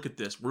at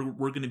this. We're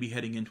going to be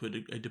heading into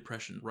a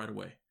depression right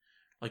away.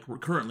 Like we're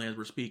currently, as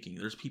we're speaking,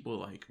 there's people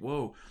like,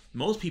 whoa.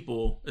 Most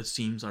people, it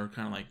seems, are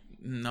kind of like,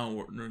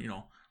 no,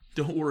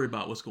 don't worry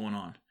about what's going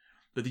on.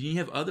 But then you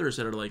have others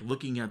that are like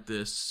looking at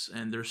this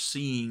and they're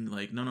seeing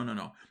like,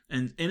 no,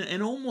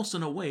 and almost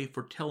in a way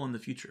foretelling the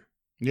future.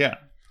 Yeah.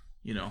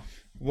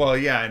 Well,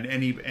 yeah, and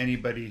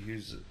anybody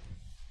who's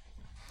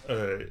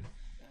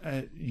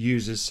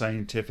uses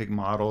scientific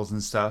models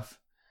and stuff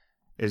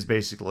is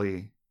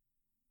basically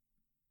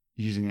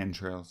using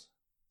entrails.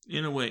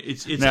 In a way,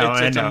 it's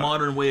a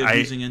modern way of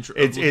using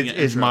entrails.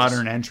 It's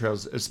modern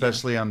entrails,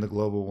 especially on the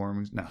global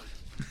warming. No,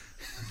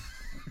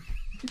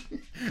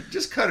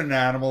 just cut an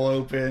animal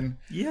open.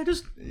 Yeah,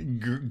 just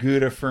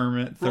Gouda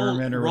Thurman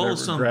or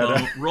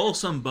whatever. Roll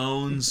some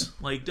bones.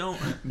 Like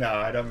don't. No,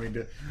 I don't mean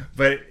to.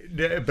 But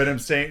I'm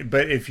saying.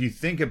 But if you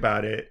think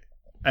about it,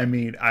 I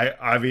mean,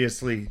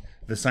 obviously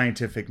the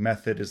scientific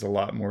method is a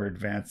lot more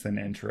advanced than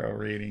entrail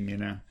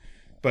reading,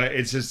 But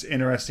it's just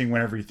interesting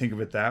whenever you think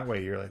of it that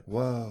way. You're like,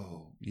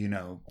 whoa,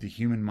 the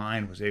human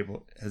mind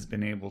has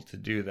been able to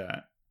do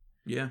that.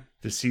 Yeah.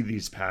 To see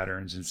these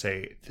patterns and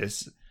say,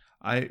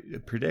 I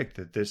predict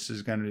that this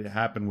is going to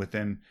happen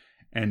within,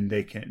 and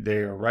they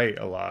are right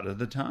a lot of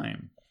the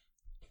time.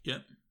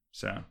 Yep.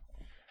 So,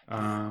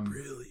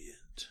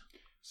 brilliant.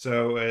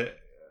 So,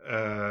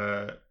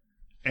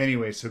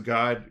 anyway, so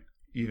God,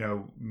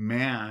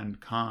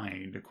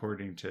 mankind,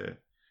 according to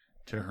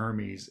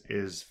Hermes,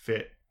 is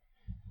fit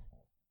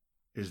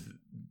is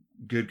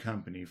good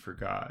company for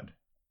God.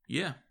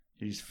 Yeah.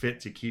 He's fit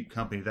to keep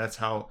company. That's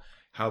how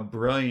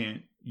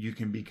brilliant you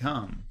can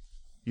become.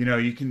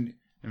 You can.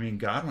 I mean,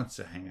 God wants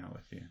to hang out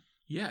with you.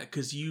 Yeah,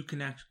 because you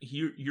can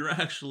you're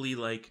actually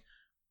like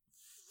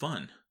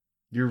fun.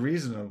 You're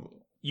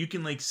reasonable. You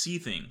can like see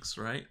things,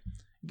 right?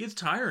 It gets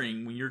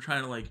tiring when you're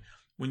trying to like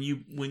when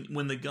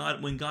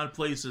God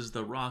places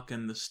the rock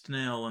and the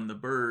snail and the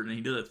bird, and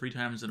he does it 3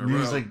 times in a row.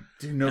 He's like,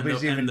 dude,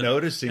 nobody's even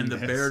noticing. And the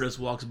bear just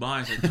walks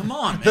by. He's like, come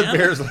on, man. The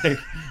bear's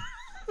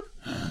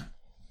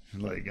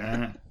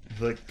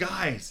like,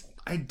 guys,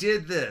 I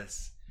did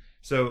this.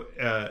 So,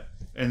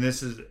 and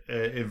this is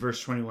in verse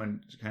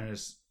 21, kind of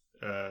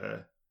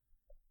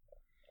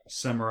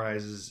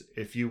summarizes,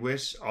 if you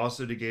wish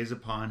also to gaze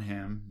upon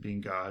him,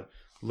 being God,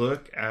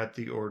 look at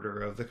the order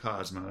of the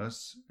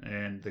cosmos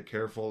and the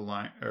careful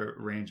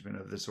arrangement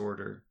of this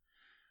order,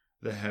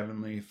 the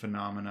heavenly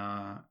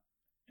phenomena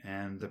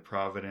and the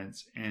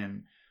providence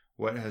and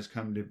what has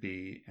come to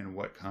be and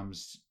what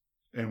comes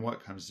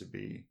to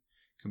be,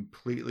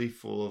 completely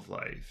full of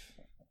life.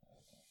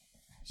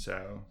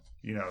 So,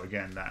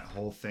 again, that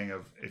whole thing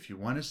of, if you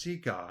want to see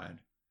God,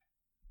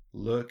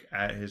 look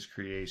at his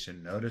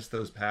creation. Notice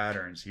those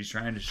patterns. He's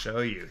trying to show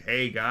you,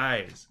 hey,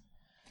 guys,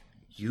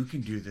 you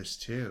can do this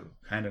too.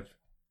 Kind of.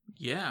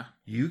 Yeah.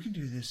 You can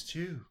do this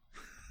too.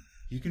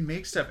 You can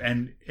make stuff.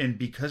 And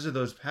because of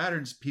those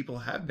patterns, people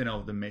have been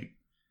able to make.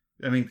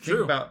 I mean, think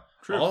about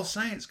all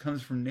science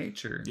comes from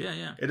nature. Yeah,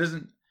 yeah. It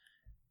doesn't.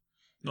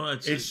 No,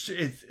 it's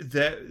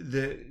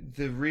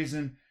the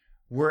reason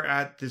we're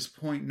at this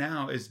point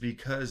now is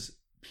because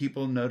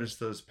people notice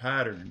those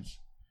patterns.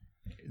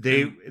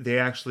 They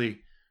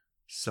actually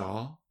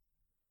saw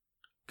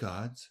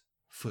God's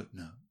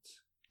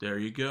footnotes. There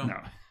you go.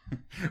 No.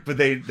 But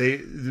they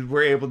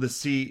were able to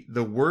see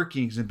the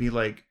workings and be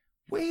like,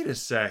 wait a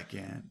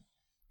second.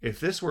 If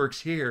this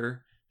works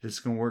here, this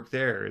can work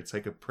there. It's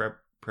like a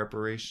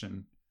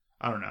preparation.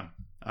 I don't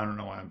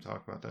know why I'm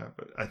talking about that,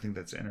 but I think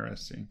that's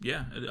interesting.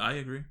 Yeah, I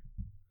agree.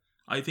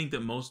 I think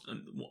that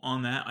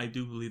on that, I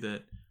do believe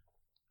that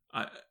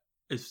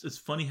it's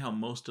funny how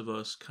most of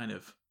us kind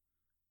of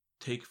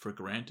take for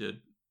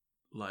granted,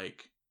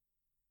 like,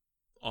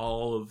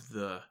 all of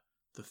the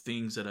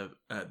things that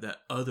that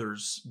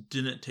others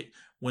didn't take.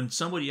 When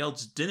somebody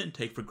else didn't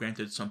take for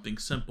granted something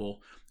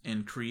simple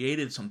and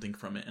created something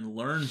from it and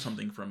learned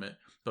something from it,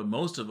 but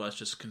most of us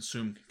just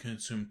consume,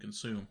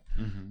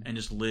 mm-hmm. and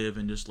just live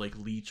and just like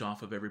leech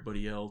off of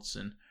everybody else,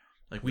 and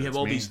like we have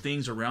all these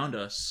things around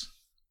us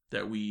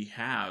that we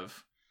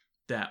have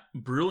that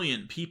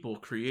brilliant people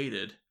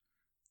created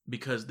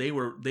because they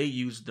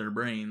used their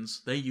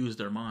brains, they used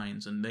their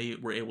minds, and they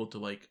were able to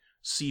like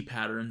see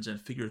patterns and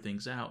figure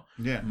things out.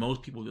 Yeah.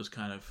 Most people just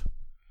kind of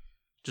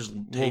just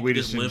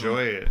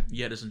enjoy it.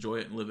 Yeah, just enjoy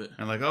it and live it.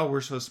 And like, oh,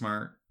 we're so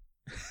smart.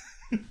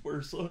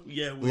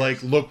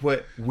 Look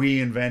what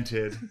we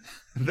invented.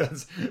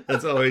 That's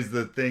always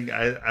the thing.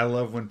 I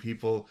love when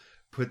people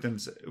put them,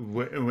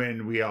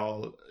 when we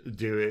all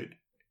do it.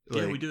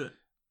 Like, yeah, we do it.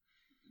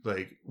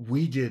 Like,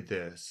 we did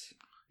this.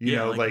 You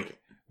know, like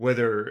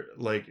whether,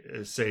 like,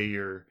 say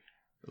you're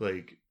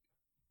like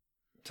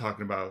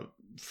talking about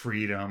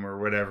freedom or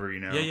whatever,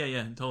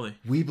 Yeah, totally.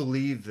 We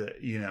believe that,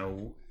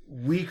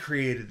 we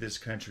created this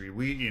country.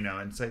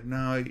 And it's like,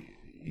 no,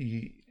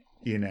 yeah,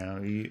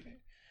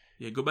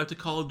 go back to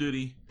Call of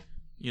Duty,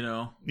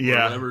 yeah,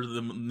 whatever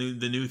the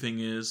new thing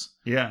is,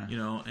 yeah,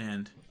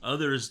 and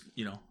others,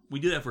 we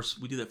do that for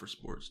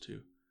sports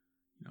too.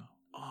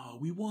 Oh,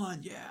 we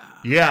won,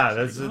 yeah.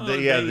 That's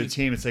the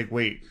team. It's like,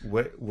 wait,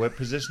 what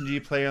position do you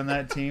play on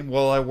that team?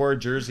 Well, I wore a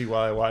jersey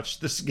while I watched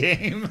this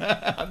game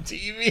on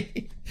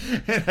TV,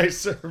 and I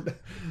served.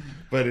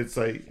 But it's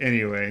like,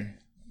 anyway,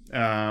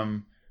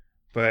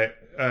 but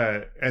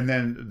and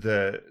then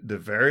the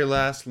very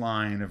last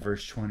line of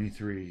verse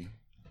 23,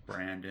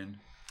 Brandon.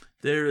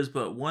 There is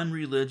but one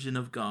religion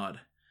of God,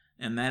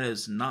 and that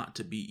is not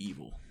to be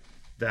evil.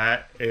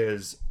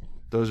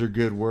 Those are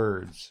good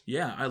words.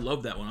 Yeah, I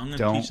love that one. I'm going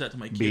to teach that to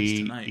my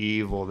kids tonight. Be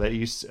evil. That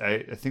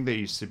I think that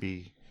used to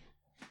be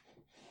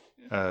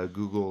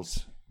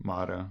Google's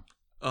motto.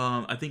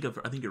 I think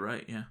you're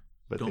right. Yeah,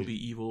 but don't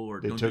be evil,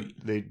 or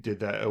they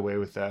did that away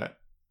with that,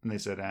 and they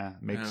said,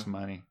 make some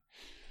money.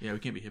 Yeah, we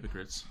can't be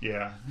hypocrites.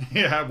 Yeah,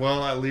 yeah.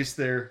 Well, at least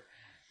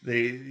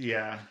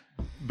yeah.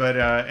 But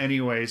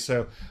anyway,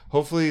 so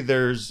hopefully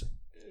there's.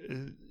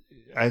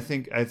 I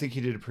think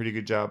he did a pretty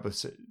good job of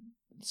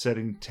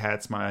setting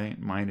Tat's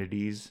mind at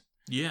ease.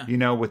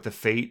 Yeah. With the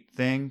fate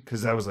thing,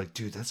 because I was like,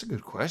 dude, that's a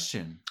good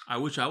question. I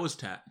wish I was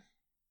Tat.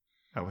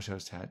 I wish I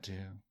was Tat too.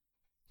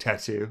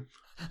 Tattoo.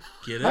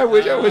 Get it? I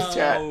wish I was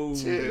Tat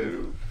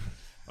too.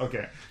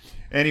 Okay.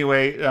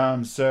 Anyway,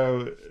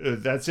 so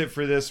that's it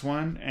for this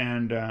one,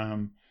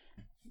 and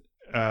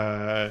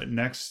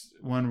next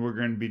one we're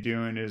going to be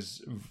doing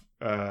is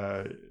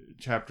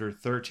chapter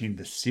 13,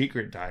 the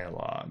secret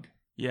dialogue.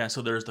 Yeah,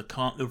 so there's the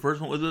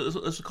first one. This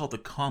is called the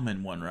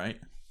common one, right?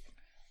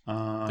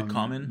 The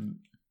common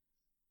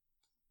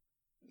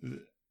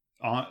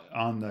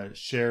on the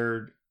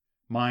shared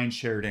mind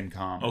shared in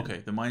common.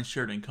 Okay, the mind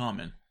shared in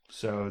common.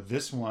 So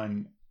this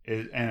one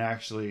is, and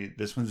actually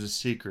this one's a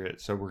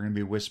secret, so we're going to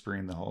be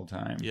whispering the whole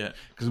time. Yeah.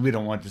 Because we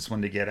don't want this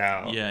one to get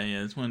out. Yeah.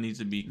 This one needs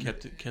to be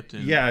kept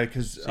in. Yeah,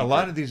 because a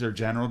lot of these are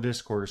general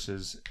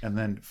discourses, and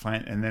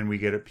then we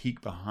get a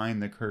peek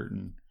behind the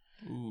curtain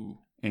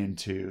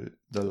into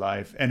the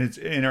life, and it's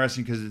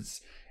interesting because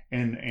it's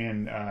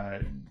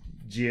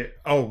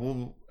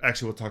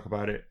we'll talk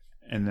about it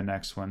in the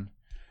next one.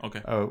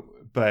 Okay.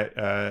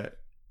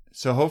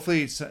 So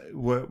hopefully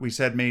what we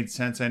said made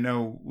sense. I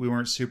know we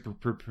weren't super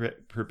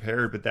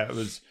prepared, but that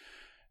was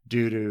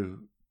due to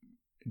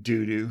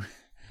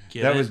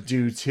that was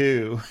due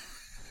to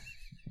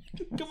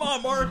come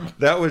on, Mark.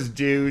 That was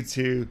due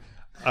to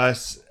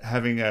us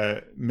having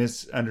a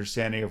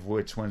misunderstanding of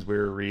which ones we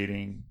were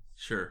reading.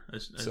 Sure,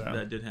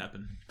 that did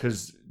happen.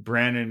 Because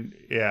Brandon,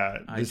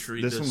 this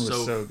one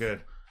was so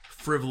good.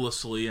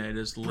 Frivolously,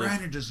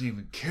 Brandon doesn't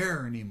even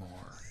care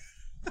anymore.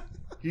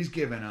 He's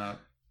given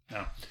up.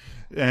 No.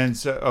 And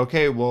so,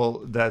 okay,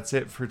 well, that's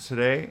it for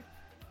today,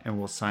 and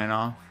we'll sign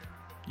off.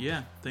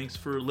 Yeah, thanks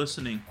for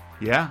listening.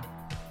 Yeah.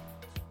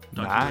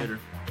 Talk to you later.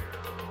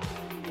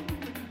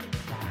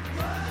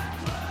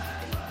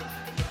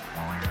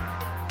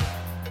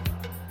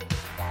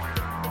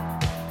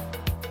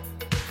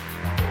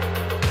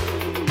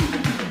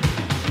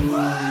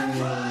 Wow.